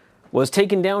was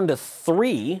taken down to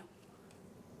 3,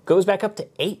 goes back up to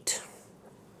 8.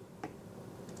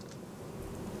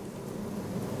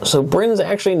 So Bryn's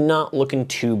actually not looking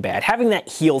too bad. Having that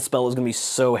heal spell is going to be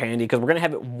so handy because we're going to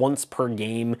have it once per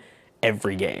game,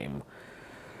 every game.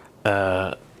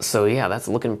 So yeah, that's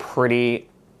looking pretty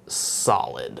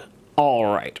solid.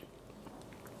 All right.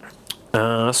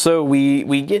 So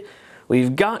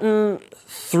we've gotten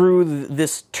through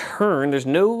this turn. There's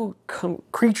no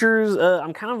creatures.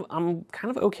 I'm kind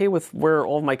of okay with where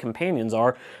all of my companions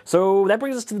are. So that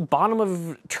brings us to the bottom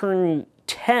of turn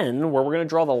 10, where we're going to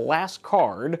draw the last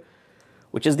card,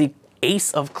 which is the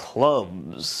Ace of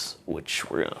Clubs, which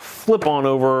we're going to flip on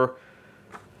over.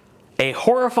 A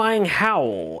horrifying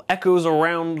howl echoes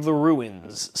around the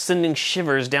ruins, sending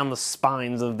shivers down the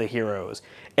spines of the heroes.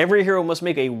 Every hero must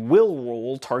make a will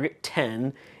roll, target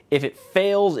 10. If it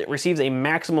fails, it receives a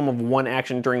maximum of 1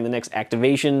 action during the next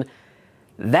activation.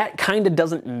 That kind of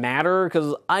doesn't matter,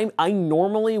 because I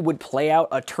normally would play out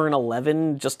a turn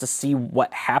 11 just to see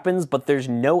what happens, but there's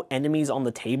no enemies on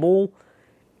the table,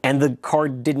 and the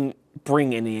card didn't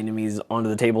bring any enemies onto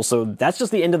the table, so that's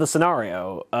just the end of the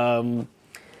scenario.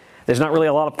 There's not really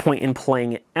a lot of point in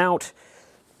playing it out.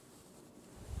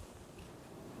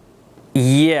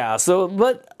 Yeah, so,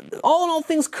 but all in all,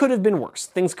 things could have been worse.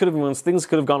 Things could have been worse. Things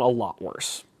could have gone a lot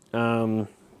worse.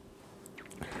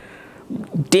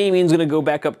 Damien's going to go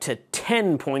back up to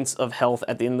 10 points of health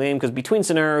at the end of the game, because between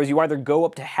scenarios, you either go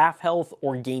up to half health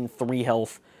or gain 3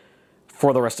 health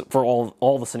for the rest, for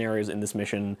all the scenarios in this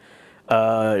mission.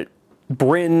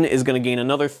 Bryn is going to gain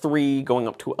another 3, going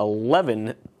up to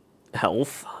 11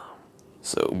 health.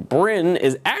 So Bryn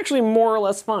is actually more or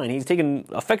less fine. He's taken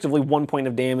effectively 1 point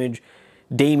of damage.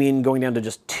 Damien going down to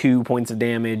just 2 points of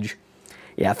damage.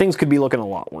 Yeah, things could be looking a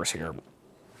lot worse here.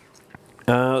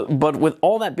 But with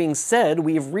all that being said,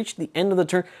 we have reached the end of the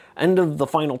turn, end of the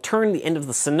final turn, the end of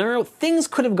the scenario. Things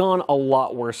could have gone a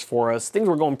lot worse for us. Things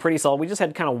were going pretty solid. We just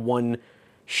had kind of one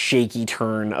shaky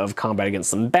turn of combat against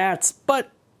some bats,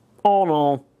 but all in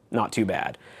all, not too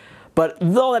bad. But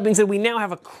with all that being said, we now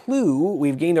have a clue.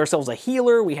 We've gained ourselves a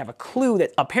healer. We have a clue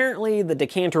that apparently the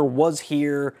decanter was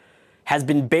here, has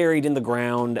been buried in the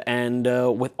ground, and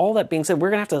with all that being said, I'm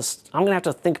gonna have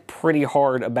to think pretty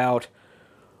hard about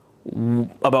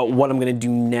what I'm gonna do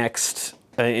next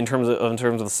in terms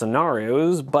of the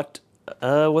scenarios. But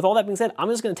with all that being said, I'm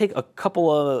just gonna take a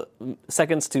couple of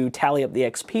seconds to tally up the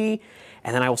XP,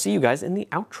 and then I will see you guys in the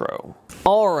outro.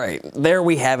 All right, there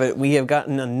we have it. We have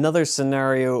gotten another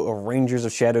scenario of Rangers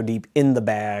of Shadowdeep in the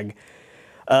bag.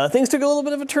 Things took a little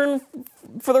bit of a turn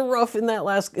for the rough in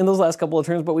those last couple of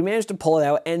turns, but we managed to pull it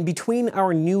out. And between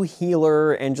our new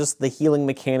healer and just the healing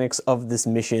mechanics of this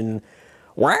mission,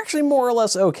 we're actually more or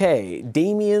less okay.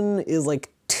 Damien is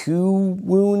like 2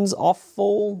 wounds off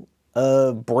full.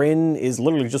 Bryn is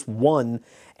literally just 1.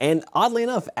 And oddly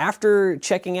enough, after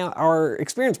checking out our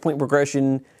experience point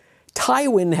progression,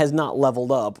 Tywin has not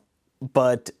leveled up,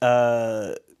 but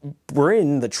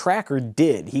Bryn, the tracker,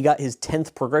 did. He got his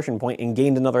 10th progression point and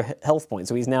gained another health point,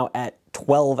 so he's now at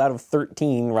 12 out of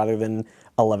 13 rather than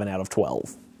 11 out of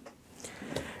 12.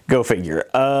 Go figure.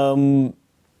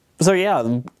 So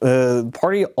yeah,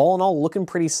 party all in all looking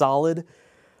pretty solid.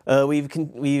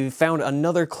 We've found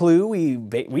another clue. We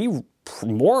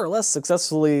more or less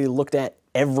successfully looked at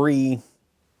every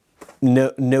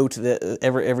note that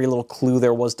every little clue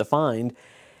there was to find,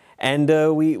 and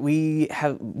we've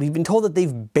been told that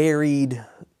they've buried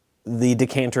the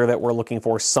decanter that we're looking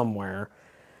for somewhere.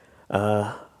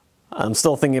 I'm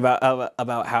still thinking about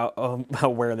how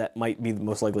where that might be the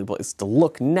most likely place to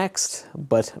look next,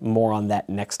 but more on that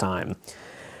next time.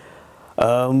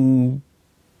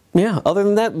 Yeah, other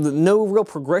than that, no real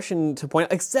progression to point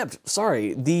out, except,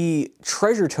 sorry, the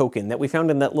treasure token that we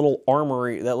found in that little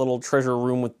armory, that little treasure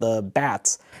room with the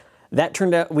bats, that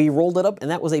turned out, we rolled it up, and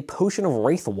that was a potion of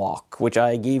Wraith Walk, which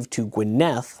I gave to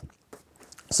Gwyneth,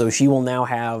 so she will now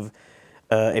have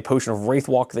a potion of Wraith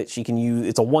Walk that she can use.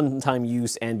 It's a one-time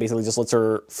use, and basically just lets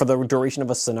her, for the duration of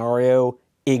a scenario,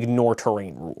 ignore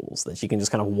terrain rules, that she can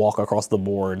just kind of walk across the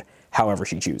board however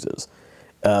she chooses.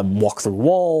 Walk through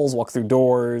walls, walk through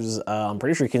doors. I'm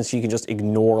pretty sure she can just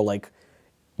ignore, like,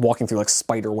 walking through, like,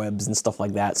 spider webs and stuff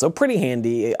like that. So pretty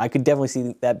handy. I could definitely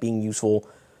see that being useful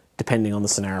depending on the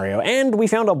scenario. And we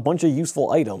found a bunch of useful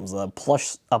items. A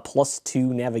 +2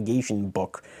 navigation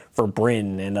book for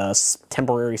Bryn and a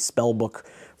temporary spell book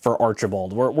for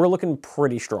Archibald. We're looking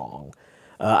pretty strong.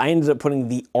 I ended up putting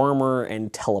the armor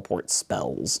and teleport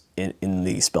spells in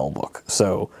the spell book.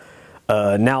 So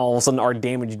now all of a sudden our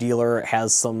damage dealer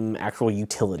has some actual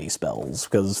utility spells,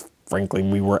 because frankly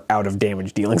we were out of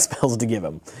damage dealing spells to give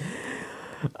him.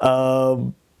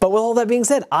 But with all that being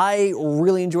said, I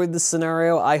really enjoyed this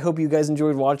scenario. I hope you guys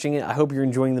enjoyed watching it. I hope you're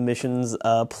enjoying the missions.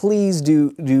 Please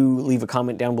do leave a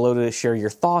comment down below to share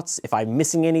your thoughts. If I'm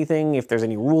missing anything, if there's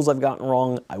any rules I've gotten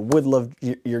wrong, I would love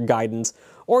your guidance.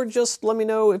 Or just let me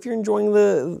know if you're enjoying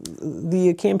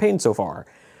the campaign so far.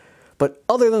 But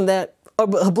other than that,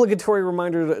 obligatory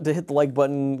reminder to hit the like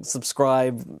button,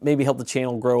 subscribe, maybe help the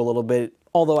channel grow a little bit.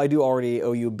 Although I do already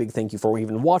owe you a big thank you for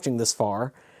even watching this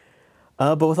far.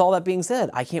 But with all that being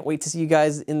said, I can't wait to see you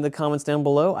guys in the comments down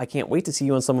below. I can't wait to see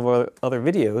you on some of our other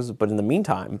videos. But in the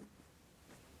meantime,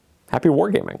 happy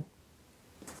wargaming.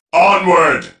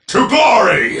 Onward to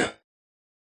glory!